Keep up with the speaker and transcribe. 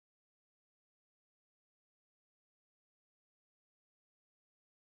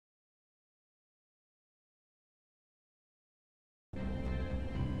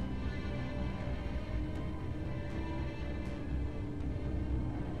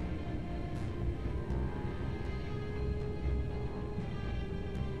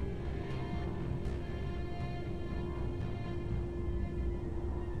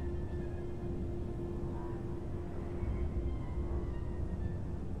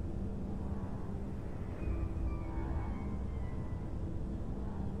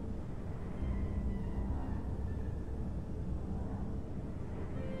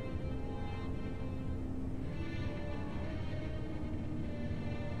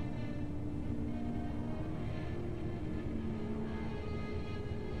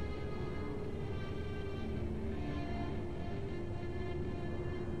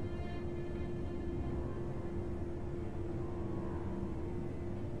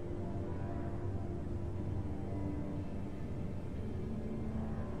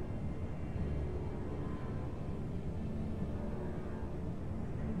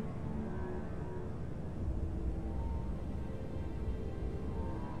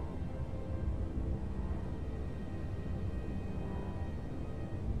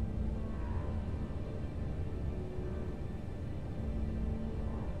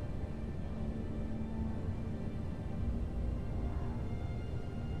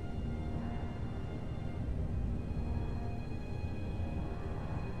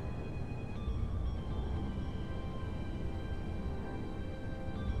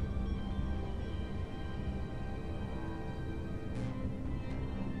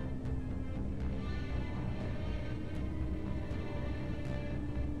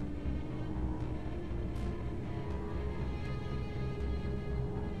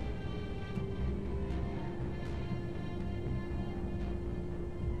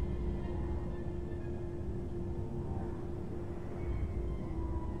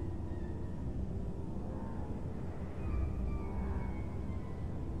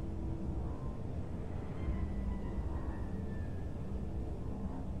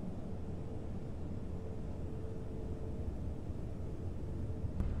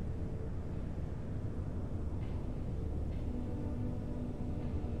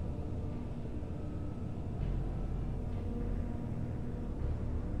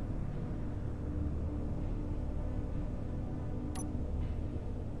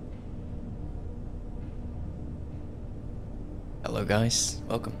Hello guys,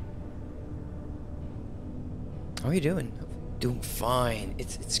 welcome. How are you doing? Doing fine.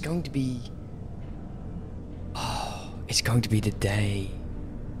 It's going to be... Oh, it's going to be the day.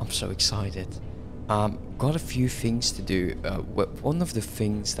 I'm so excited. Got a few things to do. One of the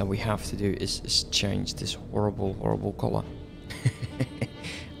things that we have to do is change this horrible color.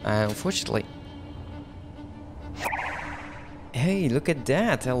 Unfortunately... Hey, look at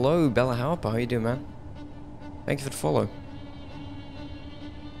that. Hello, Bella Harper. How you doing, man? Thank you for the follow.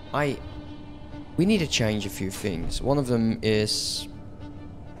 We need to change a few things. One of them is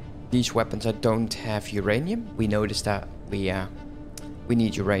these weapons that don't have uranium. We noticed that we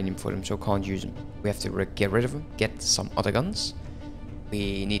need uranium for them, so can't use them. We have to get rid of them, get some other guns.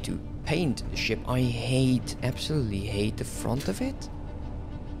 We need to paint the ship. I absolutely hate the front of it.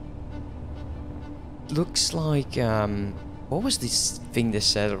 Looks like what was this thing they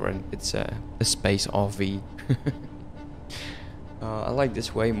said around? It's a space RV. I like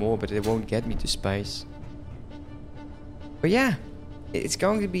this way more, but it won't get me to space. But yeah, it's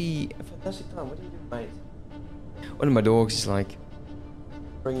going to be a fantastic time. What do you do, mate? One of my dogs is like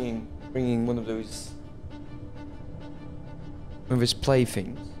bringing one of his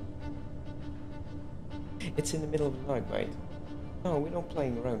playthings. It's in the middle of the night, mate. No, we're not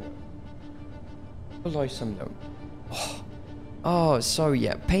playing around. We'll lie some though. Oh, so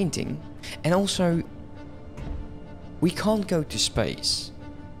yeah, painting, and also. We can't go to space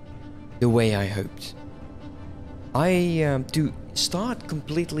the way I hoped. To start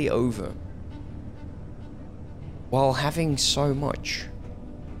completely over while having so much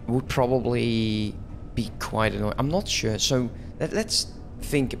would probably be quite annoying. I'm not sure. So let's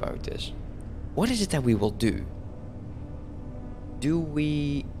think about this. What is it that we will do? Do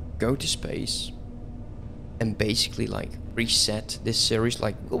we go to space and basically like reset this series?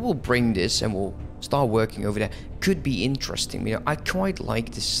 Like we'll bring this and we'll start working over there. Could be interesting. You know, I quite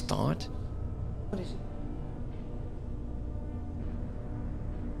like the start. What is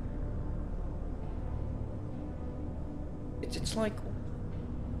it? It's like...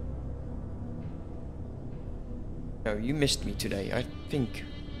 No, you missed me today. I think you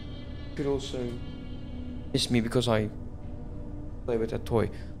could also miss me because I play with that toy.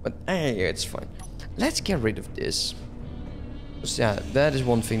 But hey, it's fine. Let's get rid of this. Yeah, that is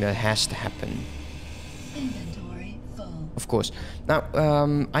one thing that has to happen. Inventory full. Of course. Now,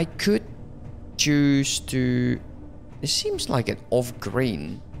 I could choose to... This seems like an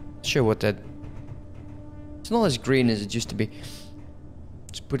off-green. Not sure what that... It's not as green as it used to be.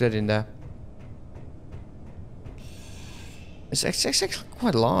 Let's put that in there. It's actually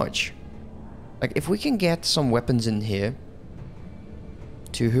quite large. Like, if we can get some weapons in here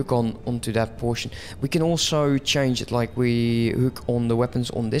to hook onto that portion. We can also change it, like we hook on the weapons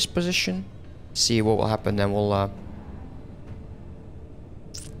on this position. See what will happen, then we'll...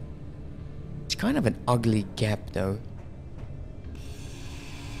 It's kind of an ugly gap, though.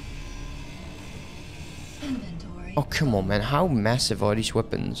 Inventory. Oh, come on, man. How massive are these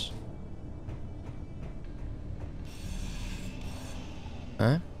weapons?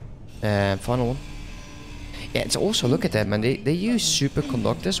 Huh? Final one. Yeah, it's also, look at that, man. They use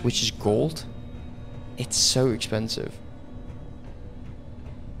superconductors, which is gold. It's so expensive.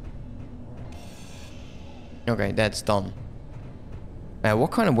 Okay, that's done.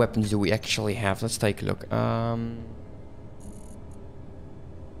 What kind of weapons do we actually have? Let's take a look.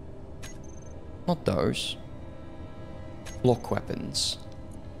 Not those. Block weapons.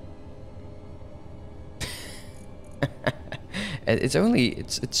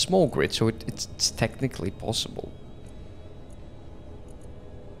 It's small grid, so it's technically possible.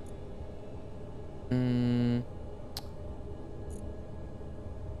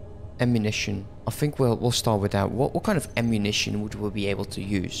 Ammunition. I think we'll start with that. What kind of ammunition would we be able to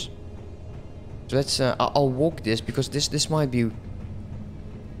use? So let's I'll walk this because this might be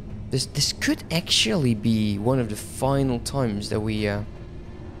this could actually be one of the final times that we're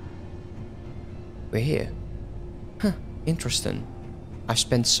here. Huh. Interesting. I've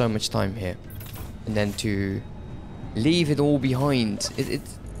spent so much time here, and then to leave it all behind, it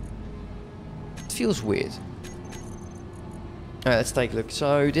feels weird. Alright, let's take a look.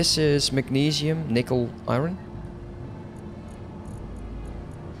 So this is magnesium, nickel, iron.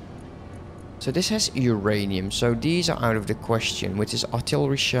 So this has uranium. So these are out of the question, which is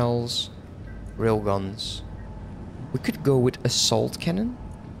artillery shells, railguns. We could go with assault cannon.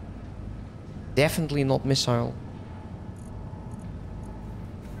 Definitely not missile.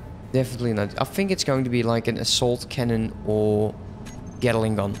 Definitely not. I think it's going to be like an assault cannon or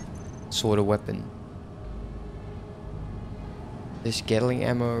Gatling gun sort of weapon. This Gatling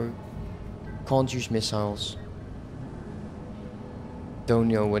ammo. Can't use missiles. don't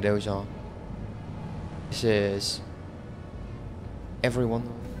know what those are. This is everyone.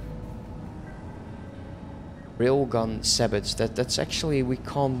 Railgun sabots. That's actually, we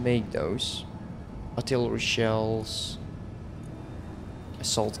can't make those. Artillery shells.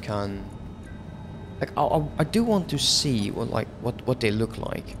 Assault can. Like I do want to see what they look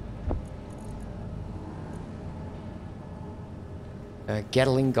like.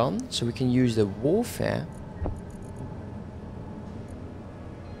 Gatling gun, so we can use the warfare.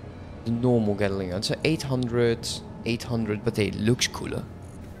 The normal Gatling gun, so 800, but it looks cooler.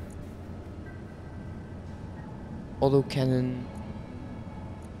 Autocannon.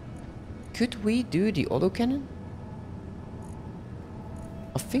 Could we do the autocannon?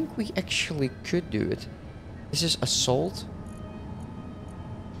 I think we actually could do it. This is assault.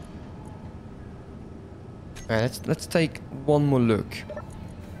 Alright, let's take one more look.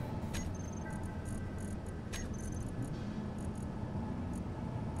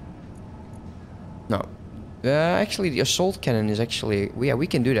 No. Actually the assault cannon is actually... Yeah, we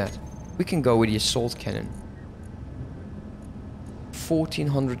can do that. We can go with the assault cannon.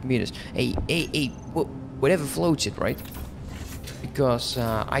 1400 meters. Hey, whatever floats it, right? Because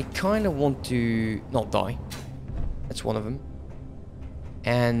I kind of want to not die. That's one of them.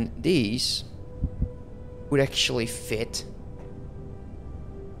 And these would actually fit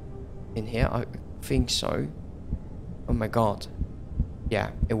in here. I think so. Oh my god.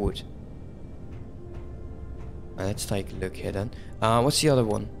 Yeah, it would. Let's take a look here then. What's the other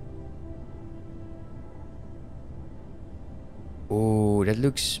one? Oh, that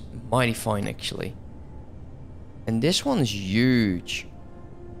looks mighty fine actually. And this one is huge.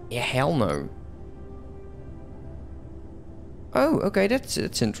 Yeah, hell no. Oh, okay, that's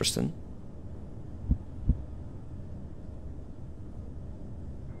interesting.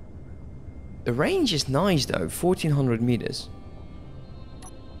 The range is nice though, 1400 meters.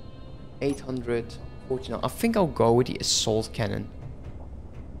 800, 14. I think I'll go with the assault cannon.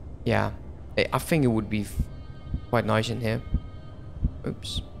 Yeah, I think it would be quite nice in here.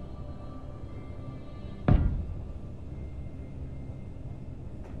 Oops.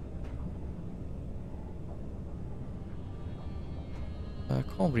 I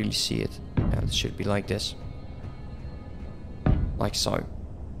can't really see it. Yeah, it should be like this. Like so.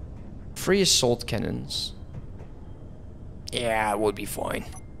 3 assault cannons. Yeah, it would be fine.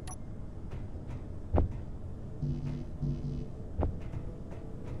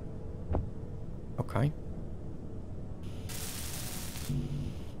 Okay.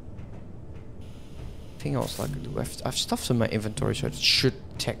 Anything else I could do? I've stuffed in my inventory, so it should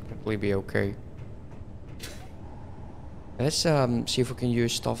technically be okay. Let's see if we can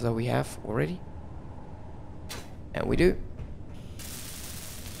use stuff that we have already. And we do.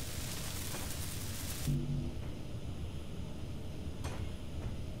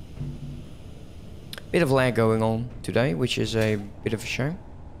 Bit of lag going on today, which is a bit of a shame.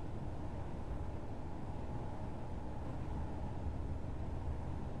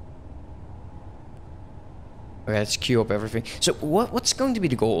 Okay, let's queue up everything. So what's going to be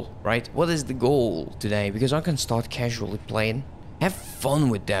the goal, right? What is the goal today? Because I can start casually playing. Have fun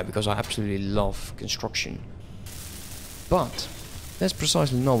with that, because I absolutely love construction. But that's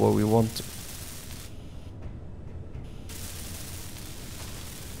precisely not what we want to.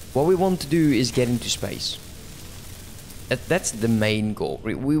 What we want to do is get into space. That's the main goal.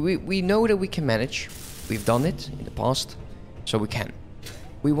 We know that we can manage. We've done it in the past, so we can.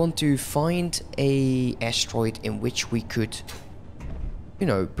 We want to find a asteroid in which we could, you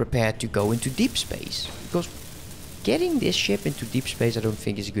know, prepare to go into deep space. Because getting this ship into deep space, I don't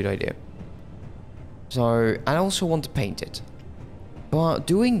think is a good idea. So I also want to paint it. But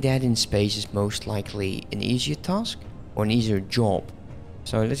doing that in space is most likely an easier task or an easier job.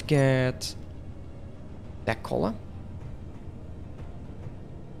 So let's get that color.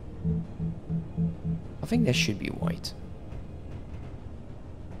 I think that should be white.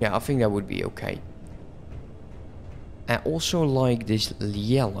 Yeah, I think that would be okay. I also like this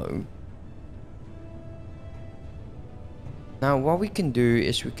yellow. Now what we can do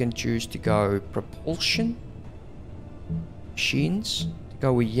is we can choose to go propulsion, machines, to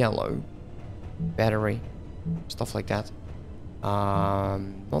go with yellow, battery, stuff like that.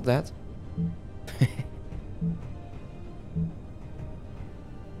 Not that.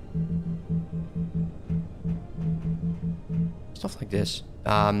 Stuff like this.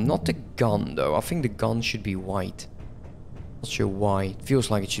 Not the gun though. I think the gun should be white. Not sure why. It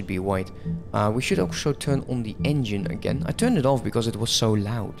feels like it should be white. We should also turn on the engine again. I turned it off because it was so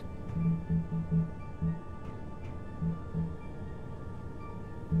loud.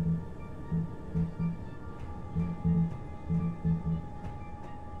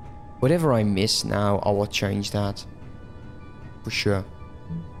 Whatever I miss now, I will change that. For sure.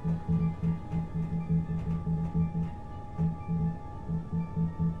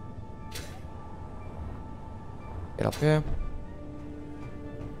 Get up here.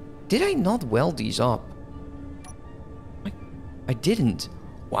 Did I not weld these up? I didn't.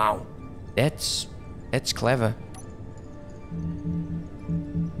 Wow. That's clever.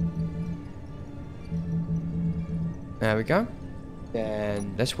 There we go.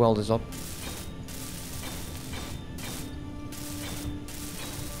 Then let's weld this up.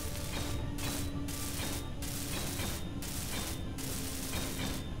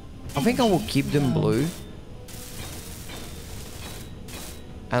 I think I will keep them blue.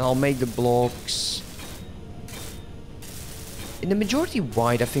 And I'll make the blocks in the majority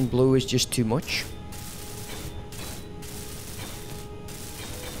white. I think blue is just too much.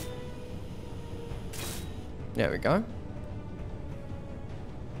 There we go.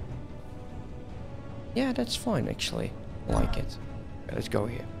 Yeah, that's fine actually. I like it. Okay, let's go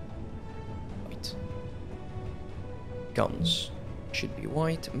here. White. Guns should be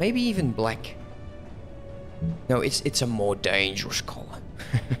white. Maybe even black. No, it's a more dangerous color.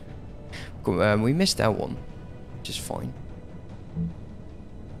 We missed that one, which is fine.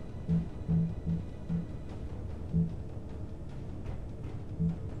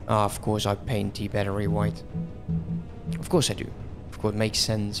 Ah, of course I paint the battery white. Of course I do. Of course, it makes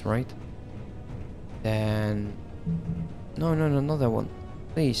sense, right? Then... No, not that one.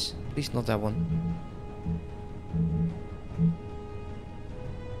 Please, not that one.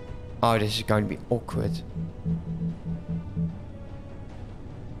 Oh, this is going to be awkward.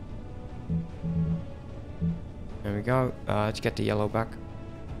 There we go. Let's get the yellow back.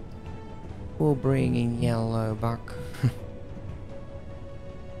 We're bringing yellow back.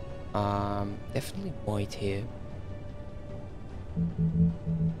 Definitely white here.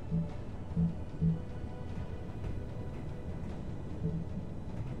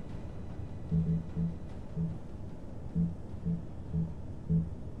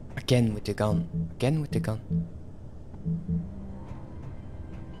 Again with the gun. Again with the gun.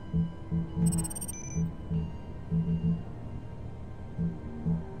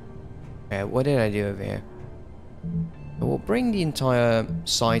 What did I do over here? I will bring the entire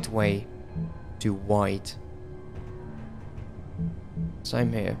sideway to white.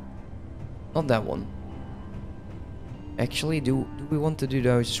 Same here. Not that one. Actually, do we want to do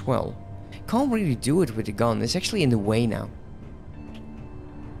those as well? Can't really do it with the gun. It's actually in the way now.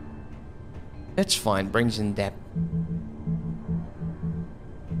 That's fine. Brings in depth.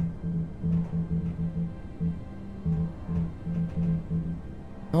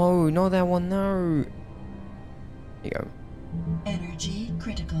 No, not that one. No. There you go. Energy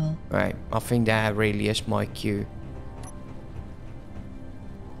critical. Right. I think that really is my cue.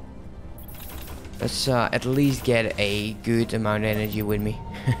 Let's at least get a good amount of energy with me.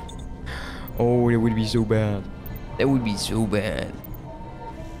 Oh, that would be so bad. That would be so bad.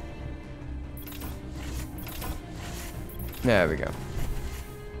 There we go.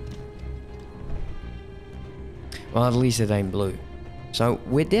 Well, at least it ain't blue. So,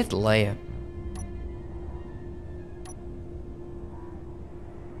 with that layer...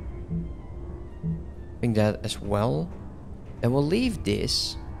 I think that as well. Then we'll leave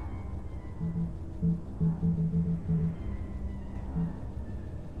this.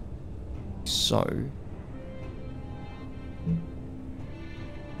 So...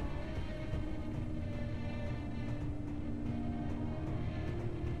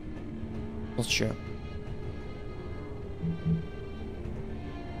 Not sure.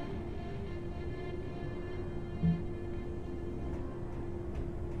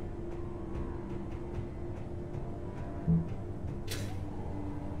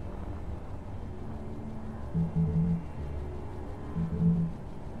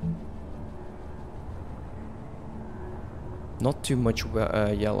 Not too much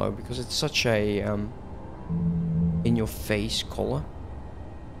yellow because it's such a in-your-face color.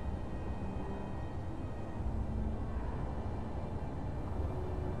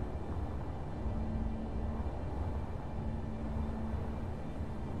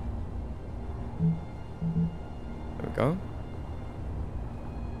 There we go.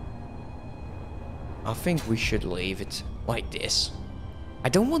 I think we should leave it like this. I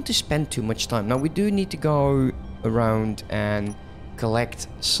don't want to spend too much time. Now we do need to go around and collect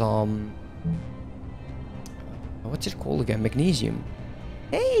some... what's it called again? Magnesium.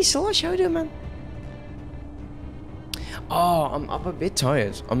 Hey, Slash, how you doing, man? Oh, I'm a bit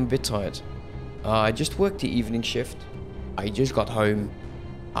tired. I'm a bit tired. I just worked the evening shift. I just got home.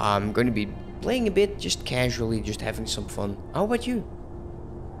 I'm going to be playing a bit, just casually, just having some fun. How about you?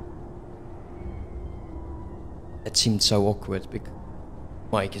 That seemed so awkward because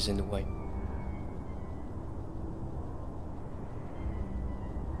Mike is in the way.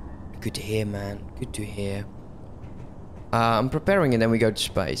 Good to hear, man. Good to hear. I'm preparing and then we go to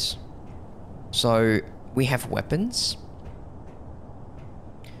space. So, we have weapons.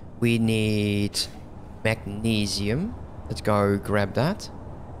 We need magnesium. Let's go grab that.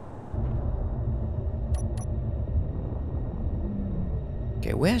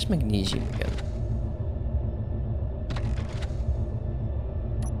 Okay, where's magnesium again?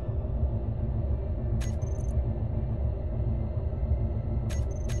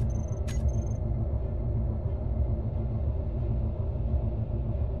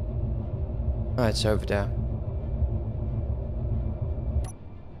 Oh, it's over there.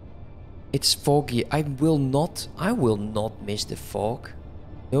 It's foggy. I will not miss the fog.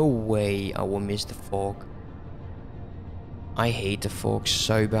 No way I will miss the fog. I hate the fog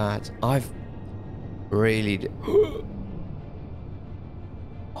so bad. I've really...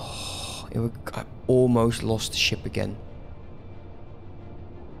 I almost lost the ship again.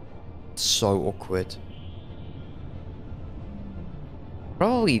 So awkward.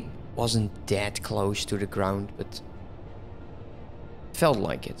 Probably wasn't that close to the ground, but felt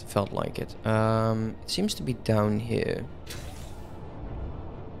like it. It seems to be down here.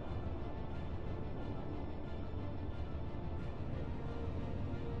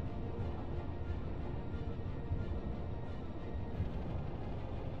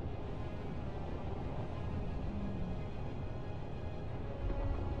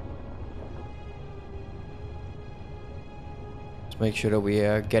 Make sure that we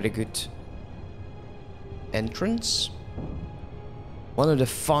get a good entrance. One of the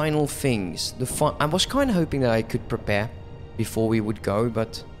final things. I was kind of hoping that I could prepare before we would go,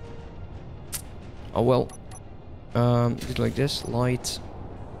 but oh well. Do it like this. Light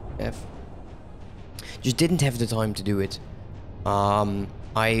F. Just didn't have the time to do it.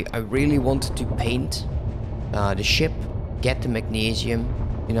 I really wanted to paint the ship, get the magnesium,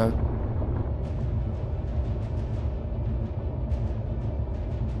 you know.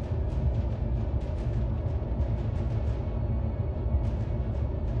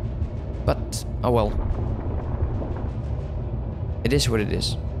 But, oh well. It is what it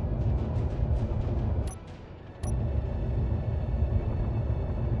is.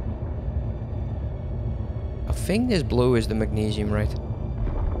 I think this blue is the magnesium, right?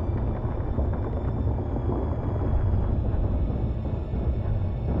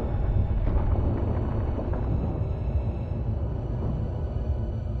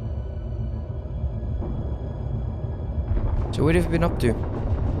 So what have you been up to?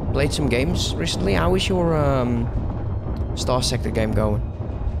 Played some games recently? How is your Star Sector game going?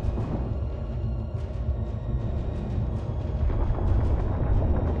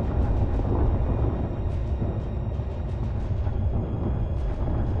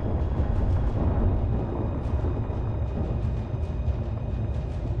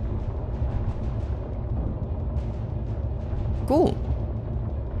 Cool.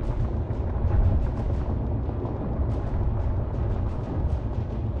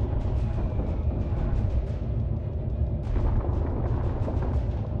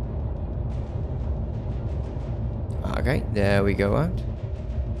 Okay, there we go out.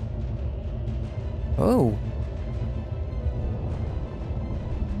 Oh.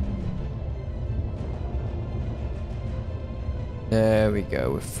 There we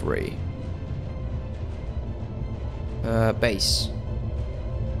go, with 3. Base.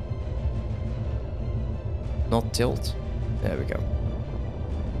 Not tilt. There we go.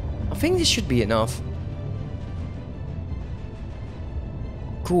 I think this should be enough.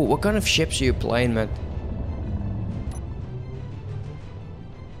 Cool, what kind of ships are you playing, man?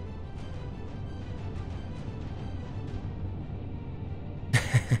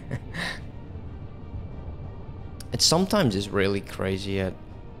 Sometimes it's really crazy.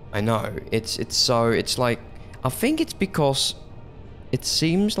 I know it's like, I think it's because it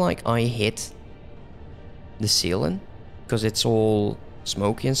seems like I hit the ceiling because it's all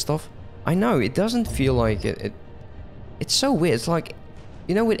smoky and stuff. I know it doesn't feel like it. It's so weird. It's like,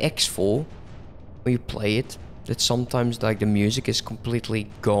 you know, with X4 when you play it, that sometimes like the music is completely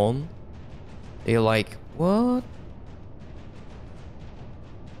gone. You're like, what?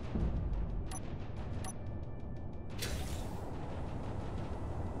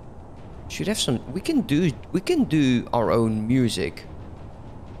 Should have some. We can do our own music.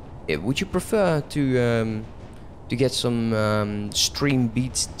 Would you prefer to get some stream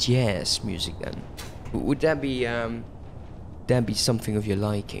beats jazz music then? Would that be something of your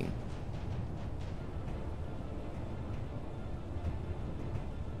liking?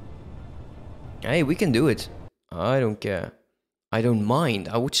 Hey, we can do it. I don't care. I don't mind.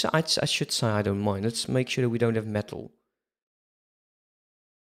 I would say I should say I don't mind. Let's make sure that we don't have metal.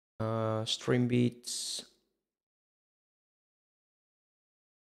 String beats.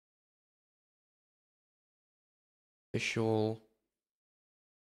 Official.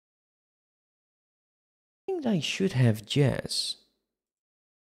 I think I should have jazz.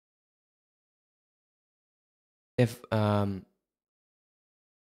 If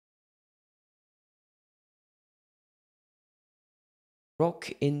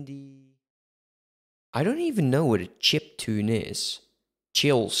rock indie. I don't even know what a chip tune is.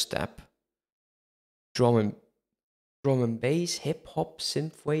 Chill step. Drum and bass, hip hop,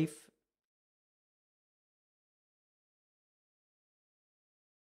 synthwave.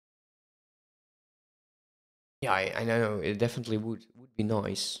 Yeah, I know it definitely would be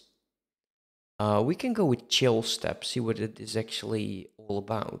nice. We can go with chill step, see what it is actually all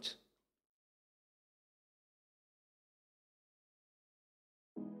about.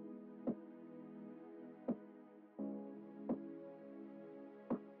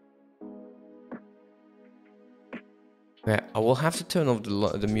 Yeah, I will have to turn off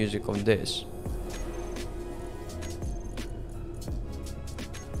the music on this.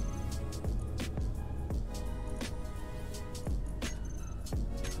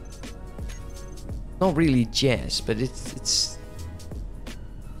 Not really jazz, but it's.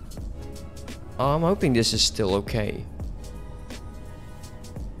 I'm hoping this is still okay.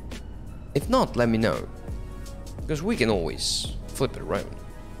 If not, let me know, because we can always flip it around.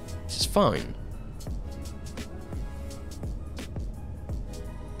 This is fine.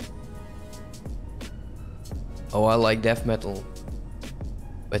 Oh, I like death metal.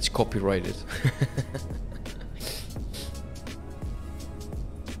 It's copyrighted.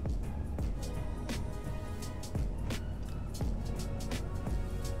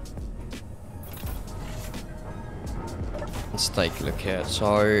 Let's take a look here.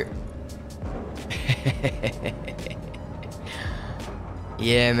 So,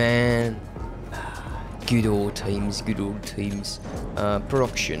 yeah, man. Good old times, good old times.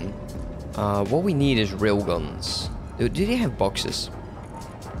 Production. What we need is railguns. Do they have boxes?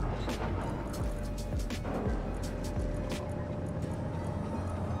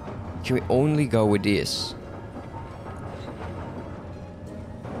 Can we only go with this?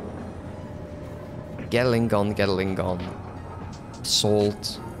 Gatling gun, Gatling gun.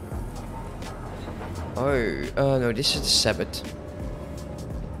 Salt. Oh, no, this is the Sabbath.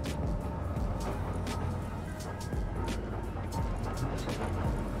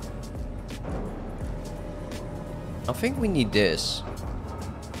 I think we need this.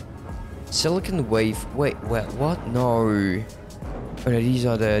 Silicon wave. Wait, what? No. Oh no, these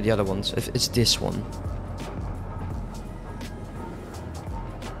are the other ones. If it's this one.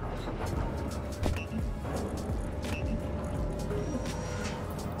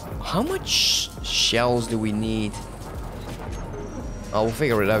 How much shells do we need? I'll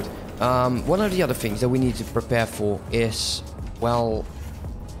figure it out. One of the other things that we need to prepare for is, well,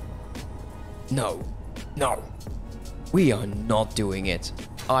 no. We are not doing it.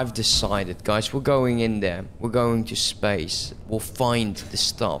 I've decided, guys, we're going in there. We're going to space. We'll find the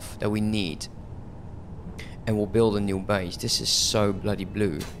stuff that we need. And we'll build a new base. This is so bloody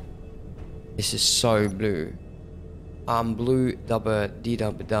blue. This is so blue. Blue dabba dee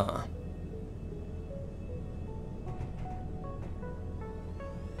dabba da.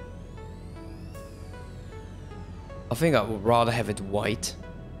 I think I would rather have it white.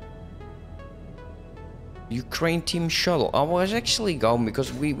 Ukraine team shuttle. I was actually going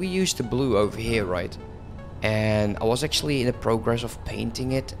because we used the blue over here, right? And I was actually in the progress of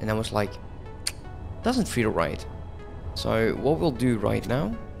painting it, and I was like, doesn't feel right. So what we'll do right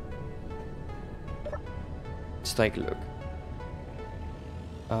now, let's take a look.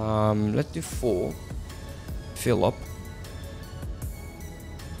 Let's do 4. Fill up.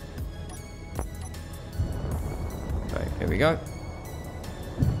 Okay, here we go.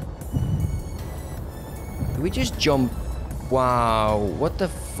 We just jump. Wow, what the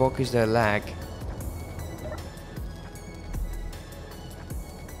fuck is that lag?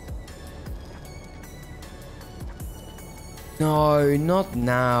 No, not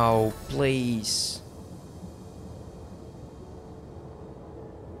now, please.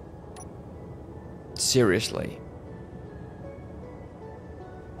 Seriously.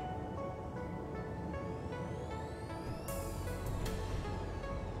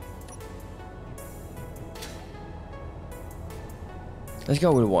 Let's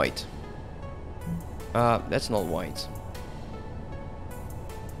go with white. That's not white.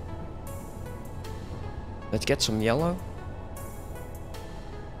 Let's get some yellow.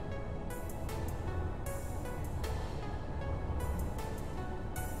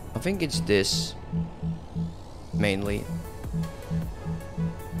 I think it's this mainly.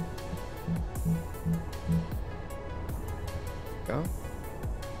 Go.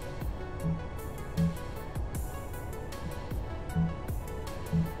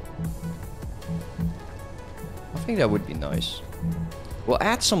 I think that would be nice. We'll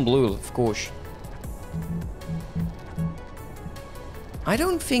add some blue, of course. I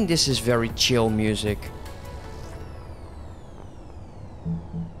don't think this is very chill music.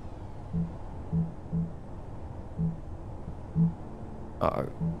 Uh-oh.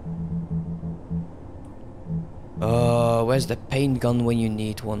 Where's the paint gun when you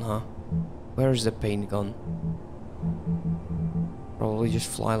need one, huh? Where is the paint gun? Probably just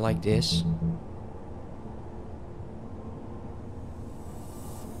fly like this.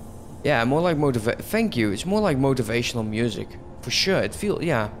 Yeah, more like thank you. It's more like motivational music. For sure. It feels,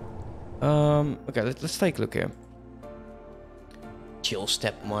 yeah. Okay, let's take a look here. Chill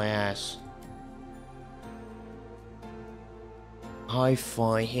step my ass.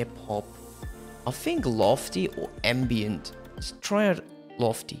 Hi-fi, hip-hop. I think lofty or ambient. Let's try out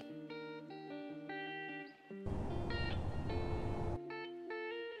lofty.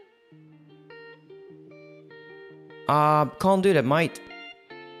 Can't do that, mate.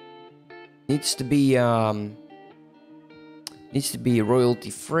 Needs to be royalty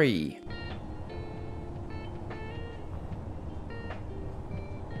free.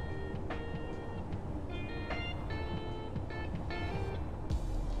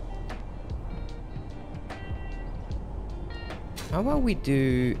 How about we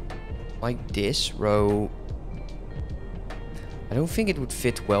do like this row? I don't think it would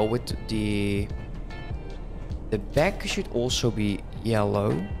fit well with the back should also be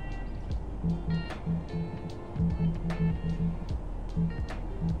yellow.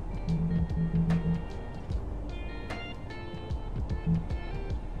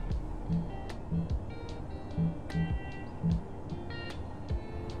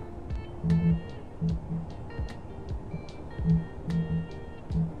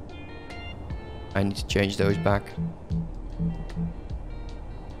 I need to change those back.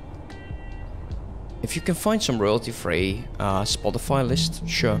 If you can find some royalty-free Spotify list,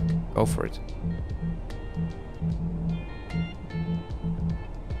 sure, go for it.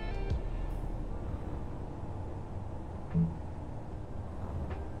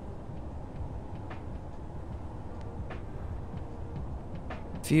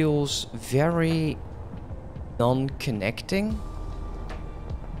 Feels very non-connecting.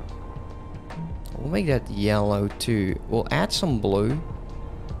 We'll make that yellow too. We'll add some blue.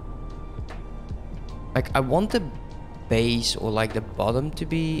 Like, I want the base or like the bottom to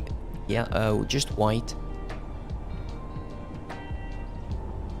be, yeah, just white.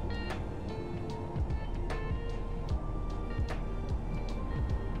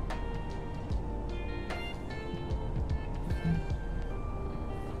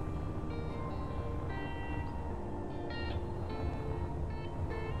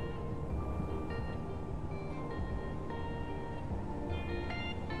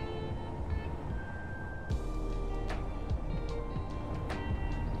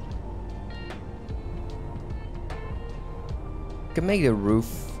 Can make the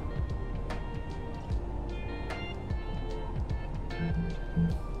roof.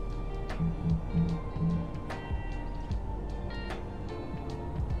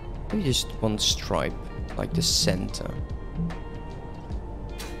 Maybe just one stripe, like the center.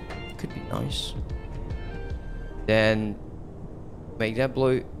 Could be nice. Then make that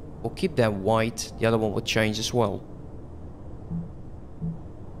blue. We'll keep that white. The other one will change as well.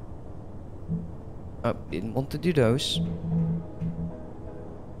 Oh, didn't want to do those.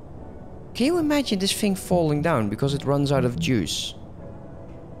 Can you imagine this thing falling down because it runs out of juice?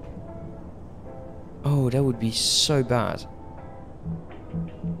 Oh, that would be so bad.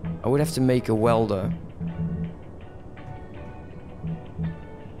 I would have to make a welder.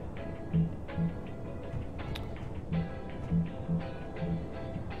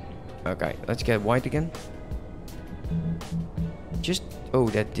 Okay, let's get white again. Just... oh,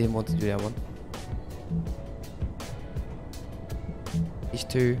 that didn't want to do that one. These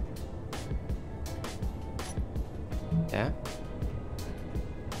two. Yeah.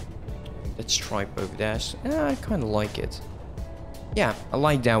 That stripe over there. I kind of like it. Yeah, I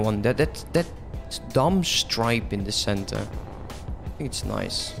like that one. That dumb stripe in the center. I think it's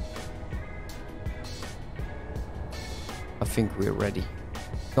nice. I think we're ready.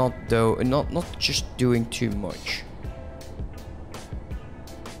 Not just doing too much.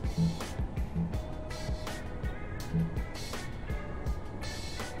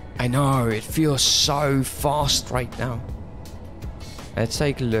 I know, it feels so fast right now. Let's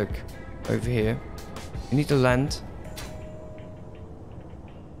take a look over here. We need to land.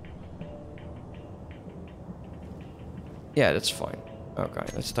 Yeah, that's fine. Okay,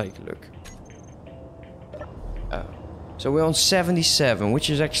 let's take a look. So we're on 77, which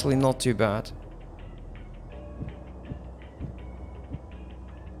is actually not too bad.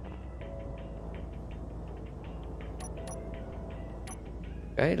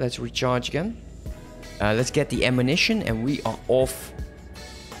 Okay, let's recharge again. Let's get the ammunition and we are off.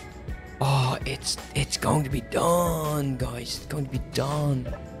 Oh, it's going to be done, guys. It's going to be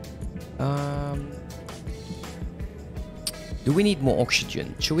done. Do we need more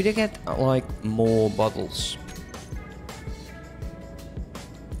oxygen? Should we get like more bottles?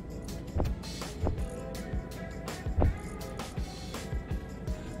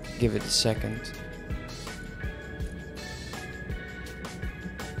 Give it a second.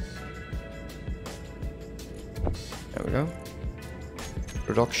 There we go.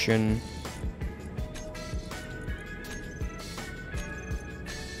 Production.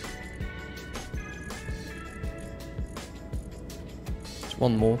 There's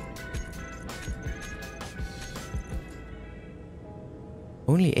one more.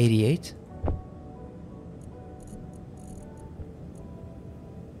 Only 88?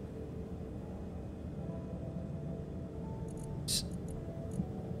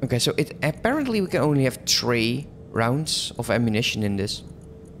 Okay, so it apparently we can only have 3 rounds of ammunition in this.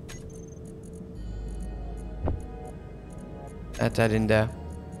 Add that in there.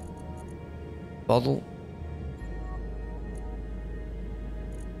 Bottle.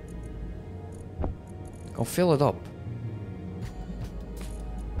 I'll fill it up.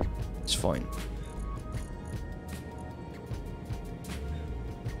 It's fine.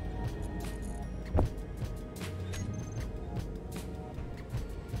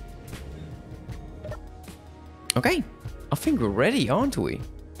 Okay, I think we're ready, aren't we?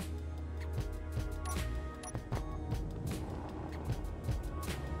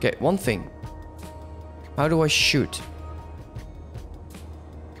 Okay, one thing. How do I shoot?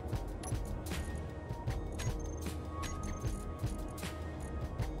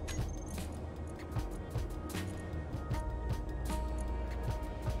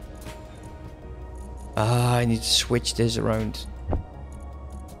 I need to switch this around.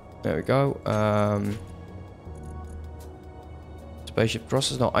 There we go. Spaceship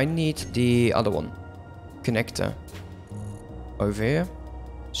process. No, I need the other one. Connector. Over here.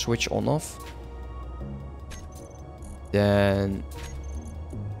 Switch on off. Then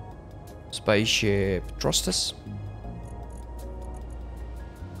spaceship thrusters.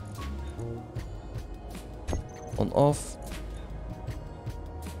 On off.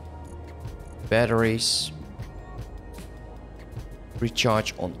 Batteries.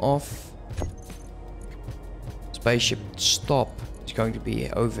 Recharge on off. Spaceship stop is going to be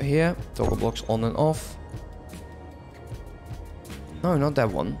over here. Toggle blocks on and off. No, not that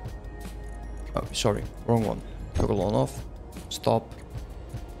one. Oh, sorry, wrong one. Toggle on off. Stop.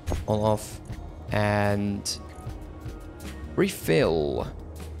 On off. And refill.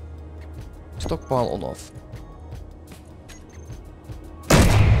 Stockpile on off.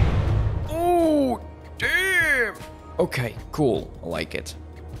 Oh, damn! Okay, cool. I like it.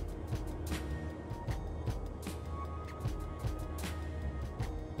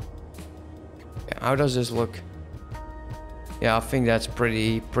 Okay, how does this look? Yeah, I think that's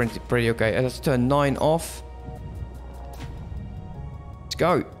pretty okay. Let's turn 9 off. Let's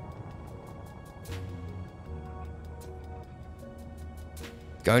go.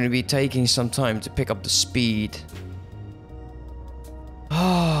 Going to be taking some time to pick up the speed.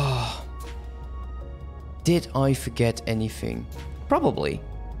 Ah. Did I forget anything? Probably.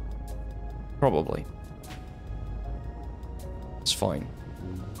 Probably. It's fine.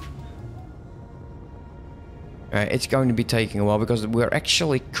 It's going to be taking a while because we're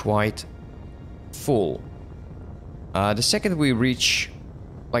actually quite full. The second we reach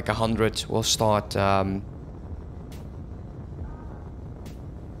like 100, we'll start man,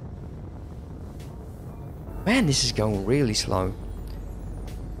 this is going really slow.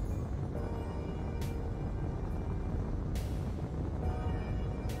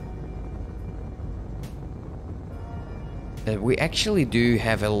 We actually do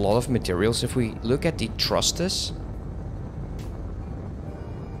have a lot of materials. If we look at the thrusters,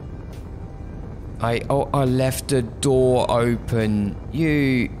 I left the door open.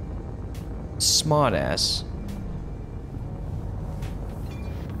 You smartass.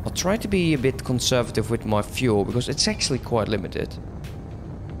 I'll try to be a bit conservative with my fuel because it's actually quite limited.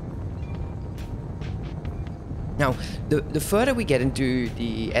 Now, the further we get into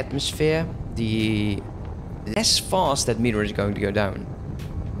the atmosphere, the less fast that meter is going to go down.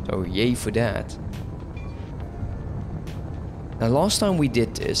 So yay for that. Now last time we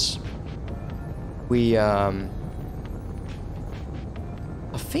did this, we I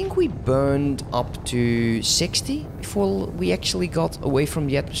think we burned up to 60 before we actually got away from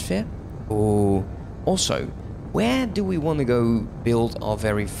the atmosphere. Oh, also, where do we want to go build our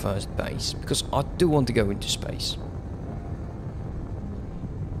very first base? Because I do want to go into space.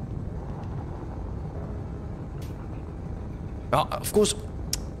 Of course,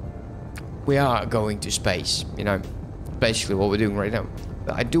 we are going to space, you know, basically what we're doing right now.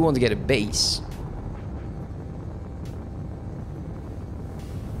 But I do want to get a base.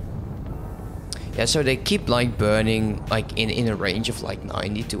 Yeah, so they keep like burning like in a range of like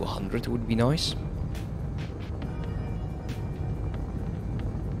 90 to 100 would be nice.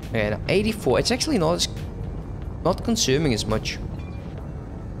 And 84, it's actually not consuming as much.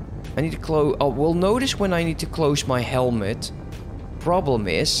 I need to close. Oh, we'll notice when I need to close my helmet. Problem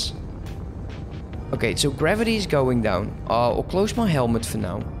is, okay, so gravity is going down. I'll close my helmet for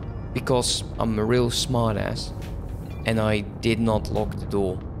now because I'm a real smartass and I did not lock the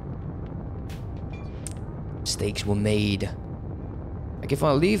door. Mistakes were made. Like if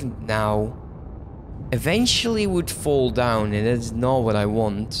I leave now, eventually would fall down, and that's not what I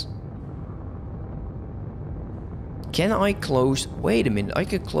want. Can I close? Wait a minute, I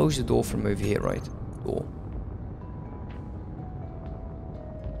could close the door from over here, right? Door.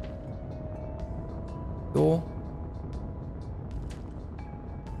 Door.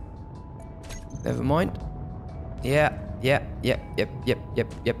 Never mind. Yeah.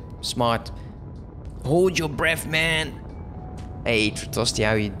 Smart. Hold your breath, man. Hey, Triton,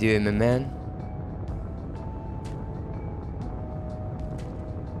 how you doing, my man?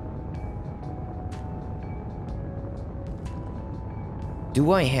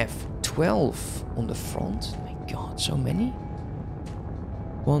 Do I have 12 on the front? My god, so many.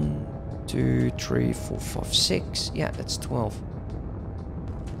 1, 2, 3, 4, 5, 6. Yeah, that's 12.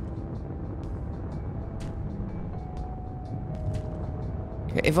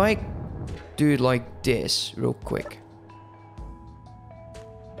 If I do it like this real quick.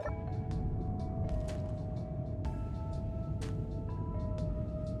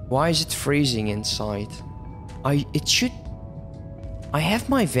 Why is it freezing inside? I have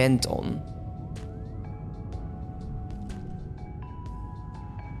my vent on.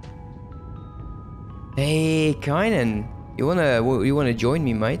 Hey, Kynan, you wanna join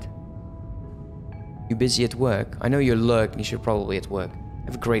me, mate? You busy at work? I know you're lurking. You should probably at work.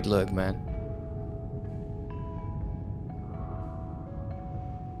 Have a great lurk, man.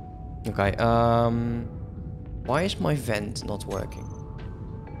 Okay. Why is my vent not working?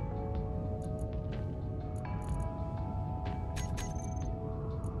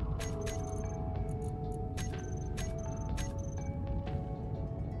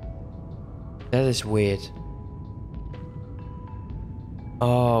 That is weird.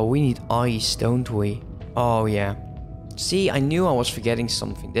 Oh, we need ice, don't we? Oh, yeah. See, I knew I was forgetting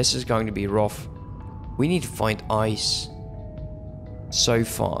something. This is going to be rough. We need to find ice. So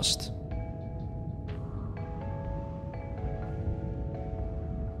fast.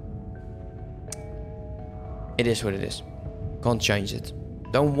 It is what it is. Can't change it.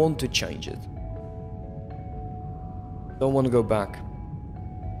 Don't want to change it. Don't want to go back.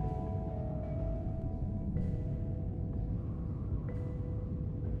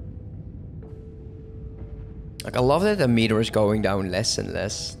 Like, I love that the meter is going down less and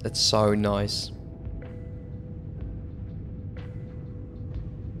less. That's so nice.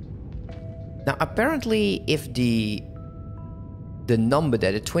 Now, apparently, if the number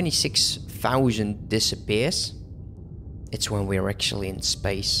there, the 26,000 disappears, it's when we're actually in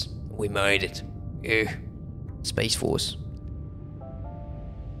space. We made it. Ugh. Space Force.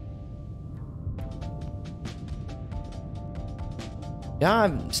 Yeah,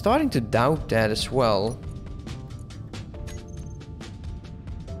 I'm starting to doubt that as well.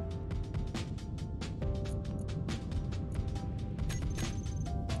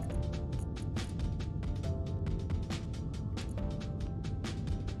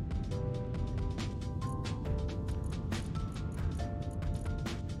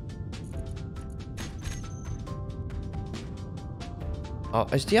 Oh,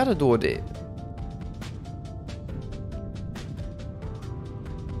 is the other door there?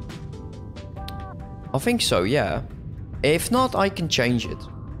 I think so, yeah. If not, I can change it.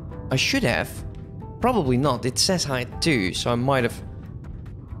 I should have. Probably not. It says height 2, so I might have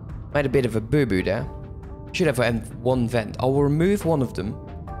made a bit of a boo-boo there. Should have one vent. I'll remove one of them.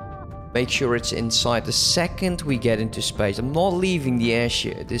 Make sure it's inside the second we get into space. I'm not leaving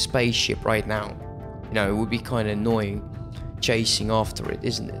the spaceship right now. You know, it would be kind of annoying. chasing after it,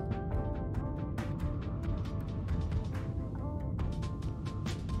 isn't it?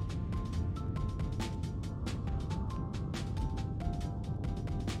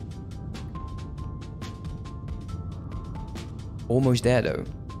 Almost there though.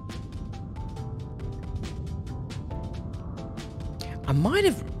 I might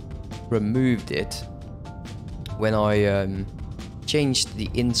have removed it when I changed the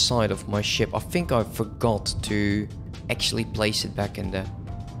inside of my ship. I think I forgot to actually place it back in there.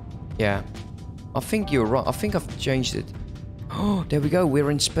 Yeah, I think you're right. I think I've changed it. Oh, there we go.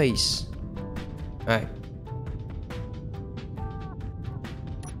 We're in space. Alright.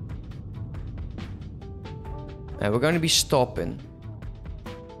 We're going to be stopping.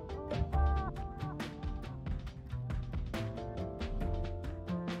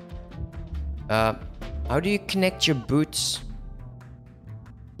 How do you connect your boots?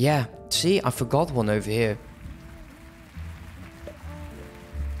 Yeah, see, I forgot one over here.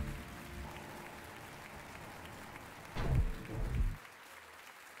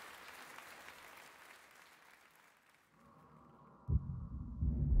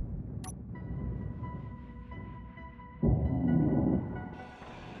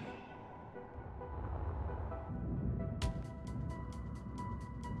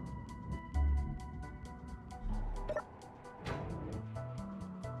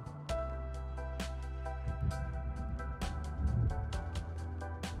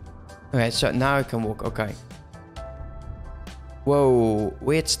 Okay, so now I can walk. Okay. Whoa,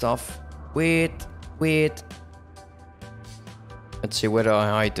 weird stuff. Weird. Let's see, where do I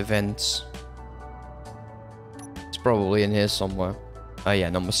hide the vents? It's probably in here somewhere. Oh yeah,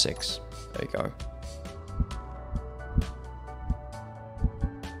 number 6. There you go.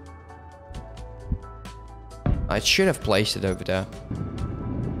 I should have placed it over there.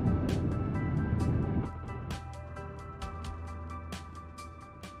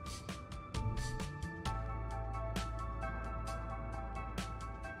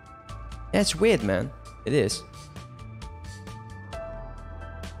 Yeah, it's weird, man. It is.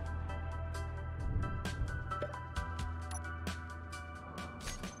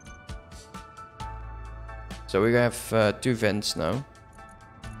 So we have 2 vents now.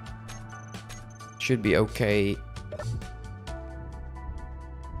 Should be okay.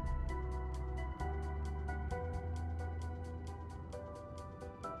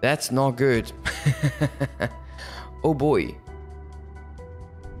 That's not good. Oh boy.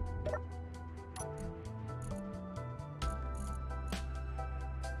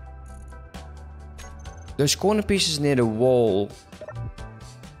 Those corner pieces near the wall.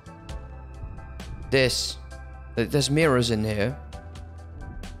 There's mirrors in here.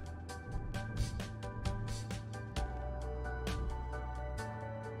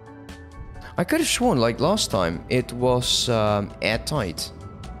 I could have sworn, like last time, it was airtight.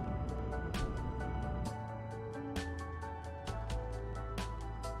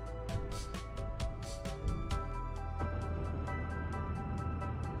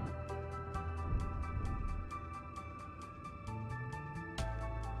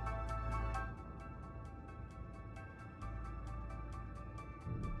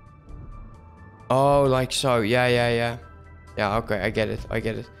 Oh, like so. Yeah. Yeah, okay, I get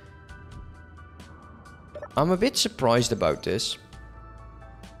it. I'm a bit surprised about this.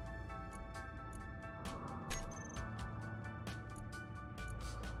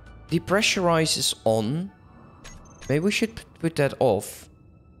 Depressurize is on. Maybe we should put that off.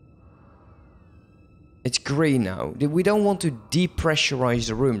 It's green now. We don't want to depressurize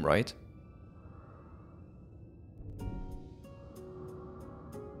the room, right?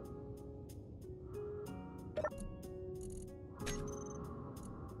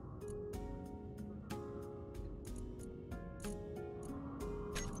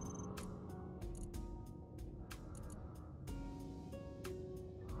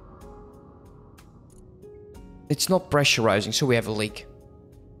 It's not pressurizing, so we have a leak.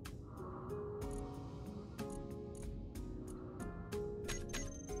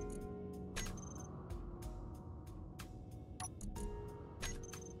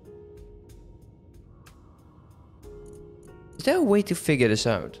 Is there a way to figure this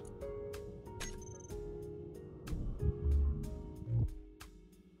out?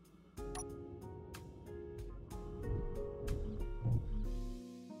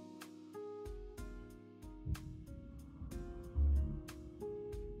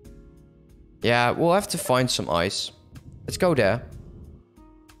 Yeah, we'll have to find some ice. Let's go there.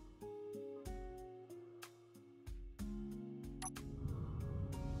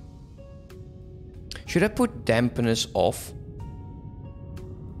 Should I put dampeners off?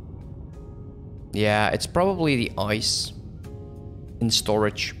 Yeah, it's probably the ice. in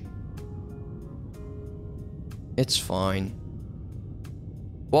storage. It's fine.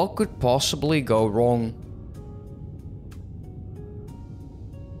 What could possibly go wrong?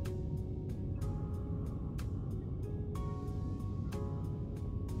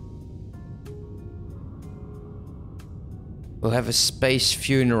 We'll have a space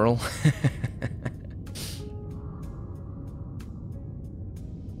funeral.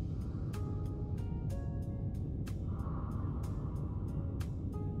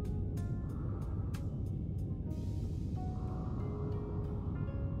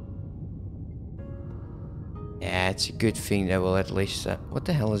 Yeah, it's a good thing that we'll at least... what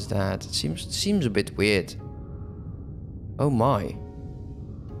the hell is that? It seems a bit weird. Oh my.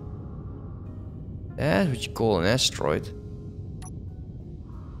 That's what you call an asteroid.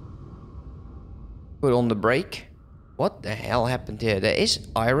 Put on the brake. What the hell happened here? There is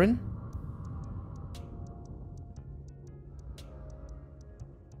iron.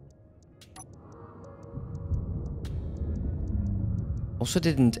 Also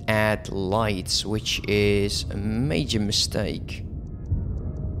didn't add lights, which is a major mistake.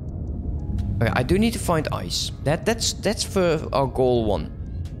 Okay, I do need to find ice. That's for our goal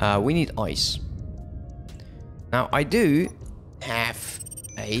 1. We need ice. Now I do have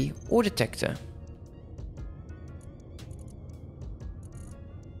a ore detector.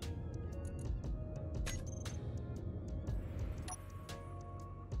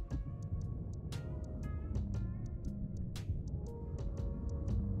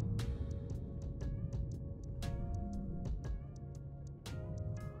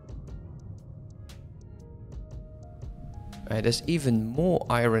 There's even more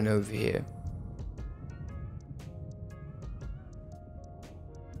iron over here.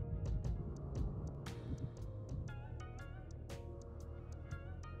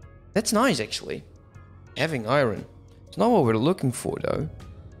 That's nice, actually. Having iron. It's not what we're looking for, though.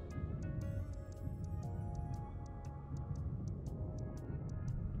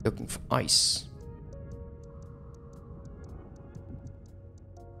 Looking for ice.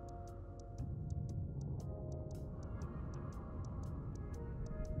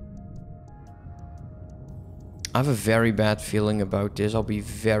 I have a very bad feeling about this. I'll be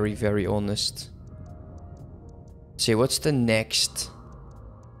very, very honest. See, what's the next?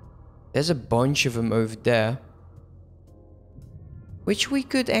 There's a bunch of them over there. Which we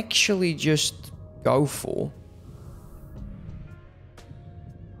could actually just go for.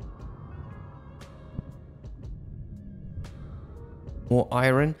 More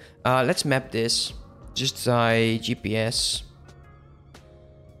iron. Let's map this. Just by GPS.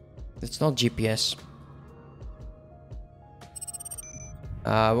 It's not GPS.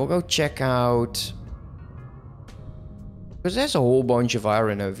 We'll go check out... because there's a whole bunch of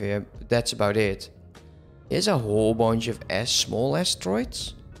iron over here. But that's about it. There's a whole bunch of small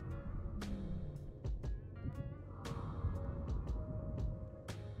asteroids.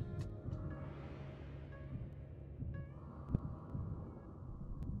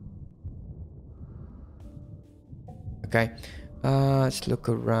 Okay. Let's look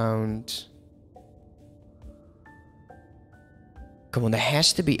around. Come on, there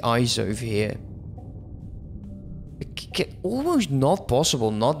has to be ice over here. It's almost not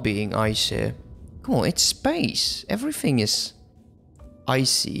possible not being ice here. Come on, it's space. Everything is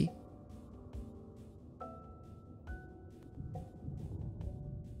icy.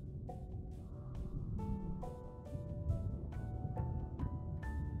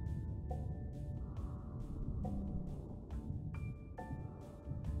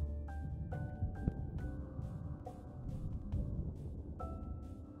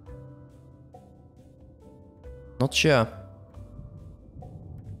 Not sure.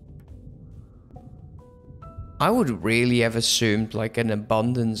 I would really have assumed like an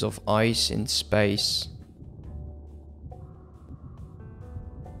abundance of ice in space.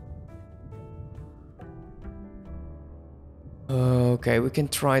 Okay, we can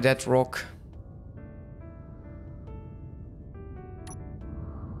try that rock.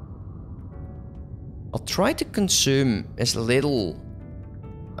 I'll try to consume as little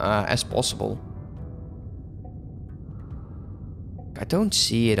as possible. I don't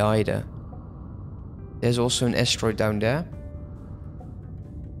see it either. There's also an asteroid down there.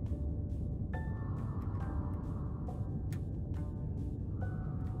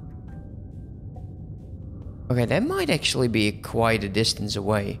 Okay, that might actually be quite a distance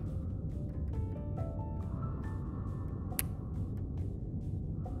away.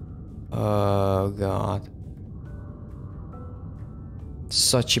 Oh god.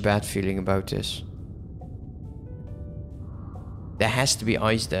 Such a bad feeling about this. There has to be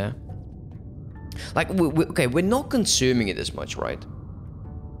ice there. Like, okay, we're not consuming it as much, right?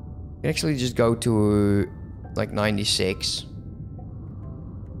 We can actually just go to, like, 96.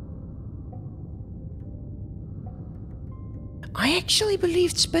 I actually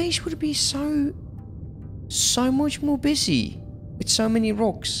believed space would be so much more busy with so many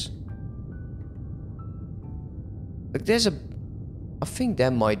rocks. Like, there's a... I think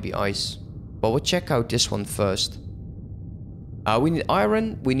there might be ice. But we'll check out this one first. We need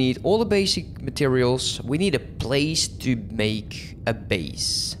iron, we need all the basic materials, we need a place to make a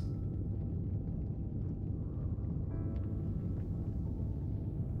base.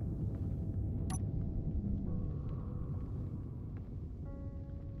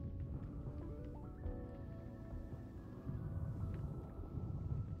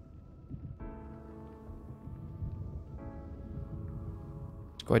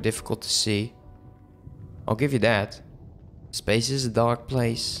 It's quite difficult to see. I'll give you that. Space is a dark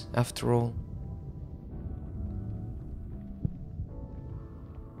place, after all.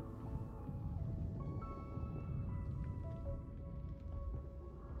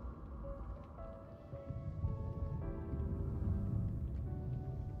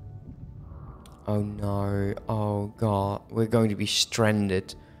 Oh no, oh god, we're going to be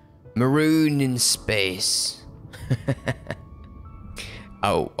stranded. Marooned in space.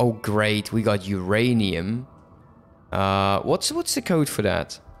 Oh great, we got uranium. What's the code for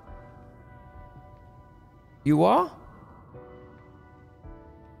that? You are?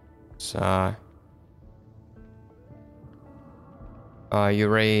 So,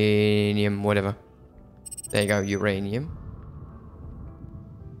 uranium, whatever. There you go, uranium.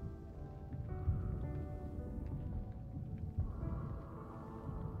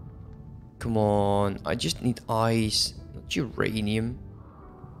 Come on, I just need ice, not uranium.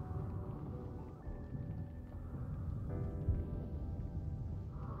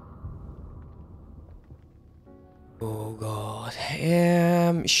 Oh god.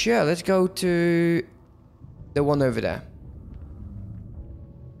 Sure, let's go to the one over there.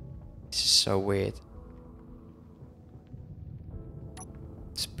 This is so weird.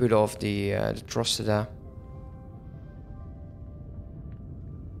 Let's put off the thruster there.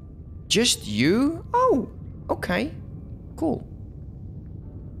 Just you? Oh, okay. Cool.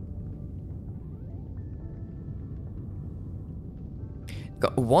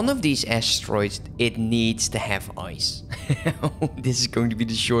 One of these asteroids, it needs to have ice. This is going to be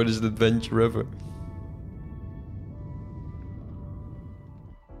the shortest adventure ever.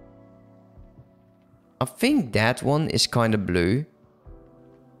 I think that one is kind of blue.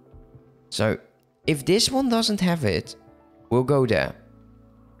 So, if this one doesn't have it, we'll go there.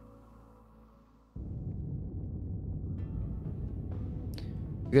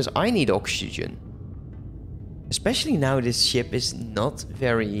 Because I need oxygen. Especially now this ship is not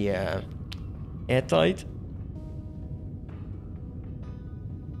very airtight.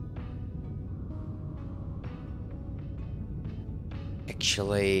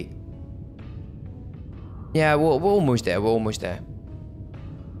 Actually... yeah, we're almost there, we're almost there.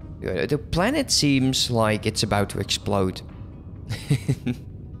 The planet seems like it's about to explode.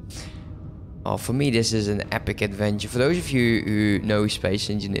 Oh, for me this is an epic adventure. For those of you who know space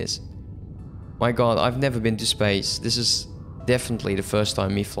engineers. My god, I've never been to space. This is definitely the first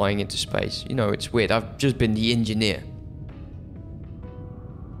time me flying into space. You know, it's weird. I've just been the engineer.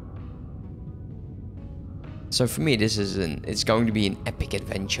 So for me, this is it's going to be an epic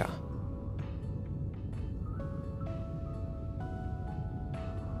adventure.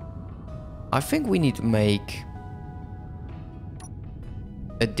 I think we need to make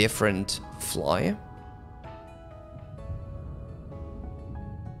a different flyer.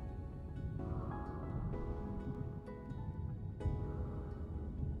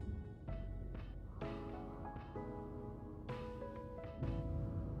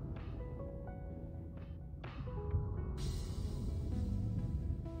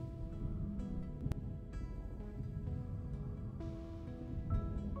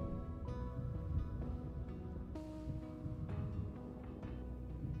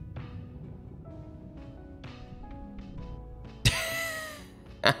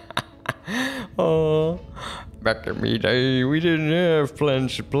 Oh, back in me day, we didn't have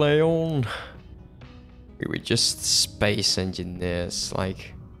plans to play on. We were just space engineers,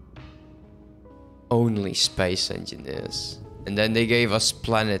 like only space engineers. And then they gave us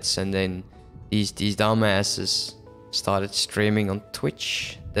planets, and then these dumbasses started streaming on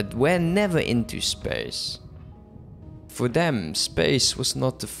Twitch that were never into space. For them, space was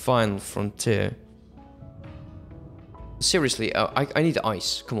not the final frontier. Seriously, I need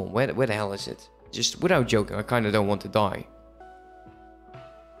ice. Come on, where the hell is it? Just without joking, I kind of don't want to die.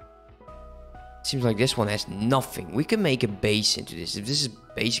 Seems like this one has nothing. We can make a base into this. If this is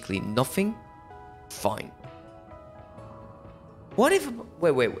basically nothing, fine. What if...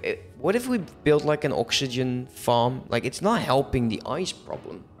 Wait. What if we build like an oxygen farm? Like, it's not helping the ice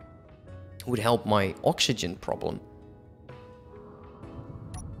problem. It would help my oxygen problem.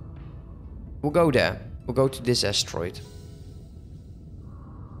 We'll go there. We'll go to this asteroid.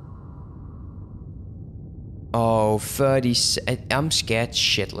 Oh, 30... I'm scared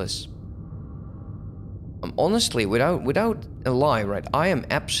shitless. I'm honestly, without a lie, right? I am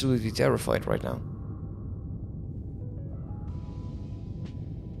absolutely terrified right now.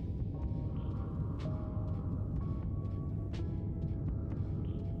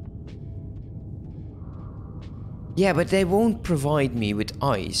 Yeah, but they won't provide me with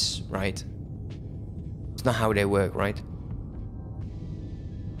ice, right? It's not how they work, right?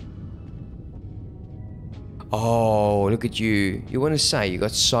 Oh, look at you. You want to say you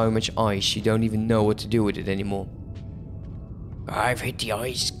got so much ice you don't even know what to do with it anymore. I've hit the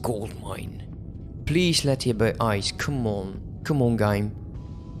ice gold mine. Please let here be ice. Come on. Come on, game.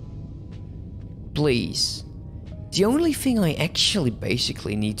 Please. The only thing I actually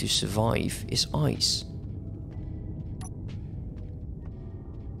basically need to survive is ice.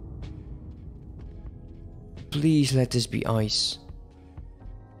 Please let this be ice.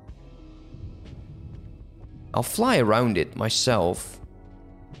 I'll fly around it myself.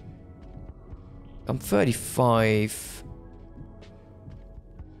 I'm 35.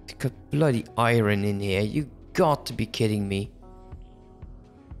 It's got bloody iron in here. You got to be kidding me.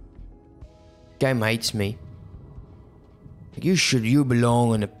 Game hates me. You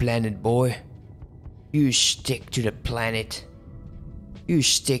belong on a planet, boy. You stick to the planet. You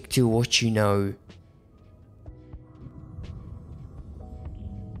stick to what you know.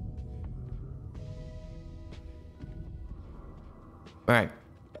 Alright.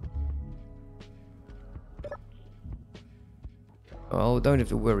 Well, don't have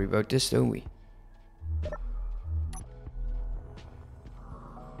to worry about this, don't we?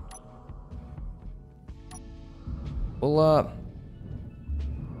 We'll,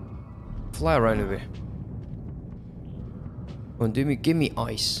 fly around a bit. Come on, give me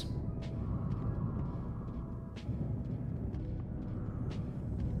ice.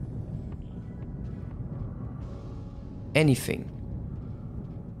 Anything.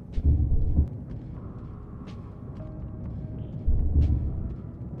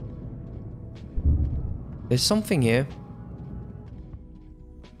 There's something here.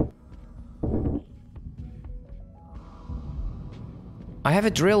 I have a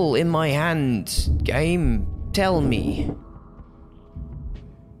drill in my hand. Game, tell me.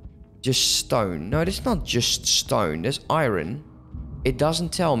 Just stone. No, it's not just stone. There's iron. It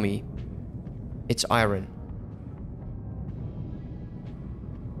doesn't tell me it's iron.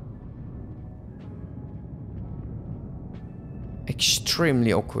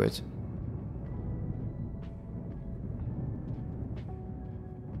 Extremely awkward.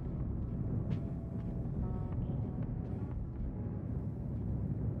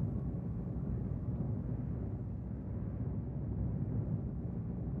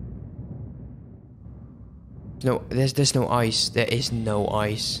 No, there's no ice. There is no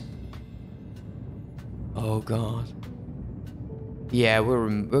ice. Oh god. Yeah, we're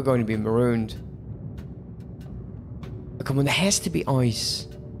going to be marooned. Oh, come on, there has to be ice.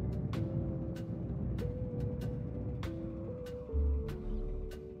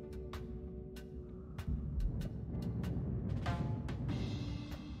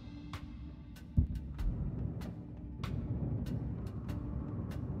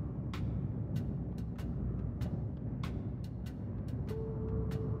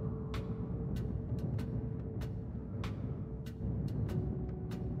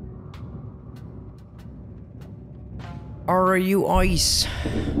 Are you ice?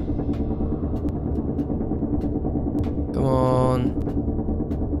 Come on.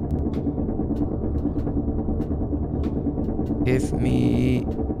 Give me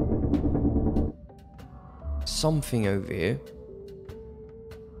something over here.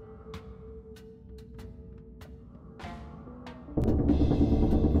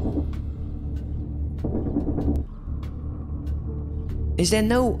 Is there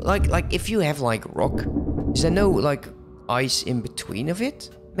no like if you have like rock, is there no like ice in between of it?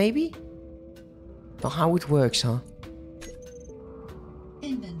 Maybe? Not how it works, huh?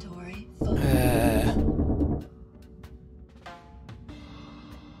 Inventory full.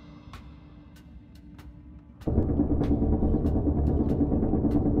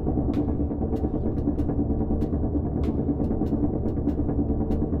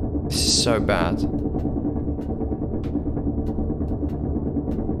 This is so bad.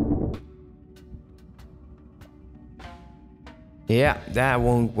 Yeah, that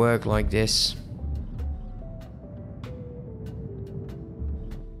won't work like this.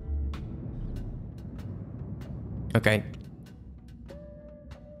 Okay.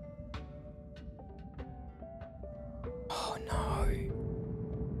 Oh no.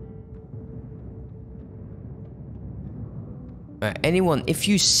 Anyone, if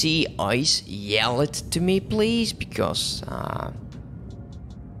you see ice, yell it to me, please, because I'm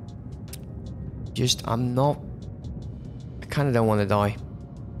not. I kind of don't want to die.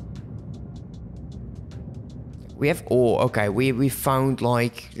 We have ore. Okay, we found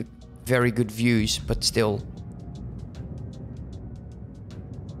like very good views, but still.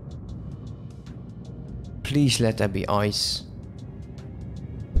 Please let there be ice.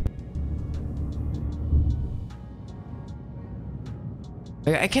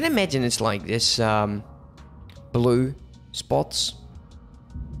 I can imagine it's like this blue spots.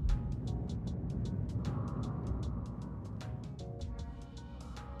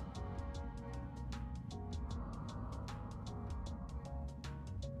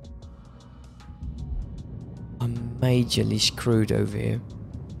 I'm majorly screwed over here.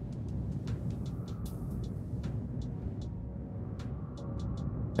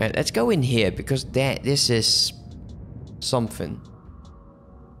 Right, let's go in here because this is something.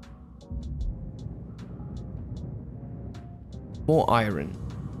 More iron.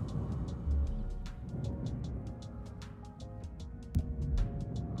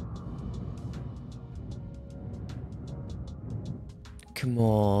 Come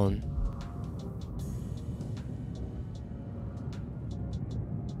on.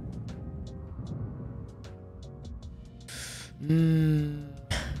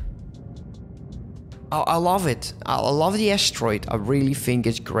 I love it. I love the asteroid. I really think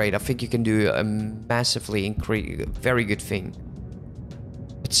it's great. I think you can do a massively very good thing.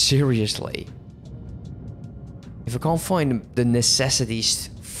 But seriously, if I can't find the necessities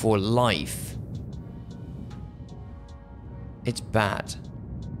for life, it's bad.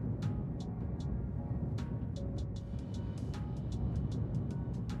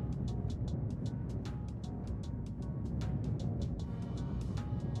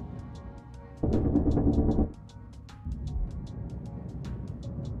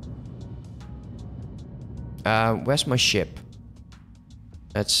 Where's my ship?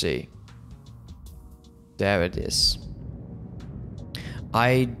 Let's see. There it is.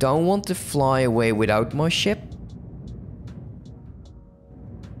 I don't want to fly away without my ship.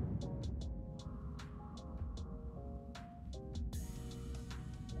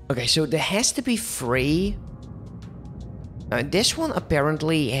 Okay, so there has to be 3. This one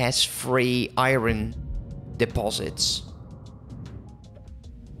apparently has 3 iron deposits.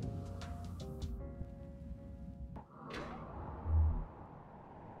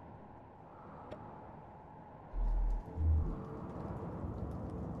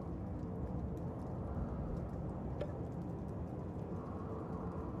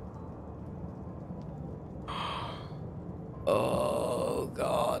 Oh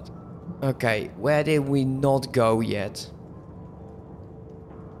god. Okay, where did we not go yet?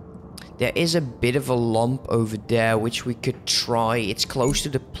 There is a bit of a lump over there which we could try. It's close to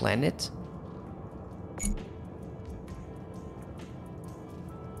the planet.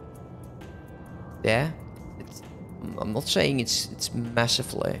 There. I'm not saying it's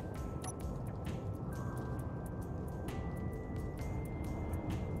massively.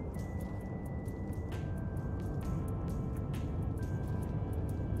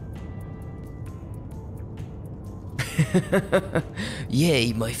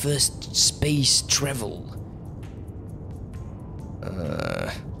 Yay, my first space travel.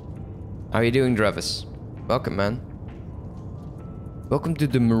 How are you doing, Travis? Welcome, man. Welcome to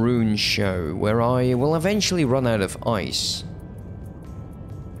the Maroon Show, where I will eventually run out of ice.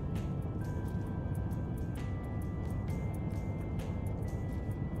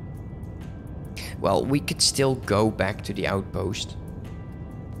 Well, we could still go back to the outpost.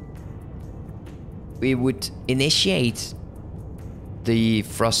 We would initiate the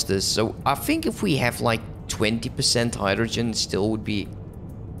thrusters. So I think if we have like 20% hydrogen, it still would be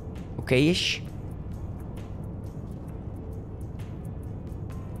okay-ish.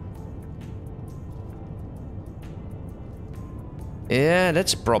 Yeah,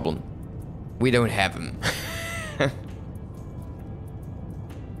 that's a problem. We don't have them.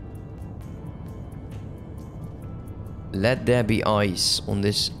 Let there be ice on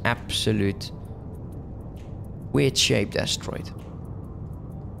this absolute weird-shaped asteroid.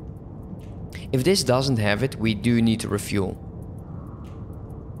 If this doesn't have it, we do need to refuel.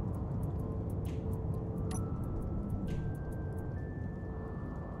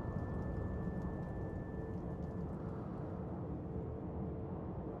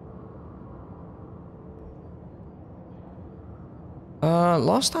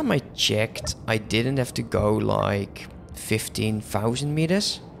 Last time I checked, I didn't have to go like 15,000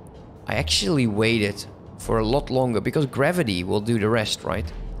 meters. I actually waited for a lot longer because gravity will do the rest,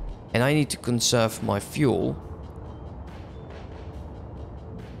 right? And I need to conserve my fuel.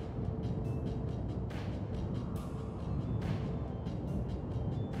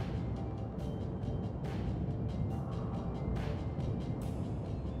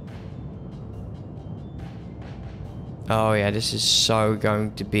 Oh yeah, this is so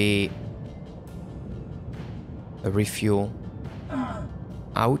going to be a refuel.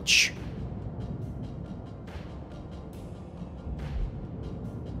 Ouch.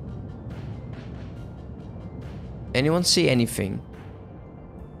 Anyone see anything?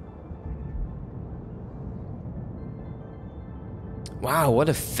 Wow, what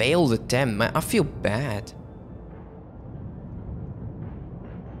a failed attempt, man. I feel bad.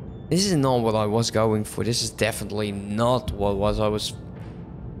 This is not what I was going for. This is definitely not what I was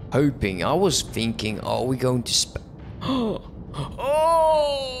hoping. I was thinking, oh, we're going to oh!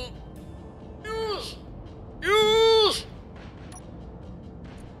 Yes! Yes!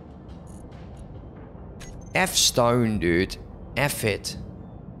 F stone, dude. F it.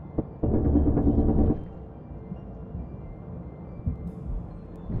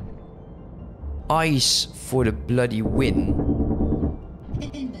 Ice for the bloody win.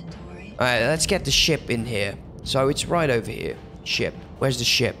 Inventory. Alright, let's get the ship in here. So it's right over here. Ship. Where's the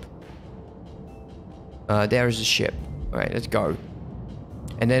ship? There's the ship. Alright, let's go.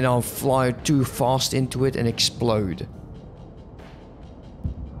 And then I'll fly too fast into it and explode.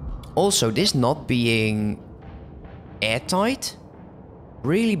 Also, this not being airtight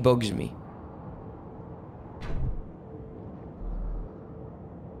really bugs me.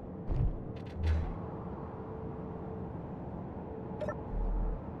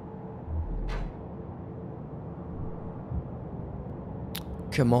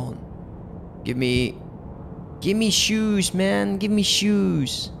 Come on. Give me shoes, man. Give me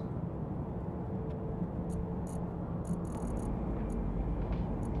shoes.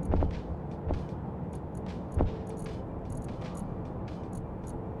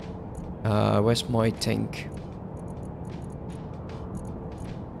 Where's my tank?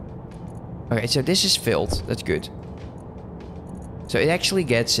 Okay, so this is filled. That's good. So it actually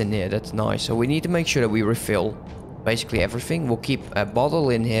gets in here. That's nice. So we need to make sure that we refill basically everything. We'll keep a bottle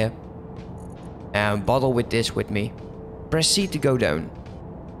in here. And bottle with this with me. Press C to go down.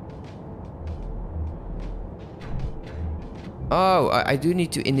 Oh, I do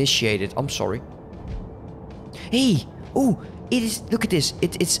need to initiate it. I'm sorry. Hey! Oh! It is. Look at this.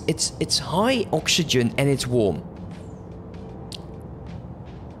 It's high oxygen and it's warm.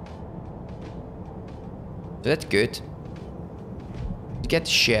 So that's good. To get the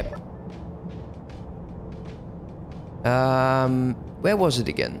ship. Where was it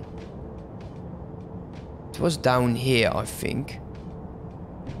again? It was down here, I think.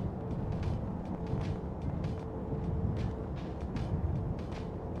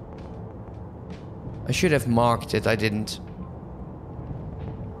 I should have marked it. I didn't.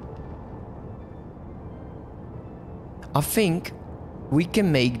 I think we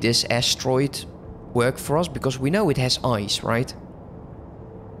can make this asteroid work for us because we know it has ice, right?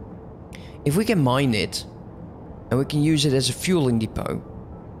 If we can mine it and we can use it as a fueling depot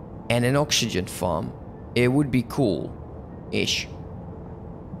and an oxygen farm, it would be cool-ish.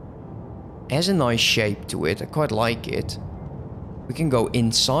 It has a nice shape to it. I quite like it. We can go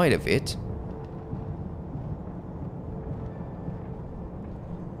inside of it.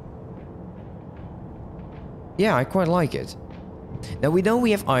 Yeah, I quite like it. Now we know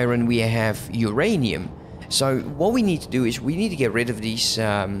we have iron, we have uranium. So what we need to do is we need to get rid of these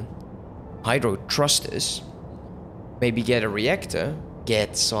hydro thrusters. Maybe get a reactor.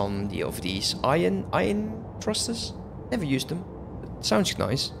 Get some of these iron thrusters. Never used them. Sounds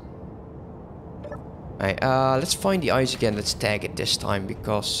nice. Alright, let's find the ice again. Let's tag it this time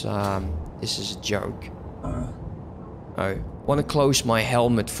because this is a joke. Oh, want to close my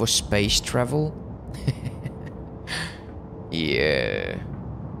helmet for space travel? Yeah.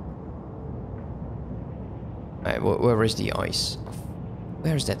 Alright, where is the ice?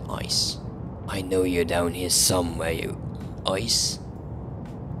 Where is that ice? I know you're down here somewhere, you ice.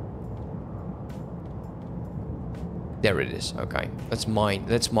 There it is. Okay, let's mine.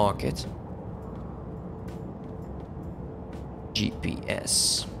 Let's mark it.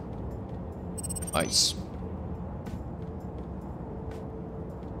 GPS. Ice.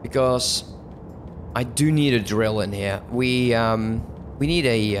 Because I do need a drill in here. We need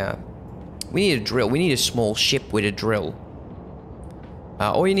a drill. We need a small ship with a drill.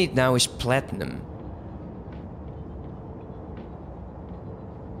 All you need now is platinum.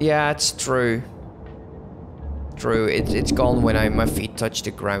 Yeah, it's true. True, it's gone when my feet touch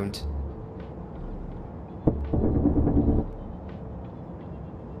the ground.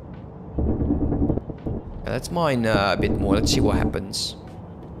 Let's mine a bit more. Let's see what happens.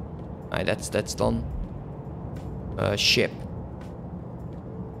 Alright, that's done. Ship.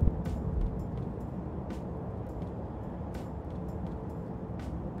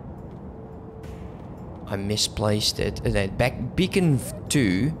 I misplaced it. Back beacon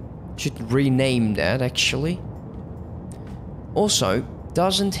 2. Should rename that actually. Also,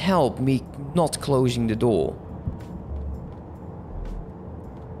 doesn't help me not closing the door.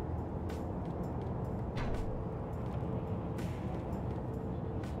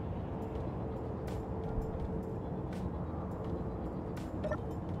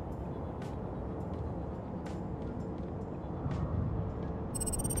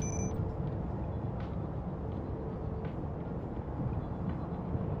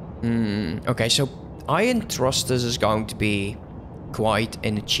 Okay, so iron thrusters is going to be quite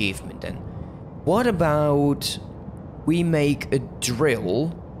an achievement then. What about we make a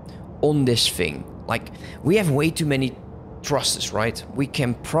drill on this thing? Like, we have way too many thrusters, right? We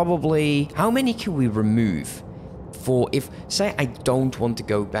can probably... How many can we remove for if... Say I don't want to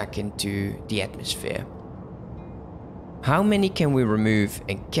go back into the atmosphere. How many can we remove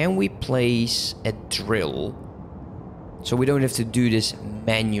and can we place a drill so we don't have to do this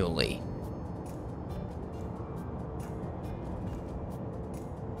manually?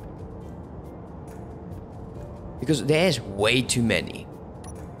 Because there's way too many.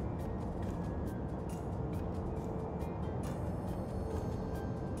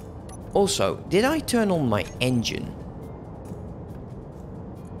 Also, did I turn on my engine?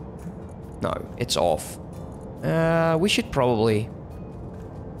 No, it's off. We should probably...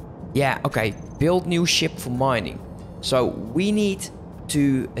 Yeah, okay. Build new ship for mining. So, we need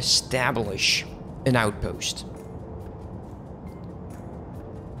to establish an outpost.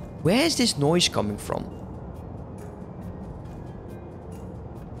 Where is this noise coming from?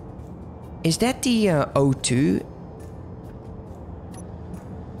 Is that the O2?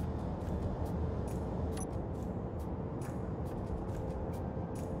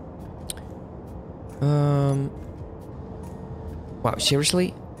 Wow,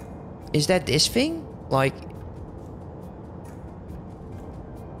 seriously? Is that this thing? Like...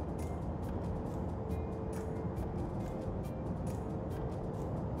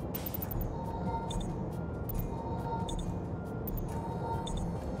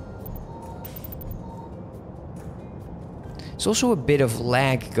 There's also a bit of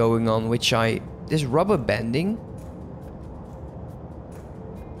lag going on, which this rubber banding.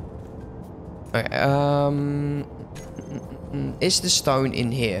 Okay, is the stone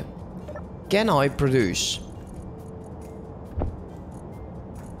in here? Can I produce?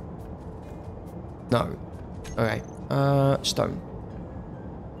 No. Okay. Stone.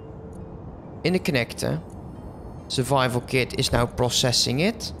 In the connector. Survival kit is now processing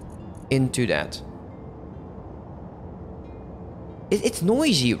it into that. It's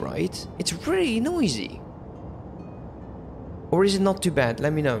noisy, right? It's really noisy. Or is it not too bad?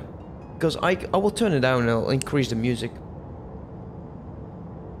 Let me know. Because I will turn it down and I'll increase the music.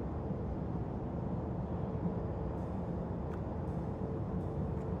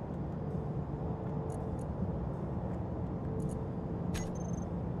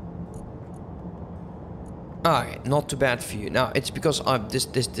 Alright, not too bad for you. Now, it's because I've this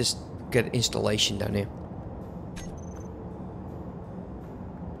get installation down here.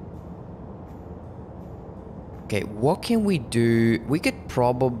 Okay, what can we do? We could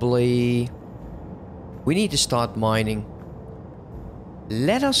probably... We need to start mining.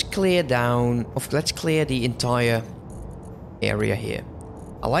 Let us clear down... Let's clear the entire area here.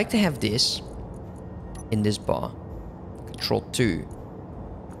 I like to have this in this bar. Control 2.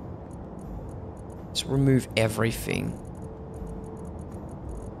 Let's remove everything.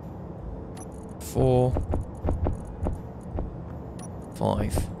 4.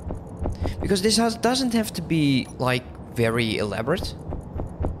 5. Because this doesn't have to be, like, very elaborate.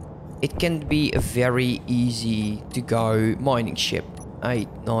 It can be a very easy to go mining ship. 8,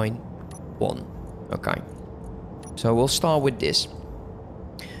 9, 1. Okay. So we'll start with this.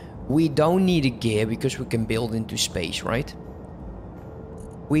 We don't need a gear because we can build into space, right?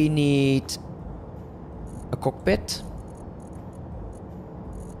 We need a cockpit.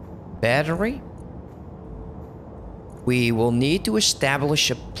 Battery. We will need to establish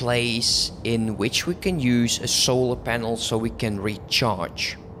a place in which we can use a solar panel so we can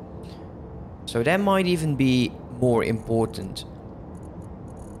recharge. So that might even be more important.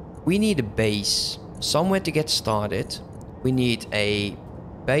 We need a base, somewhere to get started. We need a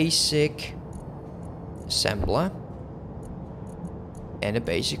basic assembler and a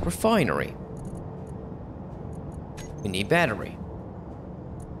basic refinery. We need battery.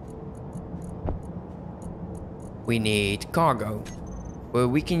 We need cargo. Well,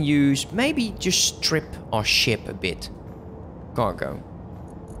 we can use, maybe just strip our ship a bit. Cargo.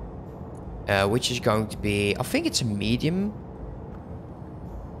 Which is going to be, I think it's a medium.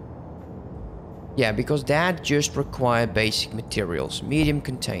 Yeah, because that just required basic materials. Medium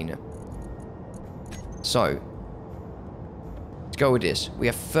container. So, let's go with this. We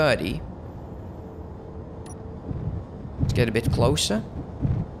have 30. Let's get a bit closer.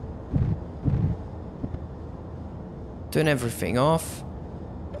 Turn everything off.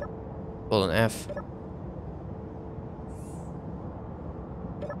 Pull an F.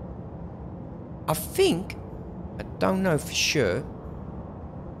 I think, I don't know for sure,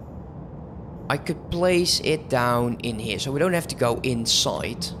 I could place it down in here, so we don't have to go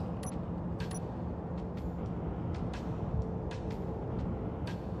inside.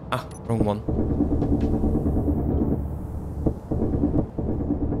 Ah, wrong one.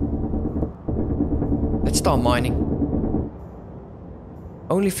 Let's start mining.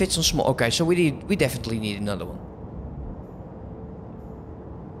 Only fits on small. Okay, so we definitely need another one.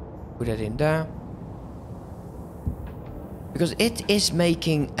 Put that in there. Because it is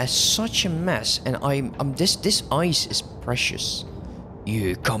making such a mess, and this ice is precious.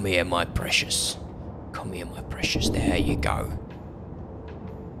 You come here, my precious. Come here, my precious. There you go.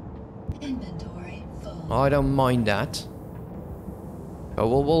 Inventory full. I don't mind that.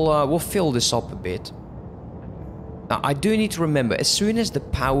 Oh, we'll fill this up a bit. Now I do need to remember, as soon as the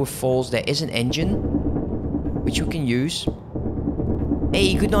power falls, there is an engine which you can use.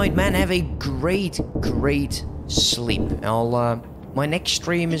 Hey, good night, man. Have a great sleep. My next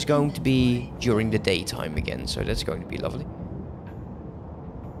stream is going to be during the daytime again, so that's going to be lovely.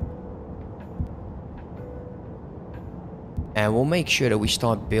 And we'll make sure that we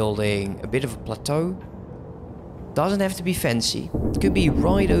start building a bit of a plateau. Doesn't have to be fancy. It could be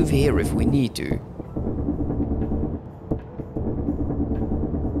right over here if we need to.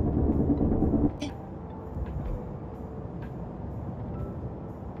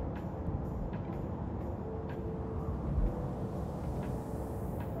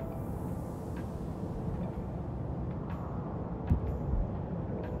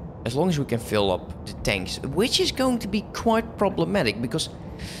 As long as we can fill up the tanks, which is going to be quite problematic because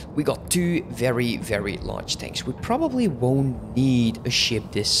we got two very large tanks. We probably won't need a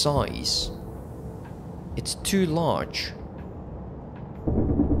ship this size. It's too large.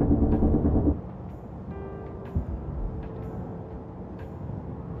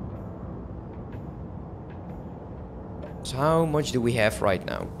 So how much do we have right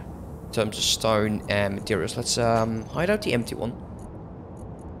now in terms of stone and materials? Let's hide out the empty one.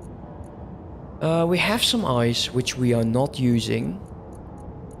 We have some ice, which we are not using.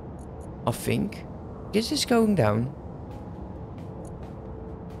 I think. This is going down.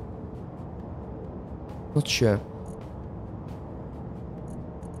 Not sure.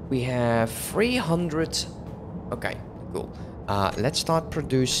 We have 300. Okay, cool. Let's start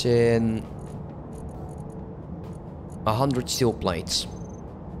producing 100 steel plates.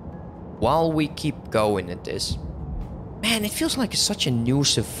 While we keep going at this. Man, it feels like such a new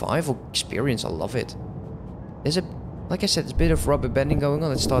survival experience. I love it. There's a, like I said, there's a bit of rubber banding going on.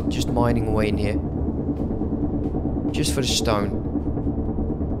 Let's start just mining away in here. Just for the stone.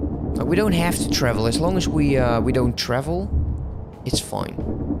 We don't have to travel. As long as we don't travel, it's fine.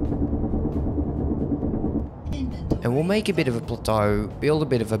 And we'll make a bit of a plateau, build a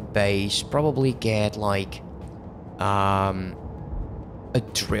bit of a base, probably get like a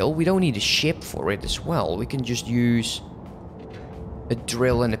drill. We don't need a ship for it as well. We can just use a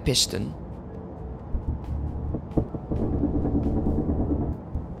drill and a piston.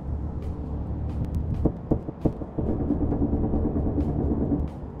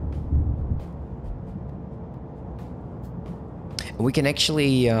 We can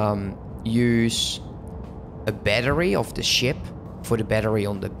actually use a battery of the ship for the battery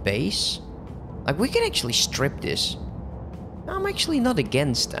on the base. Like, we can actually strip this. I'm actually not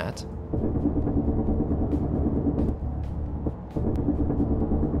against that.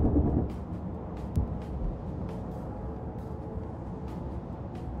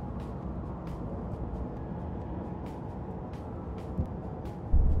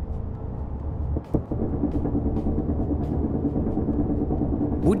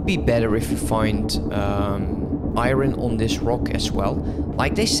 Would be better if you find iron on this rock as well.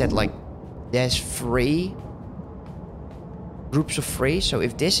 Like they said, like there's 3 groups of 3. So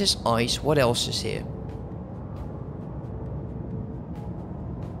if this is ice, what else is here?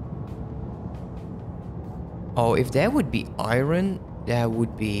 Oh, if there would be iron, that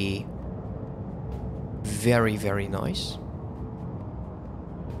would be very, very nice.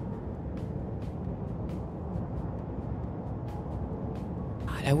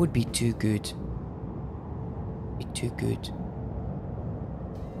 Ah, that would be too good. Be too good.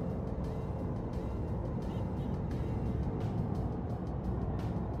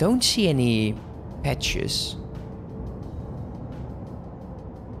 Don't see any patches.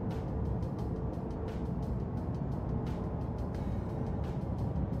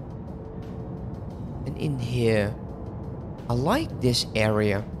 And in here, I like this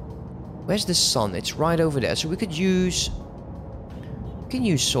area. Where's the sun? It's right over there. So we can use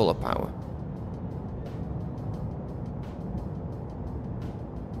solar power.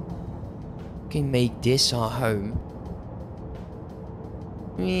 Can make this our home.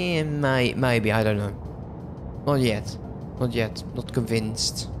 Yeah, maybe, I don't know. Not yet. Not yet. Not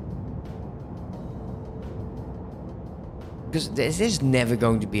convinced. Because this is never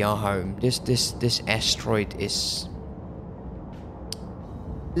going to be our home. This asteroid is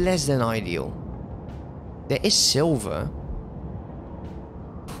less than ideal. There is silver,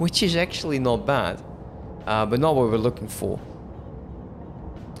 which is actually not bad, but not what we're looking for.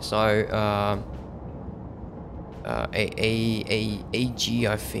 So AG,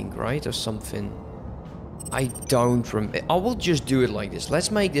 I think, right, or something. I don't remember. I will just do it like this.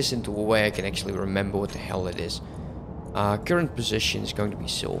 Let's make this into a way I can actually remember what the hell it is. Current position is going to be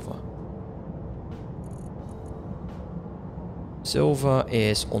silver. Silver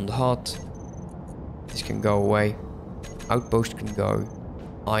is on the hut. This can go away. Outpost can go.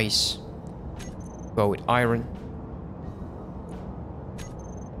 Ice. Go with iron.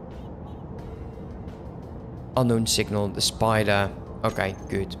 Unknown signal, the spider. Okay,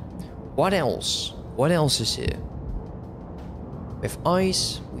 good. What else? What else is here? We have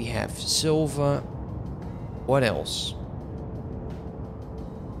ice. We have silver. What else?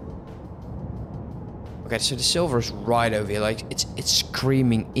 Okay, so the silver is right over here. Like, it's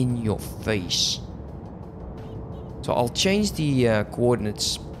screaming in your face. So I'll change the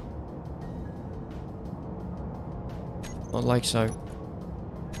coordinates. Not like so.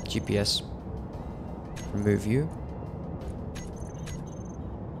 GPS. Remove you.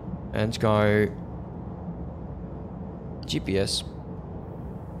 And go GPS.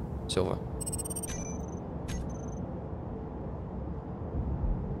 Silver.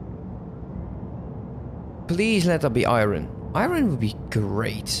 Please let that be iron. Iron would be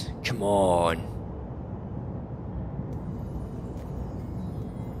great. Come on.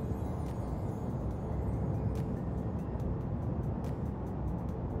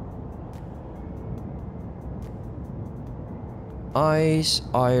 Ice,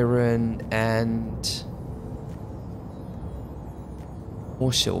 iron, and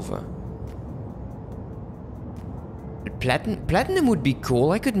more silver. Platinum would be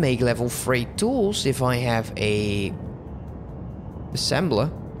cool. I could make level 3 tools if I have a assembler.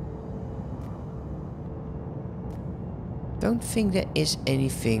 Don't think there is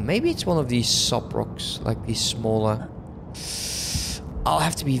anything. Maybe it's one of these sub rocks, like these smaller. I'll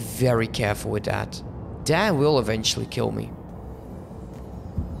have to be very careful with that. That will eventually kill me.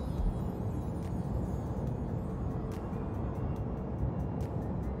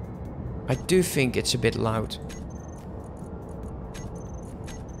 I do think it's a bit loud.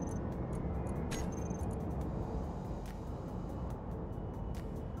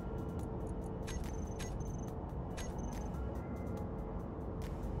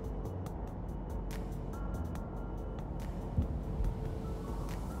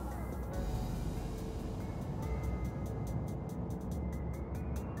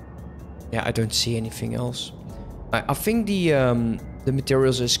 Yeah, I don't see anything else. I think the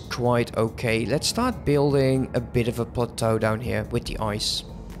materials is quite okay. Let's start building a bit of a plateau down here with the ice.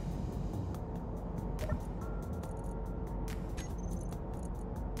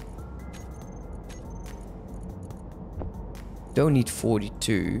 Don't need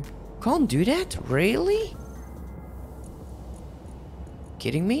 42. Can't do that? Really?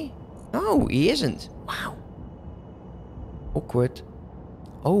 Kidding me? No, he isn't. Wow. Awkward.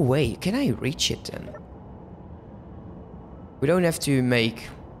 Oh wait, can I reach it then? We don't have to make...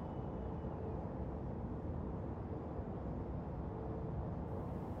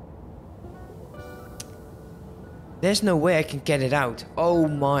 There's no way I can get it out. Oh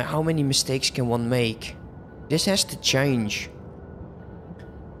my, how many mistakes can one make? This has to change.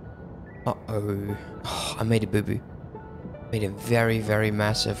 Uh-oh. Oh, I made a boo-boo. Made a very, very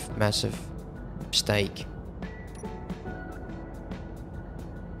massive mistake.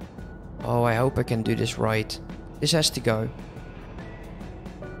 Oh, I hope I can do this right. This has to go.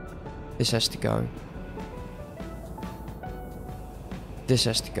 This has to go. This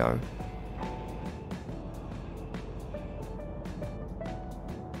has to go.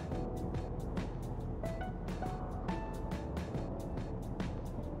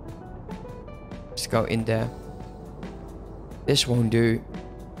 Let's go in there. This won't do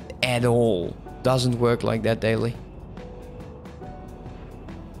at all. Doesn't work like that daily.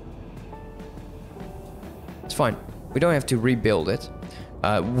 It's fine. We don't have to rebuild it.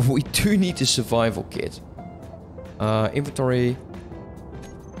 We do need a survival kit. Inventory.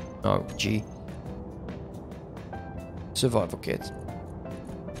 Oh, G. Survival kit.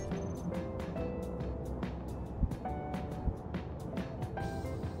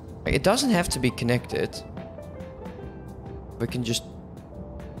 It doesn't have to be connected. We can just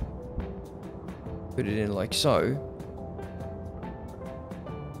put it in like so.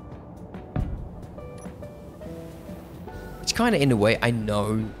 It's kind of in a way, I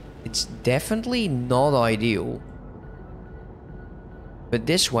know it's definitely not ideal. But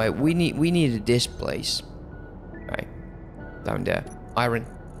this way, we needed this place. Okay, down there, iron.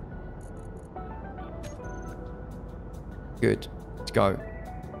 Good, let's go.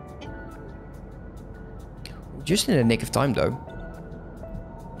 Just in the nick of time, though.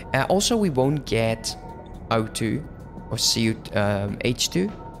 Also, we won't get O2 or H2.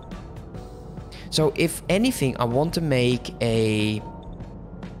 So, if anything, I want to make a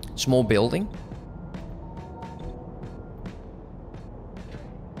small building.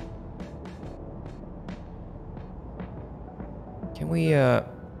 Can we,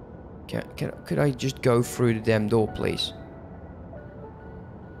 could I just go through the damn door, please?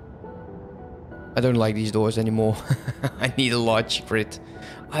 I don't like these doors anymore. I need a large grid.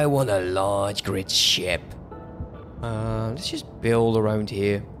 I want a large grid ship. Let's just build around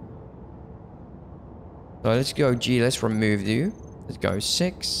here. So let's go G, let's remove you. Let's go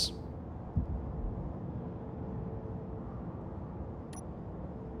 6.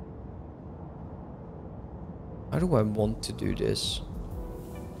 How do I want to do this?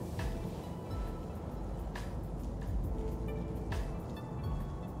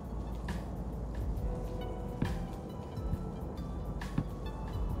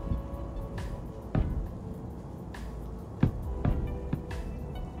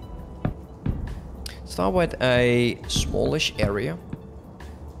 Start with a smallish area,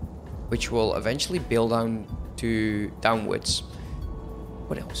 which will eventually build down to downwards.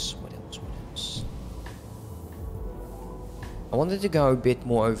 What else? What else? What else? I wanted to go a bit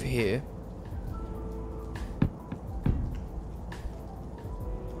more over here.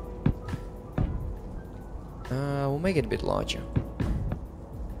 We'll make it a bit larger.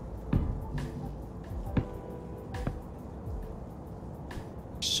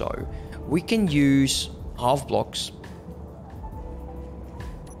 So we can use half blocks.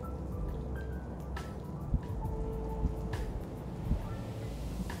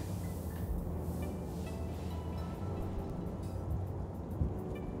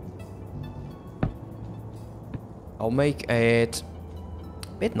 I'll make it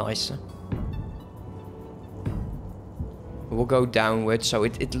a bit nicer. We'll go downwards, so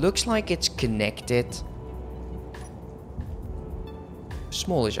it looks like it's connected.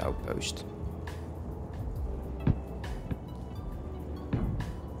 Smallish outpost.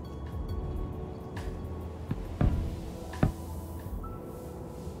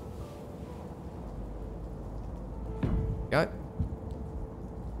 Go.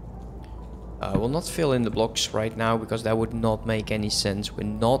 We'll not fill in the blocks right now because that would not make any sense.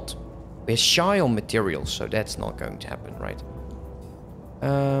 We're shy on materials, so that's not going to happen, right?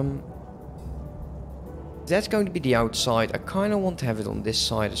 That's going to be the outside. I kind of want to have it on this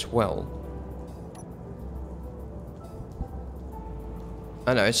side as well.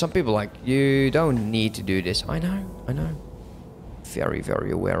 I know, some people are like, you don't need to do this. I know. Very,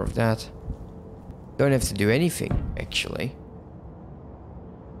 very aware of that. Don't have to do anything, actually.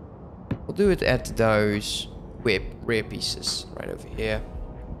 We'll do it at those rear pieces right over here.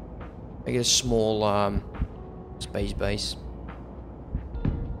 Make it a small space base.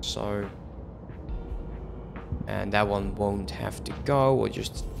 So, and that one won't have to go. We'll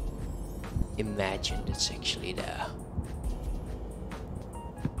just imagine it's actually there.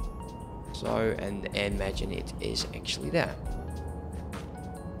 So, and imagine it is actually there.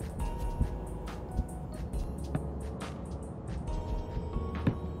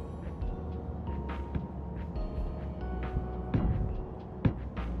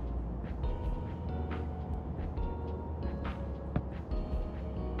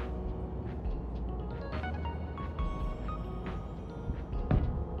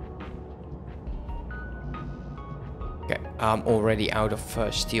 I'm already out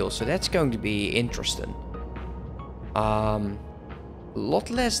of steel, so that's going to be interesting. A lot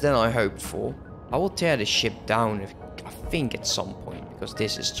less than I hoped for. I will tear the ship down, I think, at some point, because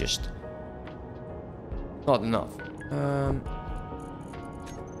this is just not enough.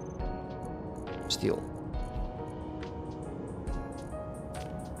 Steel.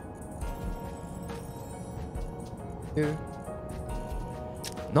 Here.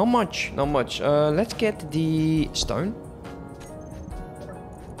 Not much, not much. Let's get the stone.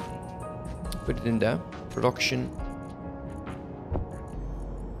 Put it in there. Production.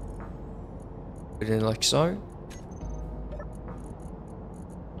 Put it in like so.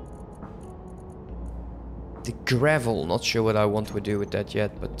 The gravel, not sure what I want to do with that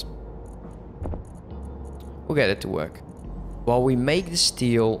yet, but we'll get it to work. While we make the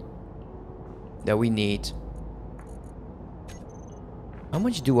steel that we need. How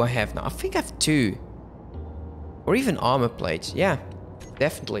much do I have now? I think I have 2. Or even armor plates. Yeah,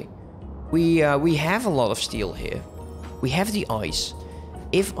 definitely. We have a lot of steel here. We have the ice.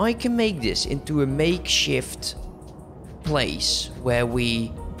 If I can make this into a makeshift place where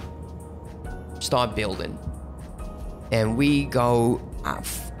we start building, and we go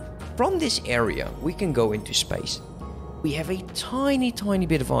from this area, we can go into space. We have a tiny, tiny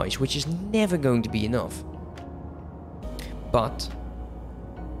bit of ice, which is never going to be enough. But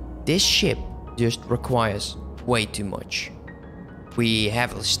this ship just requires way too much. We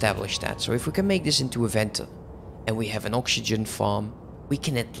have established that. So if we can make this into a venter and we have an oxygen farm, we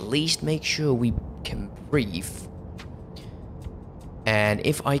can at least make sure we can breathe. And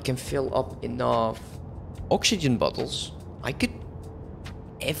if I can fill up enough oxygen bottles, I could,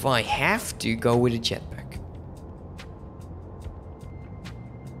 if I have to, go with a jetpack.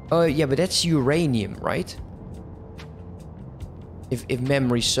 Oh yeah, but that's uranium, right? If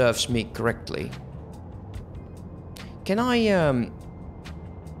memory serves me correctly. Can I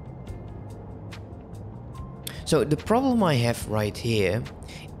So the problem I have right here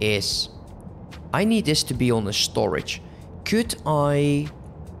is I need this to be on a storage. Can I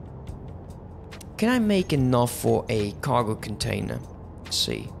make enough for a cargo container? Let's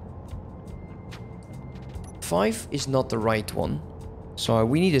see. 5 is not the right one. So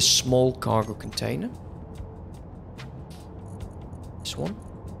we need a small cargo container. This one.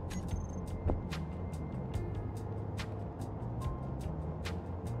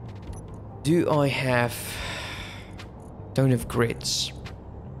 Do I have... Don't have grids.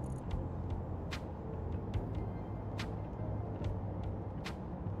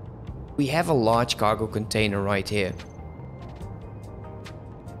 We have a large cargo container right here,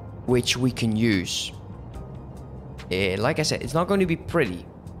 which we can use. Like I said, it's not going to be pretty,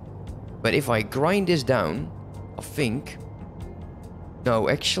 but if I grind this down, I think... No,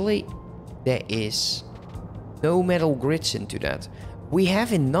 actually, there is no metal grids into that. We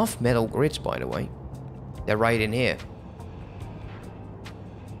have enough metal grids, by the way. They're right in here.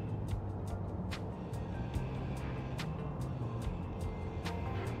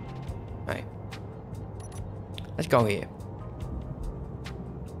 Right. Let's go here.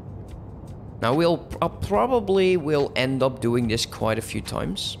 Now I probably will end up doing this quite a few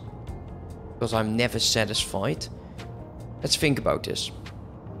times, because I'm never satisfied. Let's think about this.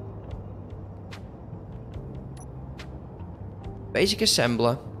 Basic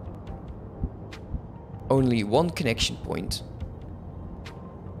assembler. Only one connection point.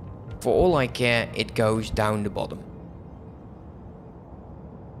 For all I care, it goes down the bottom.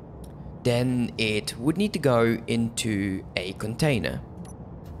 Then it would need to go into a container.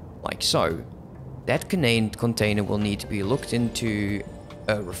 Like so. That container will need to be looked into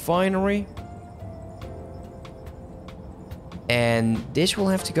a refinery. And this will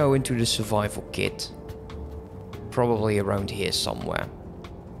have to go into the survival kit. Probably around here somewhere.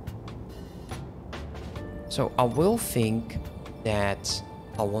 So I will think that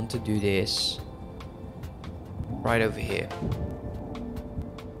I want to do this right over here.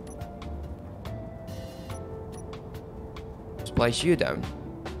 Let's place you down.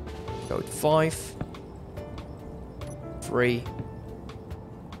 Go to 5. 3.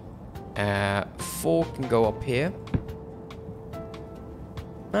 4 can go up here.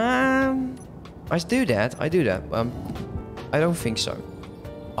 I do that. I don't think so.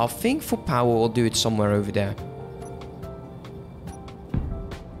 I think for power we'll do it somewhere over there.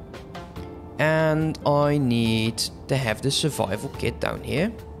 And I need to have the survival kit down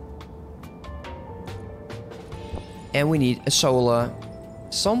here. And we need a solar,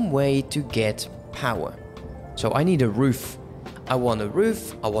 some way to get power. So I need a roof. I want a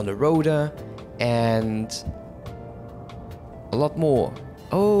roof, I want a rotor, and a lot more.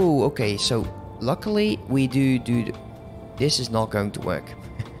 Oh, okay, so luckily we do this is not going to work.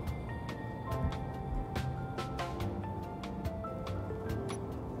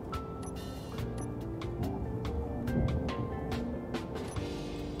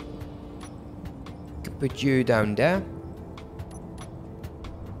 put you down there.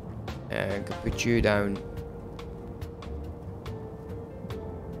 And can put you down.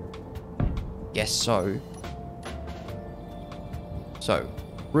 Yes, so. So,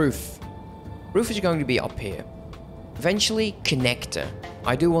 roof. Roof is going to be up here. Eventually, connector.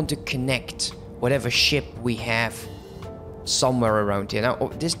 I do want to connect whatever ship we have somewhere around here. Now, oh,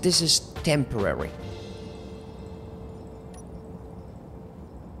 this is temporary.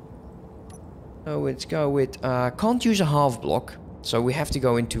 So let's go with... can't use a half block, so we have to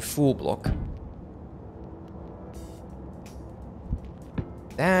go into full block.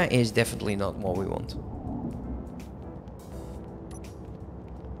 That is definitely not what we want.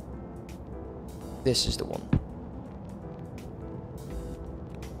 This is the one.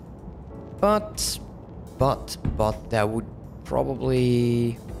 But that would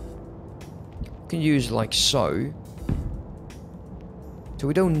probably... can use like so. So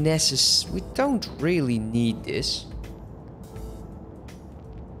we don't really need this.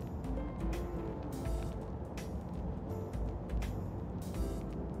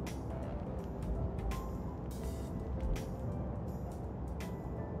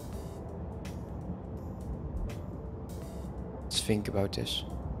 Let's think about this.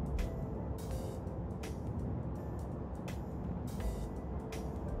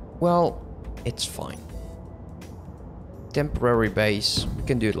 Well, it's fine. Temporary base, we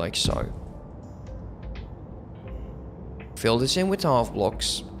can do it like so. Fill this in with half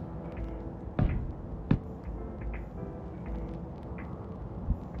blocks.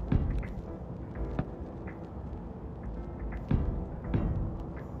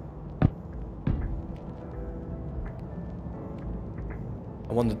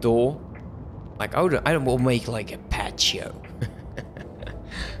 I want the door. Like, I will make like a patio.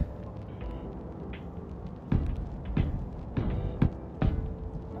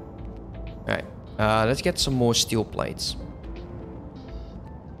 Let's get some more steel plates.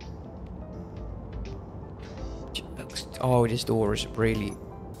 Oh, this door is really...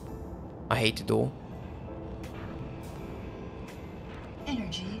 I hate the door.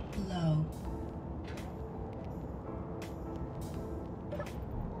 Energy low.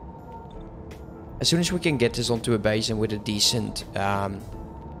 As soon as we can get this onto a base and with a decent... a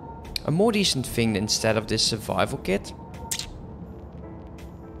more decent thing instead of this survival kit...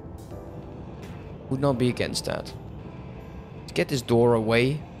 would not be against that. Let's get this door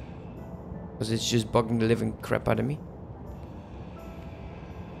away. Because it's just bugging the living crap out of me.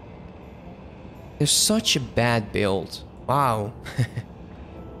 There's such a bad build. Wow.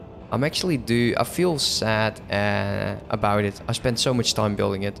 I feel sad about it. I spent so much time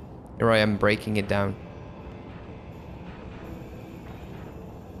building it. Here I am breaking it down.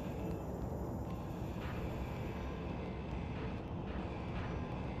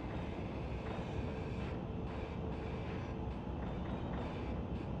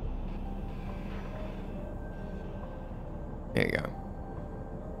 There you go.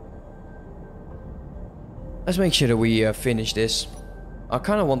 Let's make sure that we finish this. I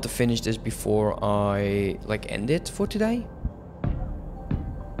kind of want to finish this before I like end it for today.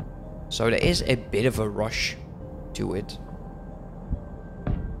 So there is a bit of a rush to it.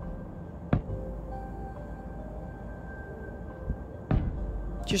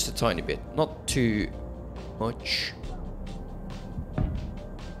 Just a tiny bit, not too much.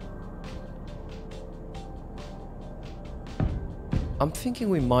 I'm thinking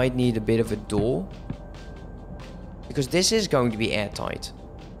we might need a bit of a door. Because this is going to be airtight.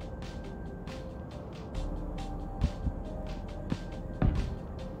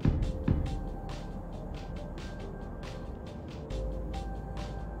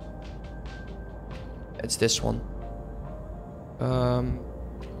 It's this one.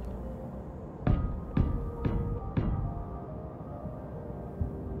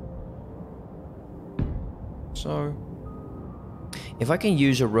 So... if I can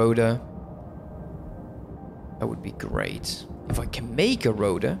use a rotor, that would be great. If I can make a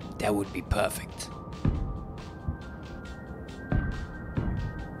rotor, that would be perfect.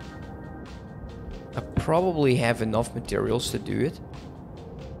 I probably have enough materials to do it.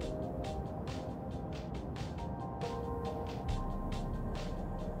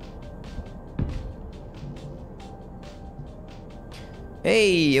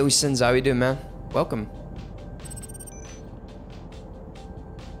 Hey, Osins, how you doing, man? Welcome.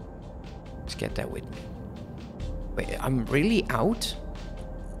 Get that with me. Wait, I'm really out?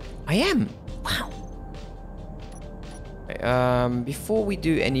 I am. Wow. Okay, before we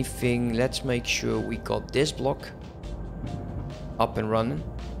do anything, let's make sure we got this block up and running,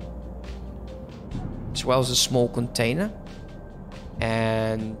 as well as a small container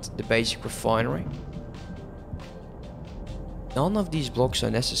and the basic refinery. None of these blocks are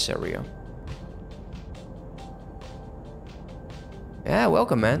necessary. Yeah,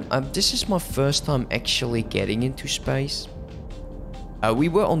 welcome, man. This is my first time actually getting into space. We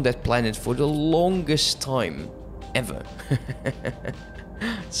were on that planet for the longest time ever.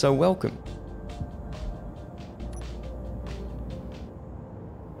 So welcome.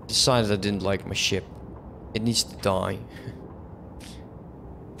 Decided I didn't like my ship. It needs to die.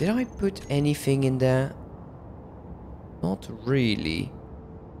 Did I put anything in there? Not really.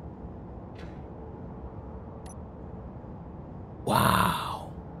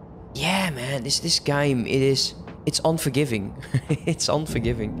 Wow. Yeah, man, this game, it's unforgiving. It's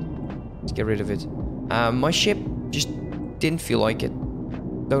unforgiving. Let's get rid of it. My ship just didn't feel like it.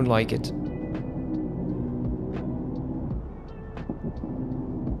 Don't like it.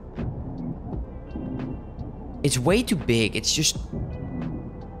 It's way too big. It's just...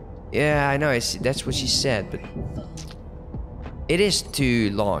 Yeah, I know. That's what she said, but... It is too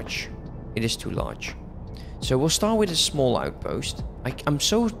large. It is too large. So we'll start with a small outpost. I'm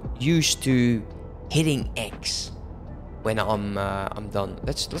so used to hitting X when I'm done.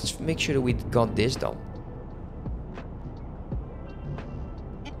 Let's make sure that we got this done.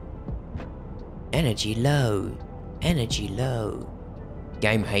 Energy low. Energy low.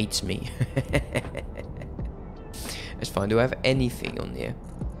 Game hates me. It's fine. Do I have anything on here?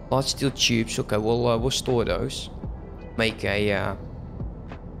 Large steel tubes. Okay, we'll store those. Make a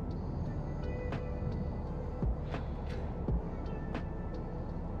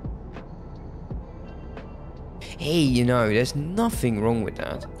Hey, you know, there's nothing wrong with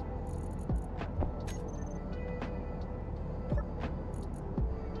that.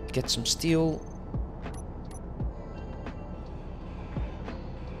 Get some steel.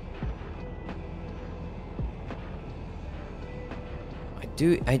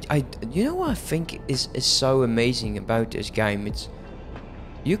 You know what I think is so amazing about this game? It's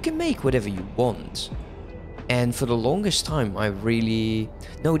you can make whatever you want, and for the longest time I really...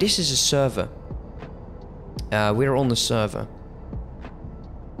 No, this is a server. We're on the server.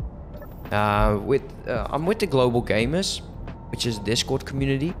 I'm with the Global Gamers, which is a Discord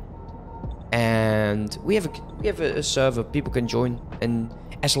community, and we have a server people can join, and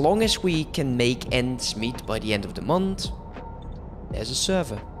as long as we can make ends meet by the end of the month, there's a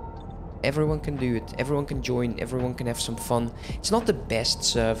server. Everyone can do it. Everyone can join. Everyone can have some fun. It's not the best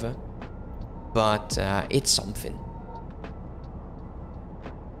server, but it's something.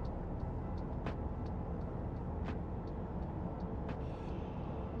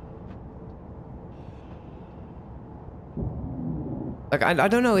 Like, I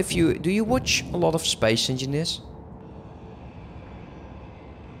don't know if you... Do you watch a lot of Space Engineers?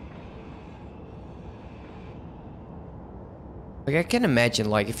 Like, I can imagine,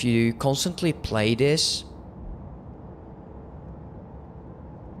 like, if you constantly play this...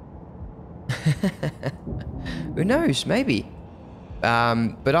 Who knows? Maybe.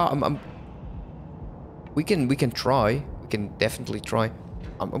 But we can try. We can definitely try.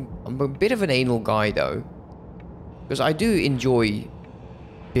 I'm a bit of an anal guy, though. Because I do enjoy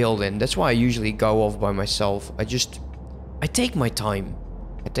building. That's why I usually go off by myself. I take my time.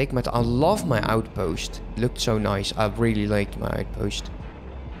 I love my outpost. It looked so nice. I really liked my outpost.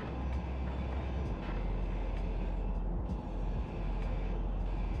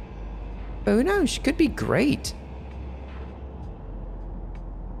 But who knows? Could be great.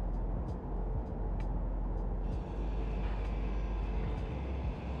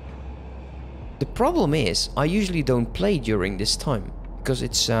 The problem is, I usually don't play during this time because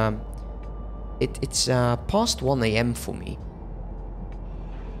it's past 1 AM for me.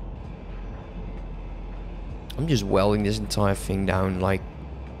 I'm just welding this entire thing down. Like,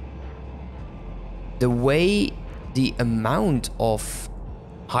 the way, the amount of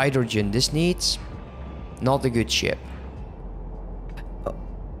hydrogen this needs, not a good ship.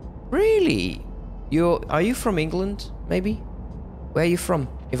 Really? Are you from England, maybe? Where are you from,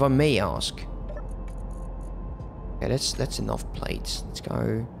 if I may ask? Okay, that's enough plates. Let's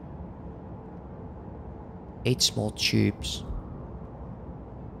go. 8 small tubes.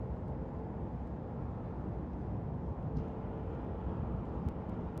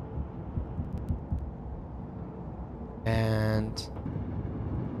 And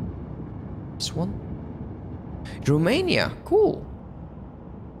this one. Romania, cool.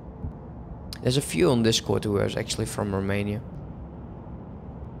 There's a few on Discord who are actually from Romania.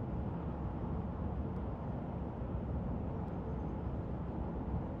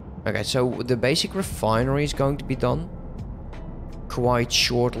 Okay, so the basic refinery is going to be done quite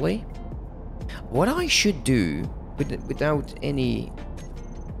shortly. What I should do, without any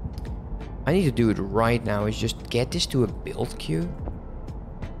I need to do it right now, is just get this to a build queue.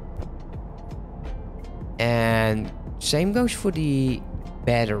 And same goes for the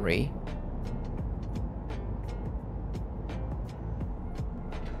battery.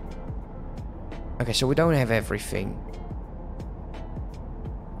 Okay, so we don't have everything.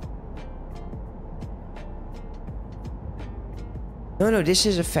 No, this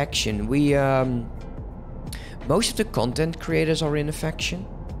is a faction. We, most of the content creators are in a faction.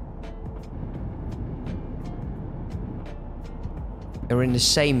 They're in the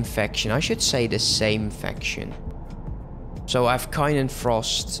same faction. I should say the same faction. So I have Kine and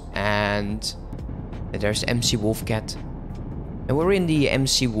Frost, and there's MC Wolfcat. And we're in the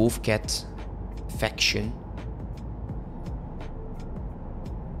MC Wolfcat faction.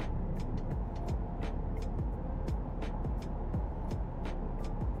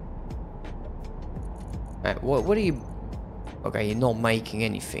 What are you... Okay, you're not making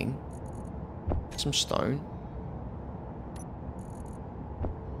anything. Some stone.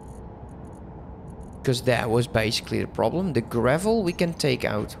 Because that was basically the problem. The gravel we can take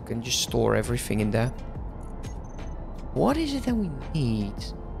out. We can just store everything in there. What is it that we need?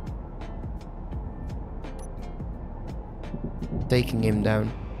 Taking him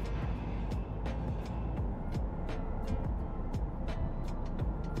down.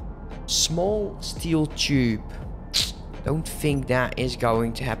 Small steel tube. Don't think that is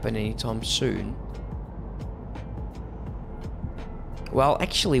going to happen anytime soon. Well,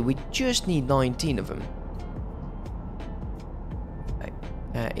 actually, we just need 19 of them. Okay,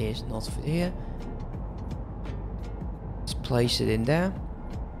 that is not for here. Let's place it in there.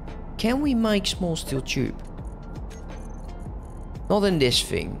 Can we make small steel tube? Not in this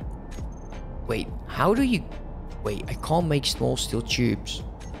thing. Wait, how do you... Wait, I can't make small steel tubes.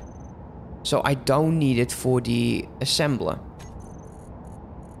 So I don't need it for the assembler.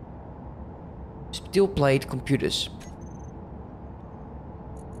 Steel plate computers.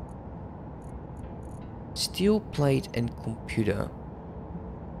 Steel plate and computer.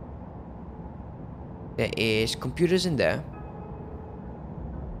 There is computers in there.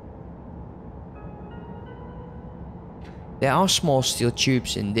 There are small steel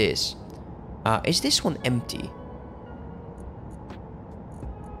tubes in this. Is this one empty?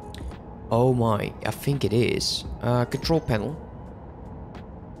 Oh my, I think it is. Control panel.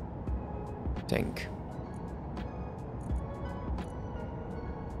 Tank.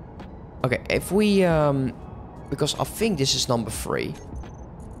 Okay, if we, because I think this is number 3.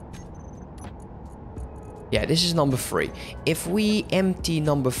 Yeah, this is number 3. If we empty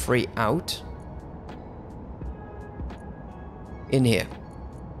number 3 out. In here.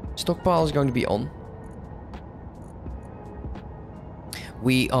 Stockpile is going to be on.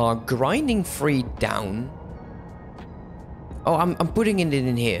 We are grinding 3 down. Oh, I'm putting it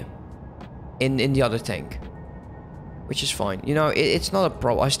in here. In the other tank. Which is fine. You know, it's not a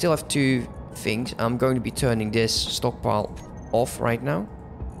problem. I still have 2 things. I'm going to be turning this stockpile off right now.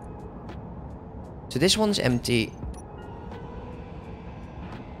 So this one's empty.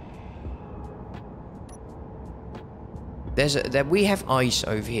 We have ice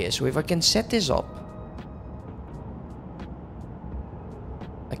over here. So if I can set this up.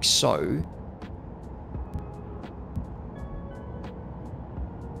 Like so.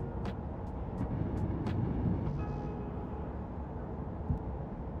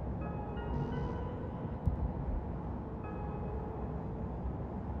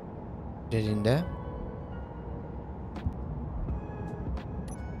 Put it in there.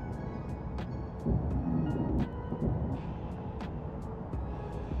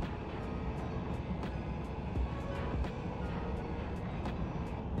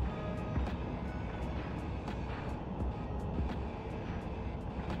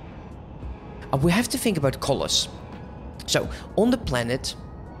 We have to think about colors. So on the planet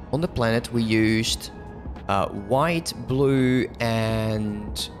we used white, blue,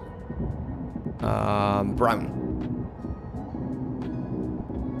 and brown.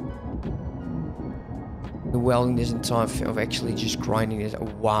 The welding this entire thing of actually just grinding this. Oh,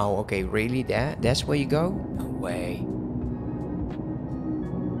 wow. Okay, really? That's where you go? No way.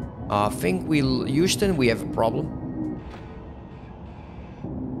 I think Houston, we have a problem.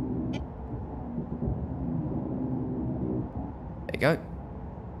 Go.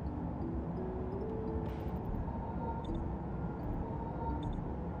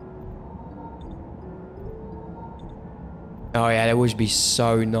 Oh yeah, that would be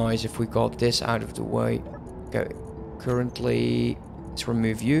so nice if we got this out of the way. Okay, currently, let's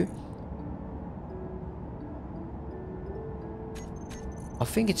remove you. I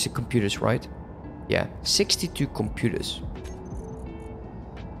think it's the computers, right? Yeah, 62 computers.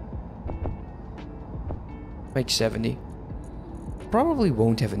 Make 70. Probably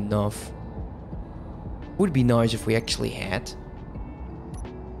won't have enough. Would be nice if we actually had.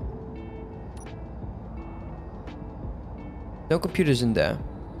 No computers in there.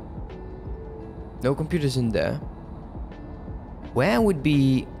 No computers in there. Where would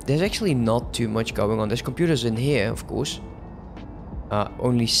be... There's actually not too much going on. There's computers in here, of course.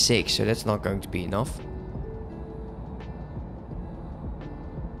 Only 6, so that's not going to be enough.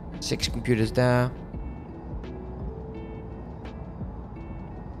 6 computers there.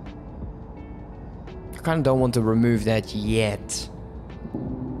 I kind of don't want to remove that yet.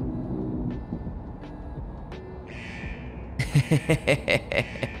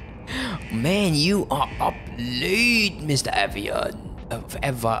 Man, you are up late, Mr.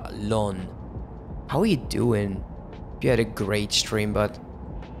 Avalon. How are you doing? You had a great stream, bud.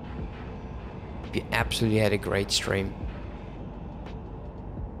 You absolutely had a great stream.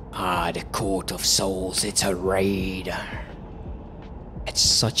 Ah, the Court of Souls, it's a raid. It's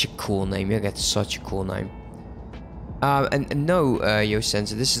such a cool name. Yeah, that's such a cool name. And no, Yo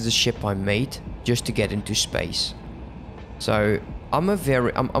Sensor, this is the ship I made just to get into space. So I'm a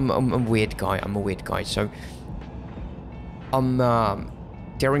weird guy. I'm a weird guy. So I'm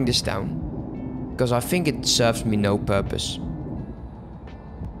tearing this down because I think it serves me no purpose.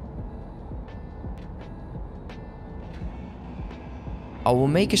 I will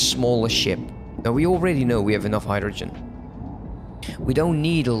make a smaller ship. Now we already know we have enough hydrogen. We don't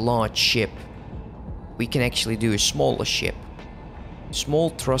need a large ship. We can actually do a smaller ship. Small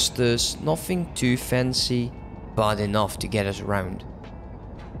thrusters, nothing too fancy, but enough to get us around.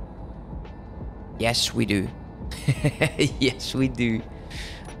 Yes, we do. Yes, we do.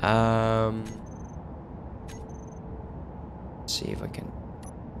 Let's see if I can.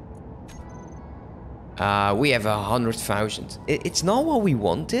 We have 100,000. It's not what we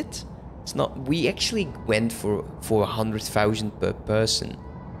wanted. It's not. We actually went for 100,000 per person.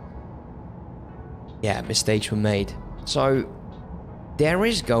 Yeah, mistakes were made. So there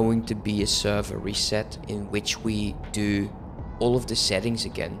is going to be a server reset in which we do all of the settings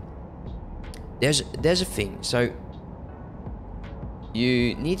again. There's a thing. So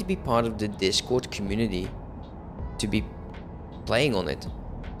you need to be part of the Discord community to be playing on it.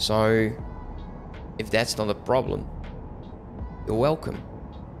 So if that's not a problem, you're welcome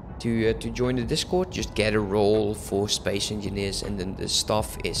to join the Discord. Just get a role for space engineers, and then the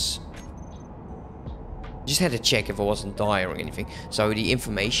stuff is... Just had to check if I wasn't dying or anything. So the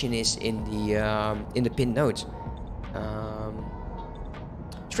information is in the pinned notes.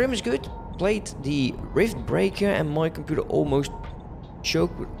 Stream is good. Played the Rift Breaker and my computer almost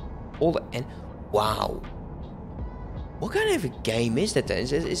choked with all the... And wow, what kind of a game is that then?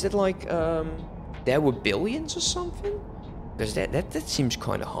 Is it like There Were Billions or something? Because that seems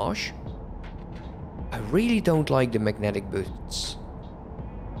kind of harsh. I really don't like the magnetic boots.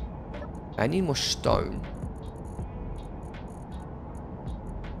 I need more stone.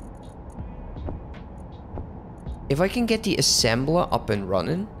 If I can get the assembler up and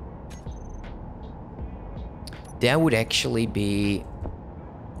running, that would actually be...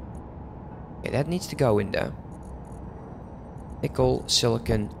 Okay, that needs to go in there. Nickel,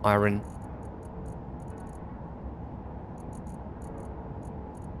 silicon, iron.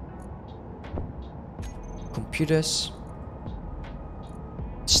 Computers.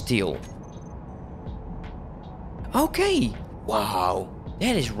 Steel. Okay. Wow.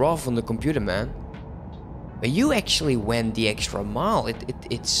 That is rough on the computer, man. But you actually went the extra mile.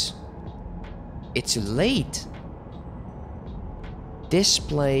 It's late.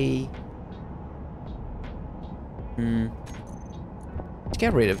 Display. Let's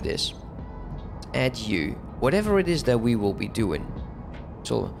get rid of this. Add you. Whatever it is that we will be doing.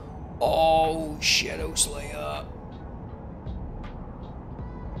 So, oh, Shadow Slayer.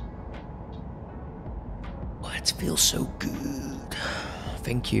 That feels so good.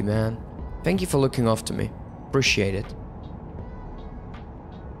 Thank you, man. Thank you for looking after me. Appreciate it.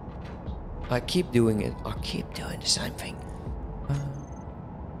 I keep doing it. I keep doing the same thing.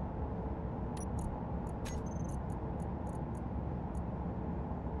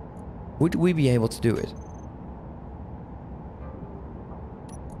 Would we be able to do it?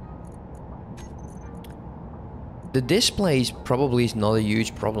 The displays probably is not a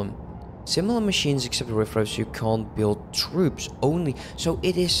huge problem. Similar machines except refresh, you can't build troops only. So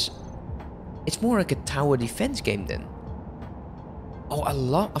it's more like a tower defense game then. Oh,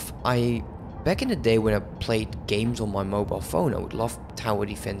 back in the day when I played games on my mobile phone, I would love tower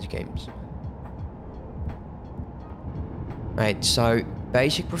defense games. Right, so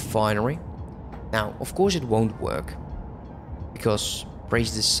basic refinery. Now, of course it won't work because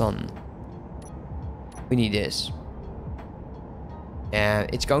praise the sun. We need this.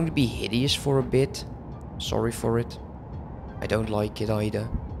 And it's going to be hideous for a bit. Sorry for it. I don't like it either.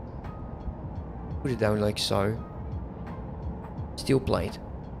 Put it down like so. Steel plate.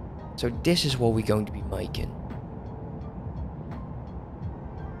 So this is what we're going to be making.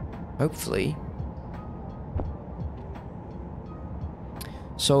 Hopefully.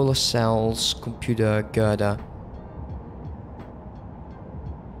 Solar cells, computer, girder.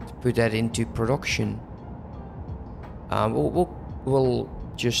 To put that into production. We'll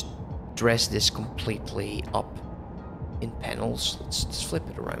just dress this completely up in panels. Let's flip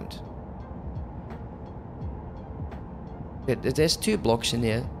it around. There's 2 blocks in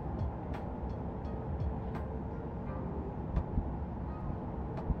here.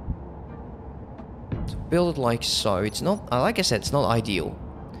 So build it like so. It's not, like I said, it's not ideal.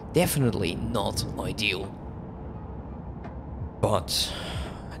 Definitely not ideal. But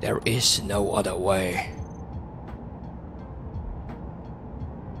there is no other way.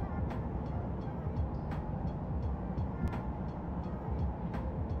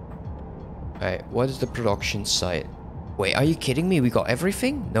 Alright, what is the production site? Wait, are you kidding me? We got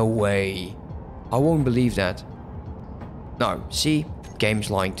everything? No way. I won't believe that. No, see?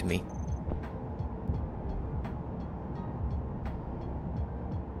 Game's lying to me.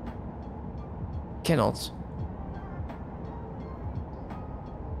 Cannot.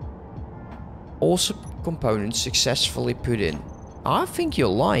 All components successfully put in. I think you're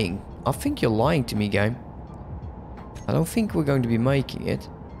lying. I think you're lying to me, game. I don't think we're going to be making it.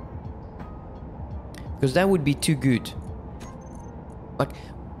 Because that would be too good. Like,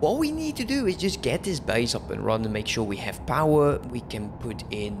 what we need to do is just get this base up and run and make sure we have power. We can put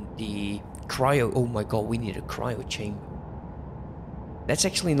in the cryo. Oh my god, we need a cryo chamber. That's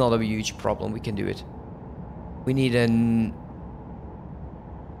actually not a huge problem. We can do it. We need an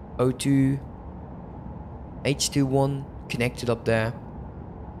O2 H21 connected up there.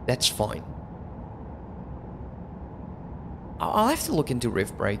 That's fine. I'll have to look into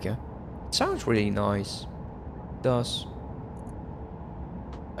Rift Breaker. It sounds really nice. It does.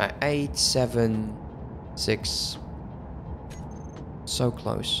 8, 7, 6. So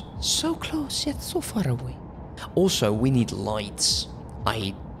close. So close, yet so far away. Also, we need lights.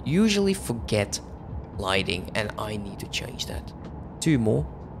 I usually forget lighting, and I need to change that. 2 more.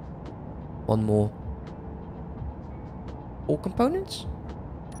 1 more. All components?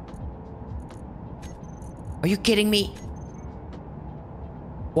 Are you kidding me?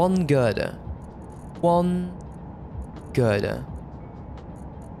 1 girder. 1 girder.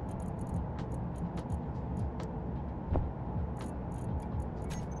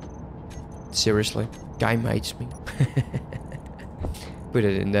 Seriously, game hates me. Put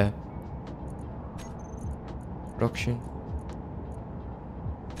it in there. Production.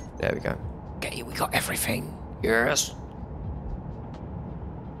 There we go. Okay, we got everything. Yes.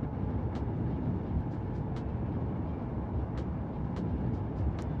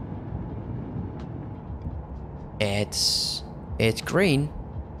 It's green.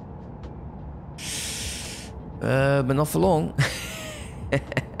 But not for long.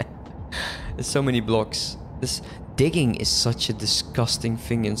 There's so many blocks. This digging is such a disgusting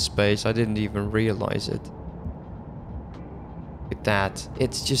thing in space. I didn't even realize it. Look at that.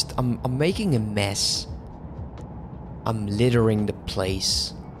 It's just, I'm making a mess. I'm littering the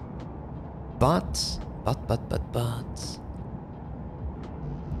place. But.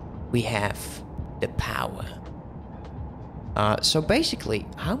 We have the power. So basically,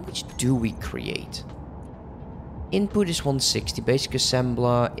 how much do we create? Input is 160. Basic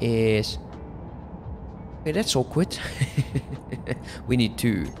assembler is... Okay, that's awkward. We need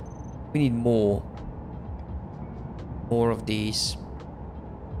 2. We need more. More of these.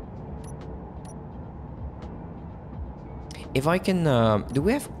 If I can... Do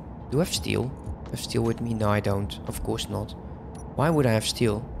I have steel? I have steel with me? No, I don't. Of course not. Why would I have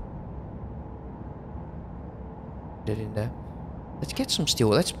steel? Put it in there. Let's get some steel.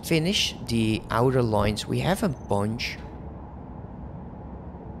 Let's finish the outer lines. We have a bunch.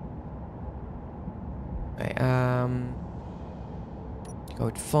 Okay, go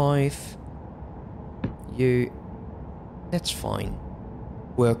at 5. You. That's fine.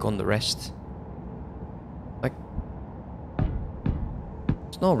 Work on the rest. Like,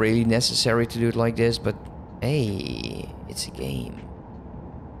 it's not really necessary to do it like this, but hey, it's a game.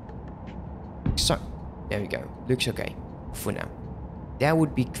 So, there we go. Looks okay for now. That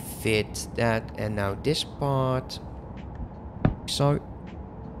would be fit. That, and now this part. So.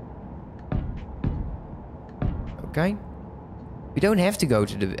 Okay. We don't have to go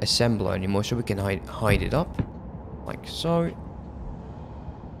to the assembler anymore, so we can hide it up. Like so.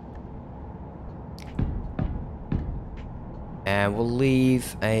 And we'll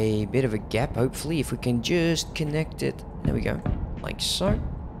leave a bit of a gap, hopefully, if we can just connect it. There we go. Like so.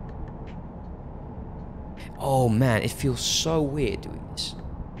 Oh man, it feels so weird doing this.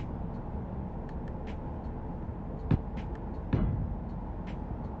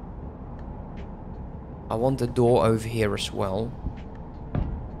 I want the door over here as well.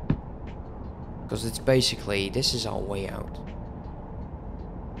 Because it's basically, this is our way out.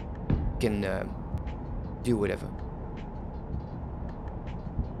 We can do whatever.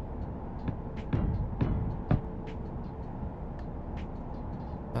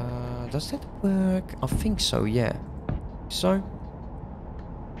 Does that work? I think so, yeah. So,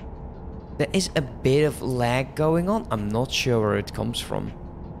 there is a bit of lag going on. I'm not sure where it comes from.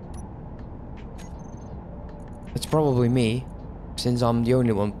 It's probably me, since I'm the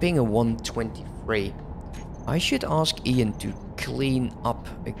only one. Ping a 123. I should ask Ian to clean up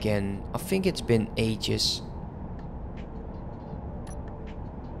again. I think it's been ages.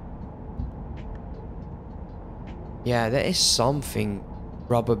 Yeah, there is something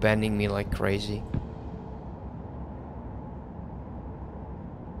rubber banding me like crazy.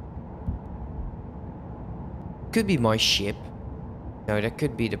 Could be my ship. No, that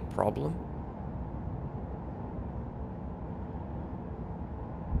could be the problem.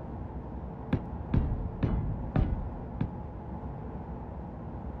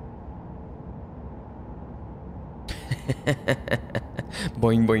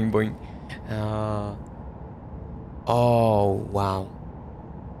 Boing, boing, boing. Oh, wow.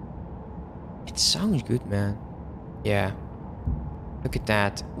 It sounds good, man. Yeah. Look at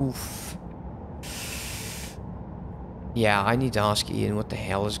that. Oof. Yeah, I need to ask Ian what the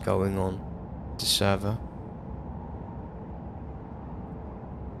hell is going on with the server.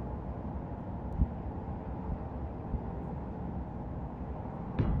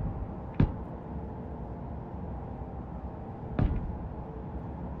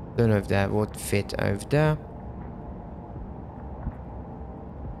 Don't know if that would fit over there.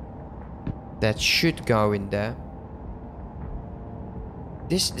 That should go in there.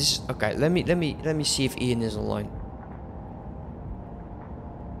 This okay. Let me see if Ian is online.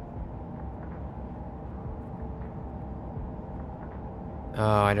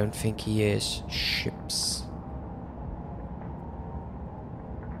 Oh, I don't think he is. Ships.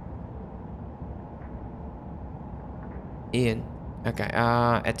 Ian. Okay,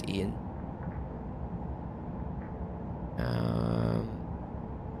 at Ian.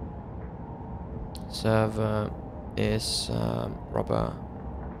 Server is rubber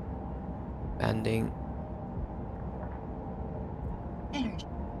banding. Energy.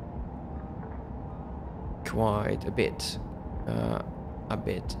 Quite a bit. A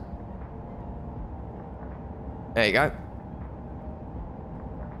bit. There you go.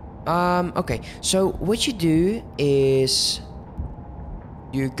 Okay, so what you do is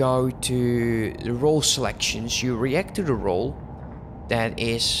you go to the role selections, you react to the role that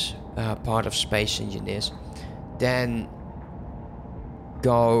is part of Space Engineers, then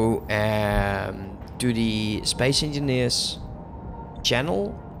go to the Space Engineers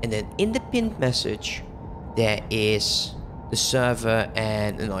channel, and then in the pinned message there is the server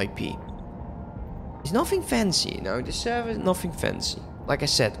and an IP. It's nothing fancy, you know, the server is nothing fancy. Like I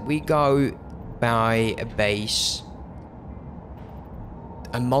said, we go by a base,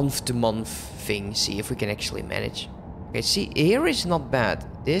 a month-to-month thing, see if we can actually manage. Okay, see, here is not bad.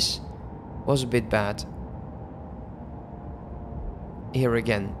 This was a bit bad. Here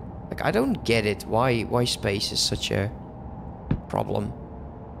again. Like, I don't get it. Why space is such a problem.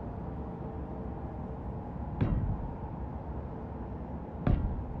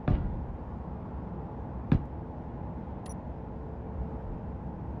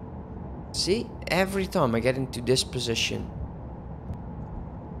 See, every time I get into this position.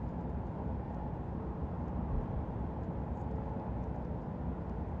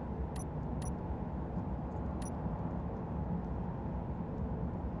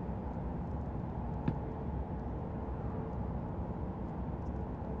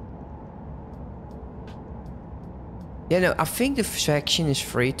 Yeah, no, I think the section is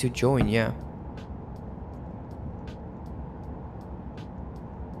free to join, yeah.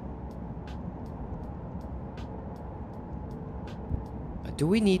 Do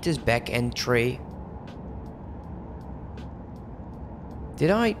we need this back entry?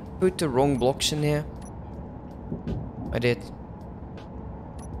 Did I put the wrong blocks in here? I did.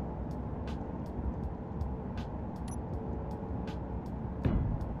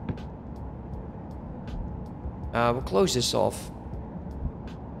 We'll close this off.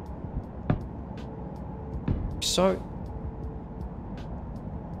 So.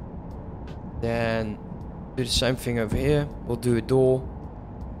 Then Do the same thing over here. We'll do a door.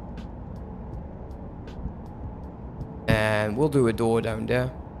 And we'll do a door down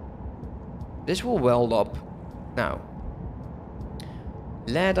there. This will weld up. Now,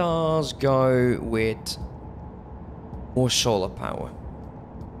 let us go with more solar power.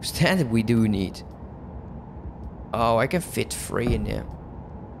 Because that we do need. Oh, I can fit 3 in here.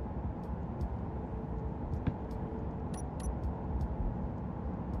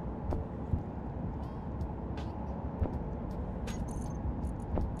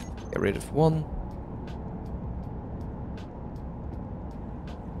 Get rid of 1.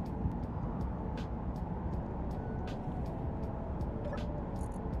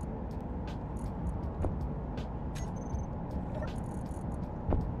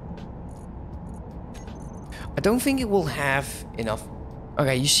 I don't think it will have enough.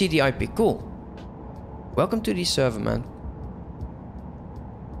 Okay, you see the IP. Cool. Welcome to the server, man.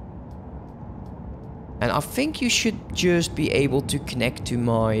 And I think you should just be able to connect to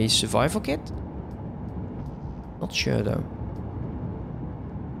my survival kit. Not sure though.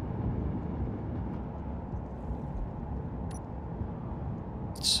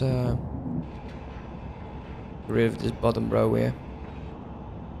 Let's get rid of this bottom row here.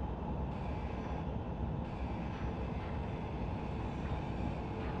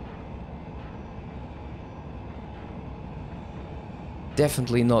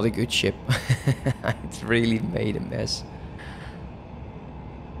 Definitely not a good ship. It's really made a mess.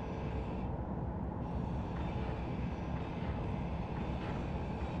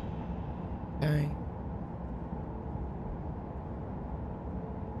 Okay.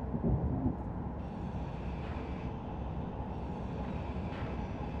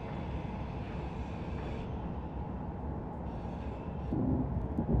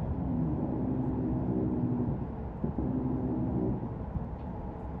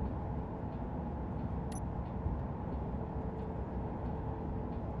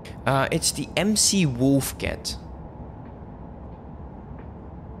 It's the MC Wolfcat.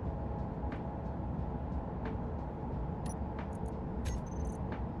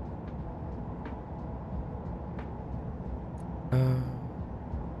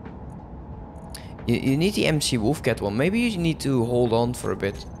 You need the MC Wolfcat one. Maybe you need to hold on for a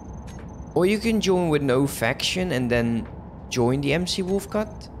bit. Or you can join with no faction and then join the MC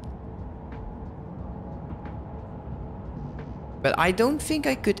Wolfcat. But I don't think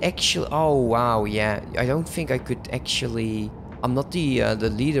I could actually... Oh, wow, yeah. I don't think I could actually... I'm not the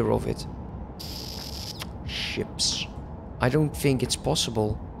leader of it. Ships. I don't think it's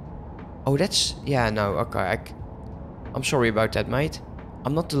possible. Oh, that's... Yeah, no, okay. I'm sorry about that, mate.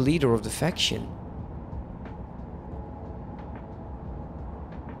 I'm not the leader of the faction.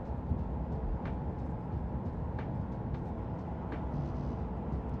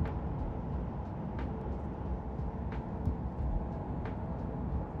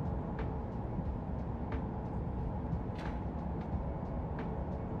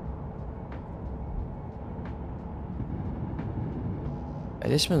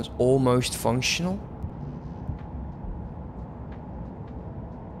 This one's almost functional.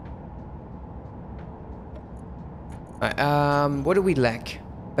 What do we lack?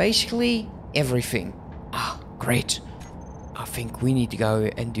 Basically, everything. Ah, great. I think we need to go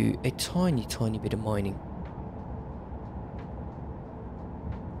and do a tiny bit of mining.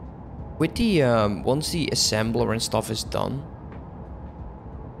 With the, once the assembler and stuff is done.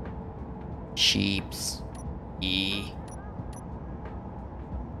 Sheeps. Yeah.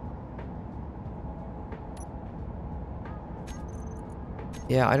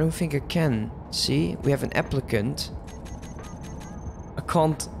 Yeah, I don't think I can. See, we have an applicant. I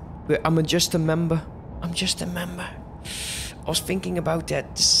can't. I'm just a member. I'm just a member. I was thinking about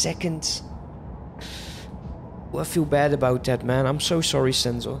that the second. Well, I feel bad about that, man. I'm so sorry,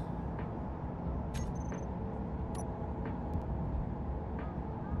 Sensor.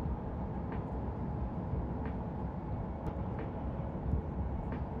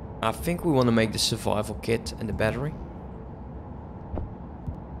 I think we want to make the survival kit and the battery.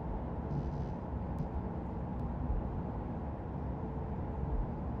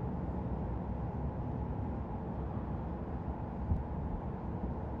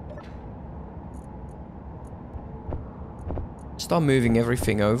 Start moving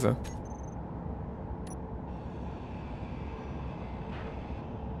everything over.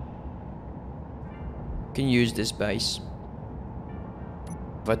 Can use this base.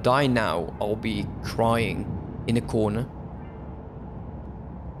 If I die now, I'll be crying in a corner.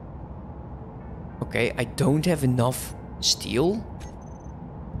 Okay, I don't have enough steel.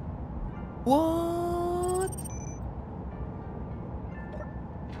 What?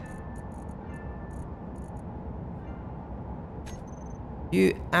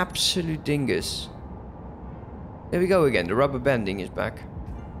 You absolute dingus. There we go again. The rubber banding is back.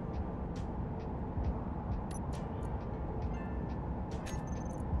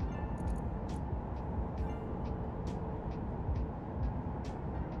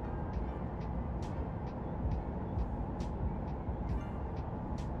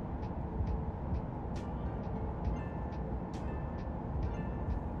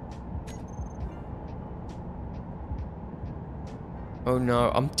 Oh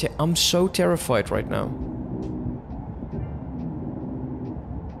no, I'm so terrified right now.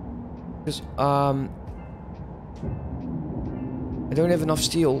 Because I don't have enough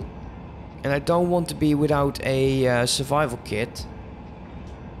steel, and I don't want to be without a survival kit.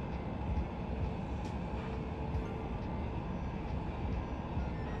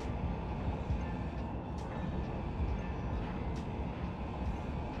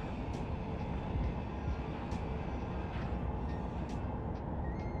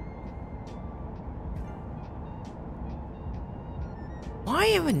 Why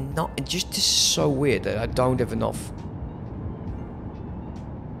am I not? Just this is so weird that I don't have enough.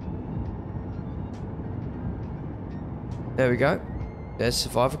 There we go. There's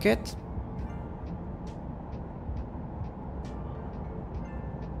survival kit.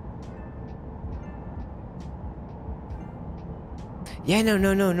 Yeah,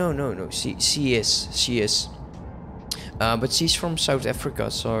 no. She is. But she's from South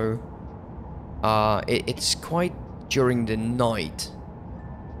Africa, so it's quite during the night.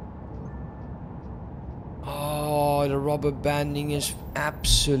 Oh, the rubber banding is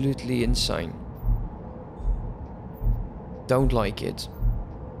absolutely insane. Don't like it.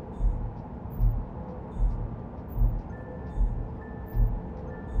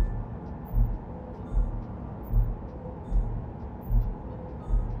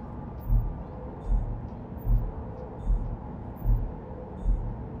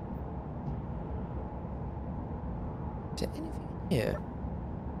 Is there anything here?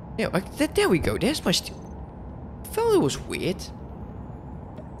 Yeah, there we go. There's my steel. I felt it was weird.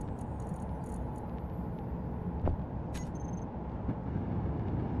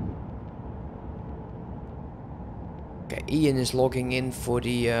 Okay, Ian is logging in for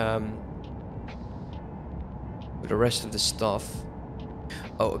the rest of the stuff.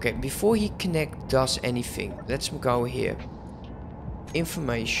 Oh, okay. Before he does anything, let's go here.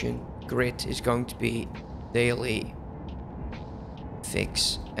 Information grid is going to be daily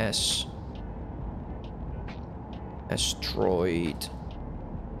fix as asteroid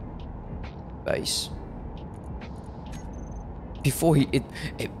base. Before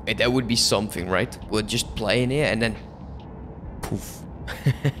that would be something, right? We'll just play in here and then poof.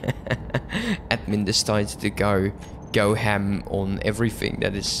 Admin decides to go ham on everything.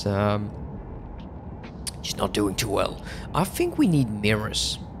 That is just not doing too well. I think we need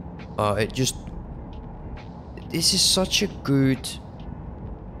mirrors. This is such a good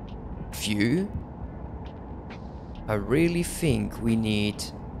view. I really think we need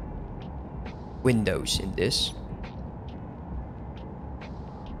windows in this.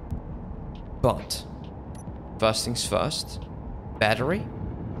 But first things first, battery.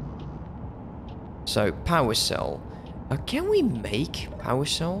 So power cell. Can we make power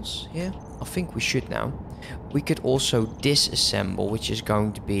cells here? I think we should now. We could also disassemble, which is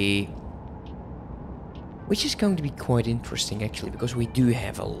going to be quite interesting actually, because we do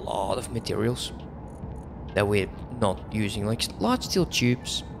have a lot of materials that we're not using, like large steel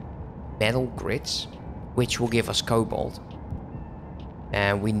tubes, metal grids, which will give us cobalt,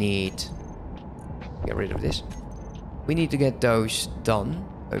 and we need get rid of this. We need to get those done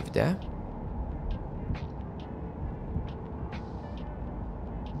over there.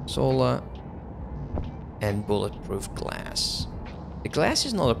 Solar and bulletproof glass. The glass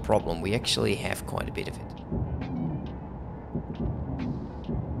is not a problem. We actually have quite a bit of it.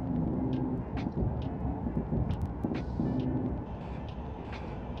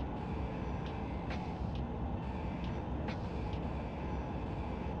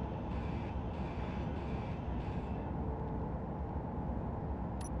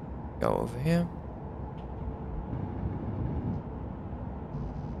 Go over here.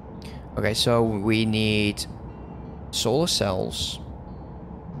 Okay, so we need solar cells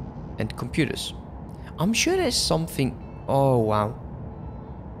and computers. I'm sure there's something. Oh wow.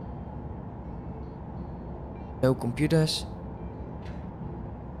 No computers.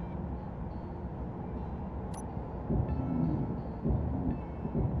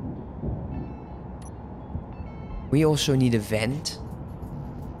 We also need a vent.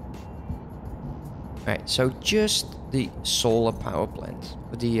 Right, so just the solar power plant.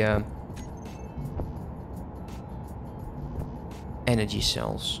 energy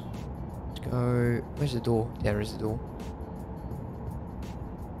cells. Let's go. Where's the door? There is the door.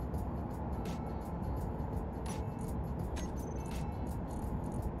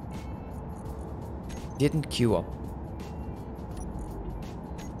 Didn't queue up.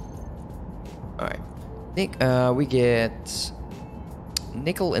 Alright. We get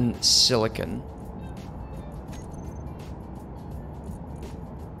nickel and silicon.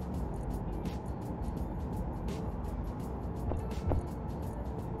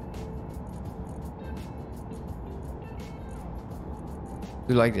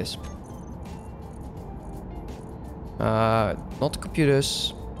 Do like this. Not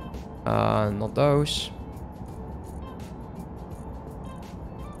computers. Not those.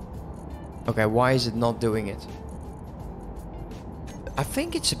 Okay, why is it not doing it? I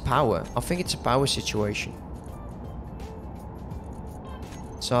think it's a power. I think it's a power situation.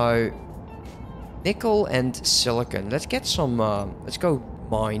 So, nickel and silicon. Let's get some, let's go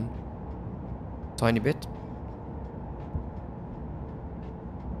mine. Tiny bit.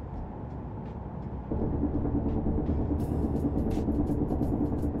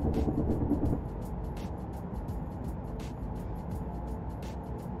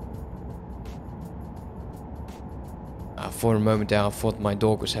 For a moment there, I thought my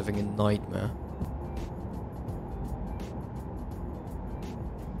dog was having a nightmare.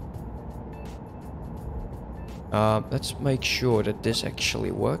 Let's make sure that this actually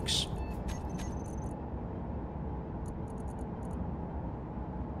works.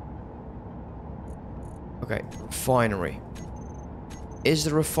 Okay, refinery. Is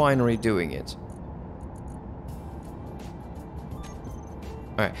the refinery doing it?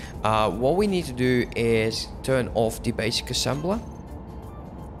 Alright, what we need to do is turn off the basic assembler.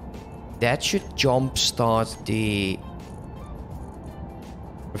 That should jumpstart the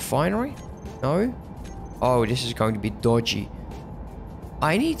refinery? No? Oh, this is going to be dodgy.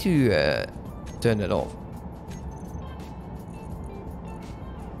 I need to turn it off.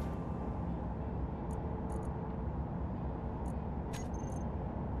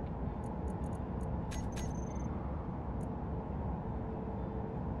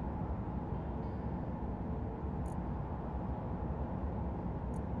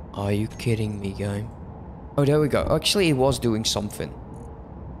 Are you kidding me, game? Oh, there we go. Actually, it was doing something.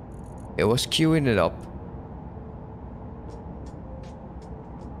 It was queuing it up.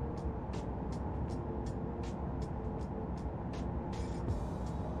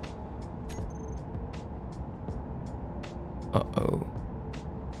 Uh-oh.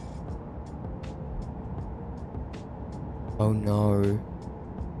 Oh no.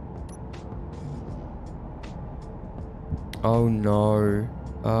 Oh no.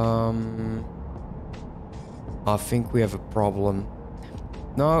 I think we have a problem.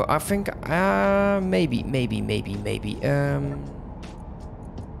 No, I think, maybe.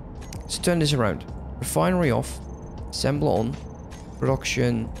 Let's turn this around. Refinery off. Assembler on.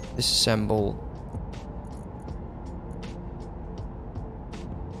 Production. Disassemble.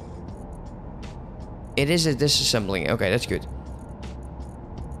 It is a disassembling. Okay, that's good.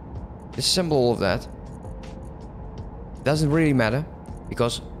 Disassemble all of that. Doesn't really matter,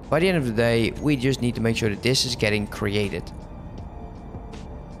 because by the end of the day, we just need to make sure that this is getting created.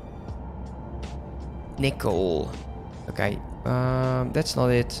 Nickel. Okay, that's not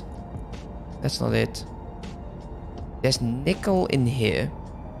it. That's not it. There's nickel in here.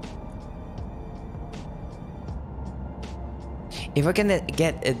 If I can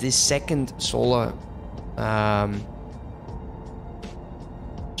get this second solar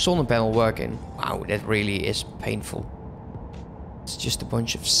panel working, wow, that really is painful. It's just a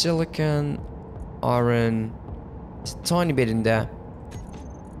bunch of silicon, iron, it's a tiny bit in there.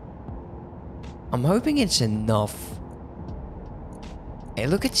 I'm hoping it's enough. Hey,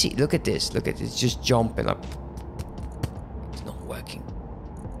 look at this, look at it, it's just jumping up. It's not working.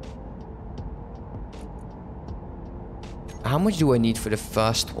 How much do I need for the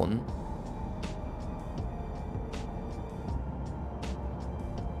first one?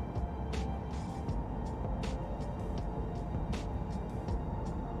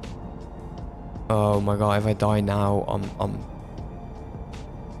 Oh my god, if I die now,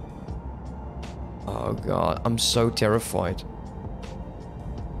 oh god, I'm so terrified.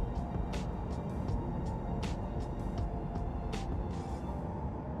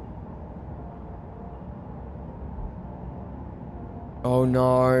 Oh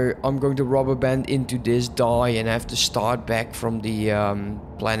no, I'm going to rubber band into this die and have to start back from the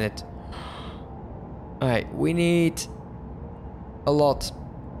planet. Alright, we need a lot,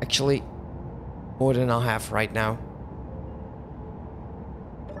 actually. More than I have right now.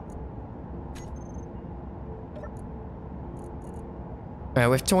 We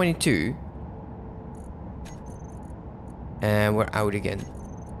have 22. And we're out again.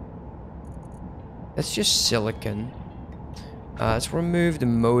 That's just silicon. Let's remove the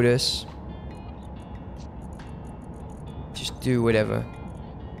motors. Just do whatever.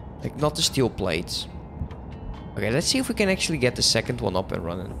 Like, not the steel plates. Okay, let's see if we can actually get the second one up and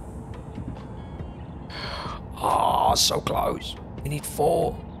running. Oh, so close. We need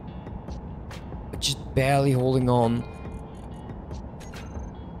 4. We're just barely holding on.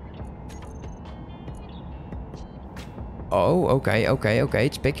 Oh, okay.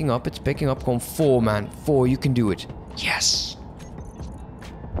 It's picking up. Come on, 4, man. 4, you can do it. Yes.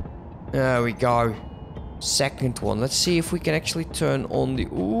 There we go. Second one. Let's see if we can actually turn on the...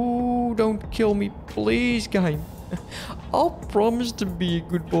 Ooh, don't kill me, please, game. I'll promise to be a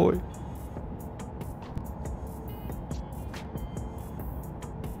good boy.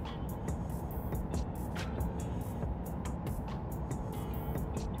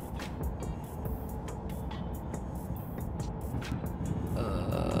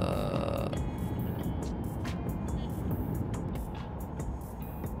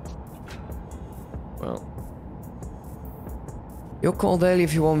 You'll call daily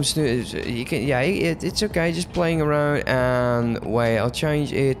if you want me to. You can, yeah, it's okay. Just playing around and wait. I'll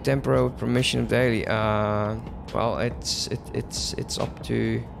change it. Temporary permission of daily. Well, it's up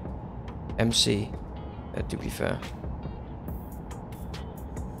to MC. To be fair,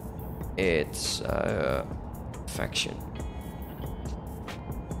 it's faction.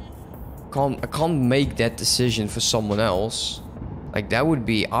 I can't make that decision for someone else. Like that would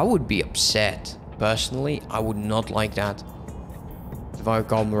be. I would be upset personally. I would not like that. If I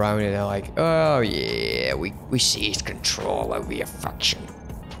come around and they're like, oh yeah, we seized control over your faction.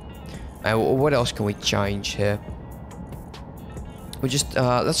 What else can we change here? We just,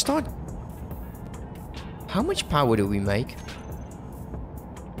 let's start. How much power do we make?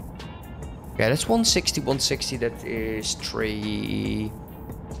 Okay, that's 160, 160, that is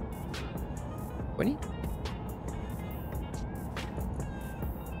 320?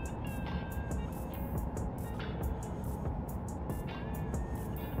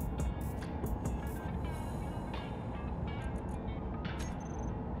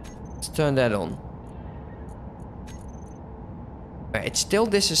 Turn that on. It's still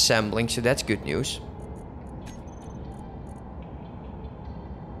disassembling, so that's good news.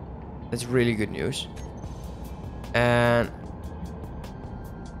 That's really good news. And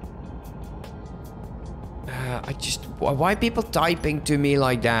I just... Why are people typing to me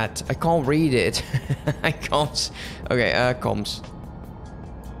like that? I can't read it. I can't... Okay, comms.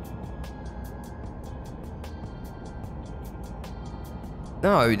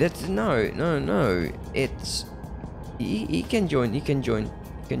 No, that's no. It's he can join. He can join.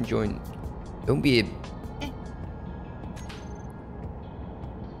 Don't be a...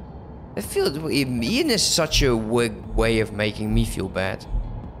 I feel Ian is such a way of making me feel bad.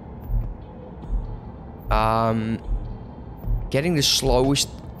 Getting the slowest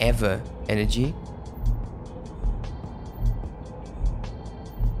ever energy.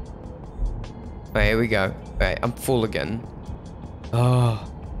 Right, here we go. Right, I'm full again. Oh,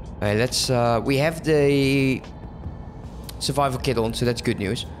 alright, let's, we have the survival kit on, so that's good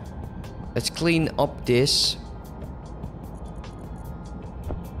news. Let's clean up this.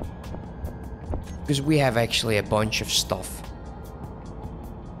 Because we have actually a bunch of stuff.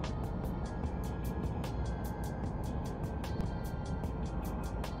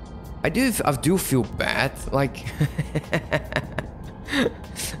 I do feel bad, like...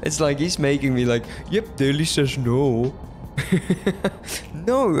 It's like he's making me like, yep, Daily says no.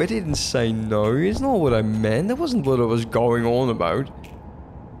 No, I didn't say no. It's not what I meant. That wasn't what I was going on about.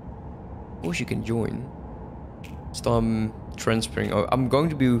 Of course you can join. Start transferring. Oh, I'm going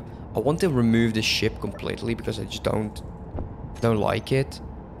to be... I want to remove the ship completely because I just don't like it.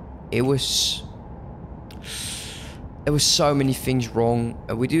 There was so many things wrong.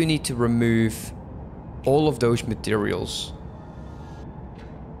 We do need to remove all of those materials.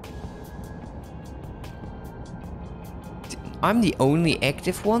 I'm the only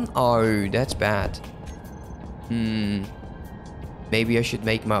active one? Oh, that's bad. Maybe I should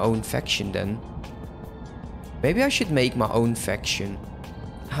make my own faction then. Maybe I should make my own faction.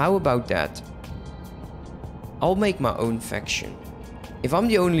 How about that? I'll make my own faction. If I'm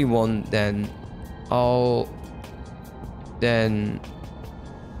the only one, then I'll then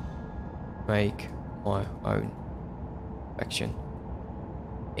make my own faction.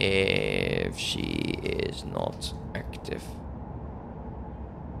 If she is not active.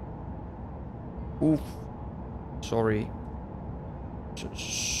 Oof. Sorry.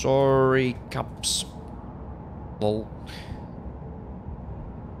 Sorry, Caps. Lol.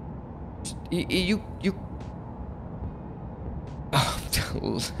 You.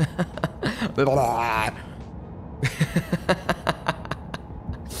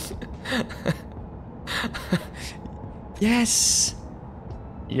 Yes.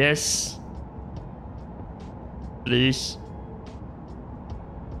 Yes. Please.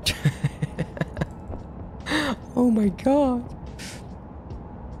 Oh my god.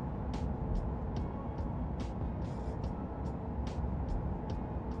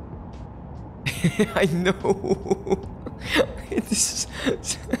 I know. This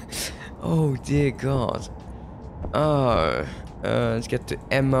is oh dear god. Oh, let's get to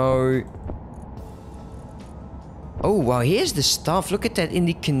ammo. Oh wow, here's the stuff. Look at that in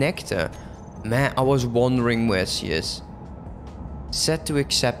the connector. Man, I was wondering where she is. Set to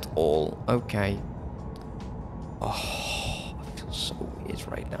accept all. Okay. Oh, I feel so weird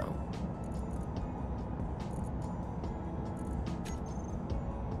right now.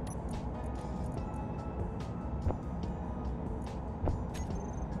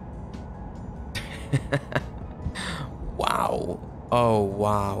 Wow. Oh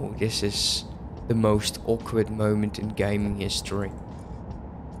wow, this is the most awkward moment in gaming history.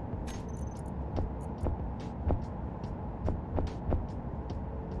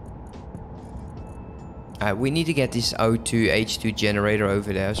 We need to get this O2 H2 generator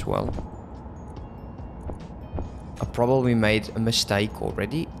over there as well. I probably made a mistake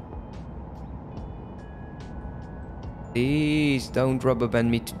already. Please don't rubber band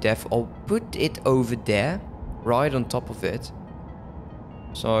me to death. I'll put it over there, right on top of it.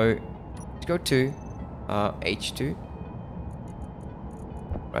 So let's go to H2.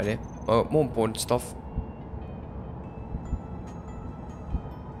 Right here. Oh, more important stuff.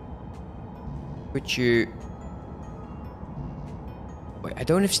 Put you... Wait, I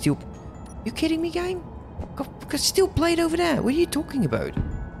don't have steel... You kidding me, gang? Got steel plate over there. What are you talking about?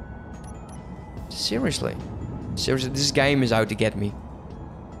 Seriously. Seriously, this game is out to get me.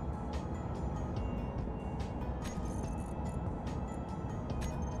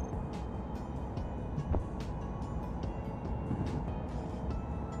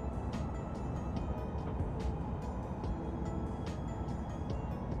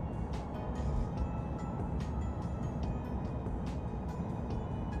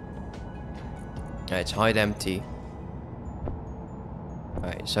 Yeah, it's hide empty.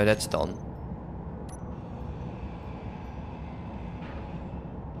 Alright, so that's done.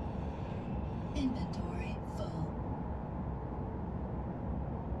 Inventory full.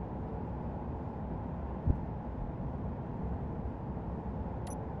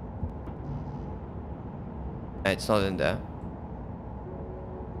 It's not in there.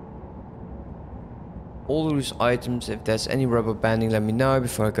 All loose items, if there's any rubber banding, let me know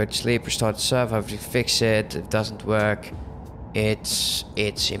before I go to sleep or start the server. Hopefully fix it. If it doesn't work, it's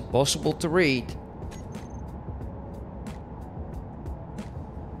impossible to read.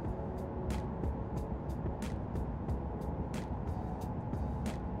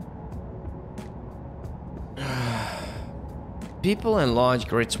 People and large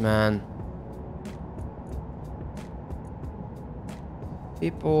grids, man.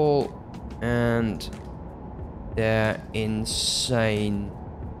 People and their insane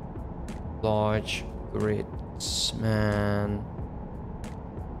large grids, man.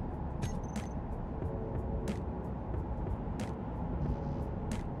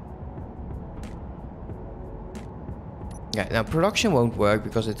 Yeah, now production won't work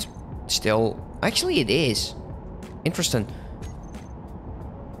because it's still... Actually, it is. Interesting.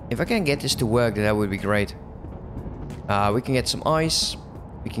 If I can get this to work, then that would be great. We can get some ice.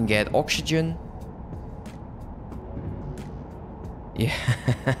 We can get oxygen. Yeah.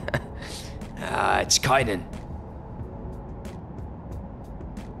 It's Triton.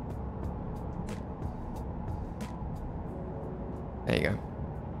 There you go.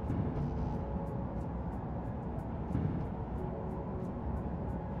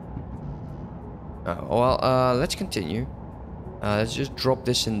 Well, let's continue. Let's just drop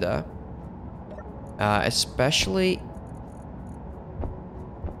this in there. Especially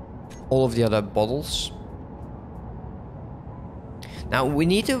all of the other bottles. Now, we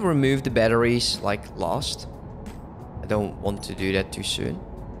need to remove the batteries, like, last. I don't want to do that too soon.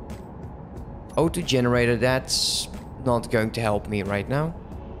 O2 generator, that's not going to help me right now.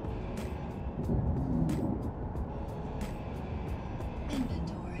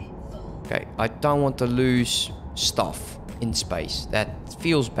 Inventory full. Okay, I don't want to lose stuff in space. That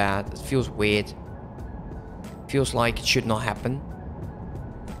feels bad. It feels weird. Feels like it should not happen.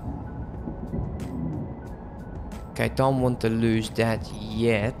 Okay, I don't want to lose that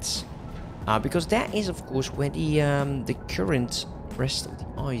yet. Because that is, of course, where the current rest of the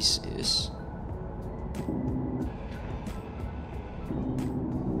ice is.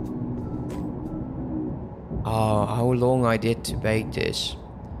 Oh, how long I did to bake this.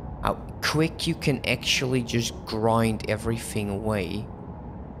 How quick you can actually just grind everything away.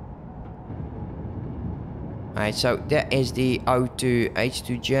 Alright, so that is the O2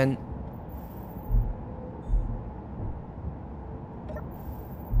 H2 gen.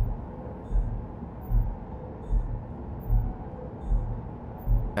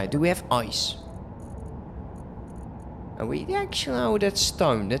 Alright, do we have ice? And we actually know that's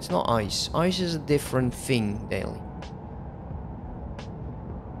stone, that's not ice. Ice is a different thing, Daily.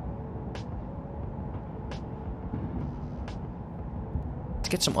 Let's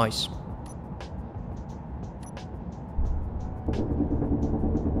get some ice.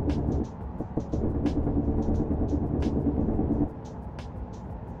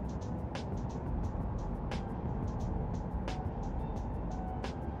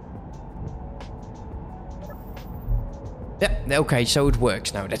 Yeah, okay, so it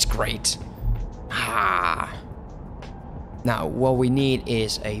works now. That's great. Ah. Now, what we need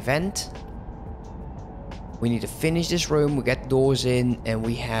is a vent. We need to finish this room. We get doors in, and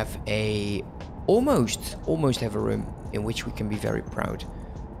we have a almost have a room in which we can be very proud.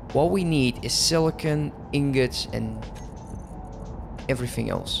 What we need is silicon, ingots, and everything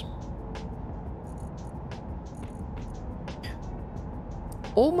else.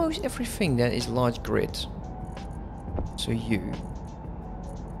 Almost everything that is large grid. So you.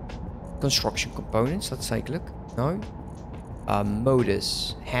 Construction components, let's take a look. No.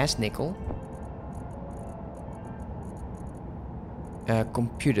 Modus has nickel.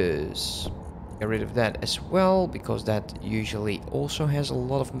 Computers. Get rid of that as well, because that usually also has a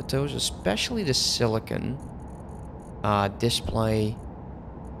lot of metals, especially the silicon. Display.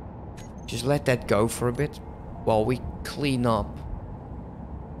 Just let that go for a bit while we clean up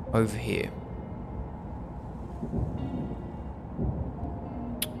over here.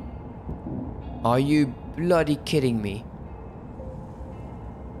 Are you bloody kidding me?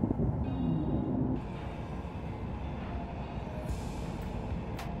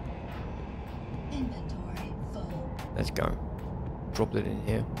 Inventory full. Let's go. Drop it in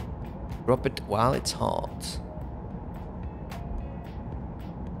here. Drop it while it's hot.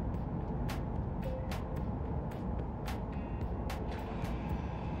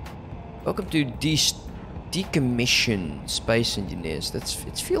 Welcome to decommission space engineers. I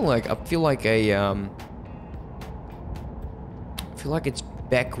feel like it's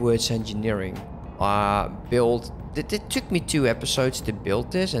backwards engineering. It took me 2 episodes to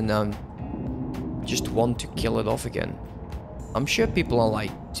build this, and just want to kill it off again. I'm sure people are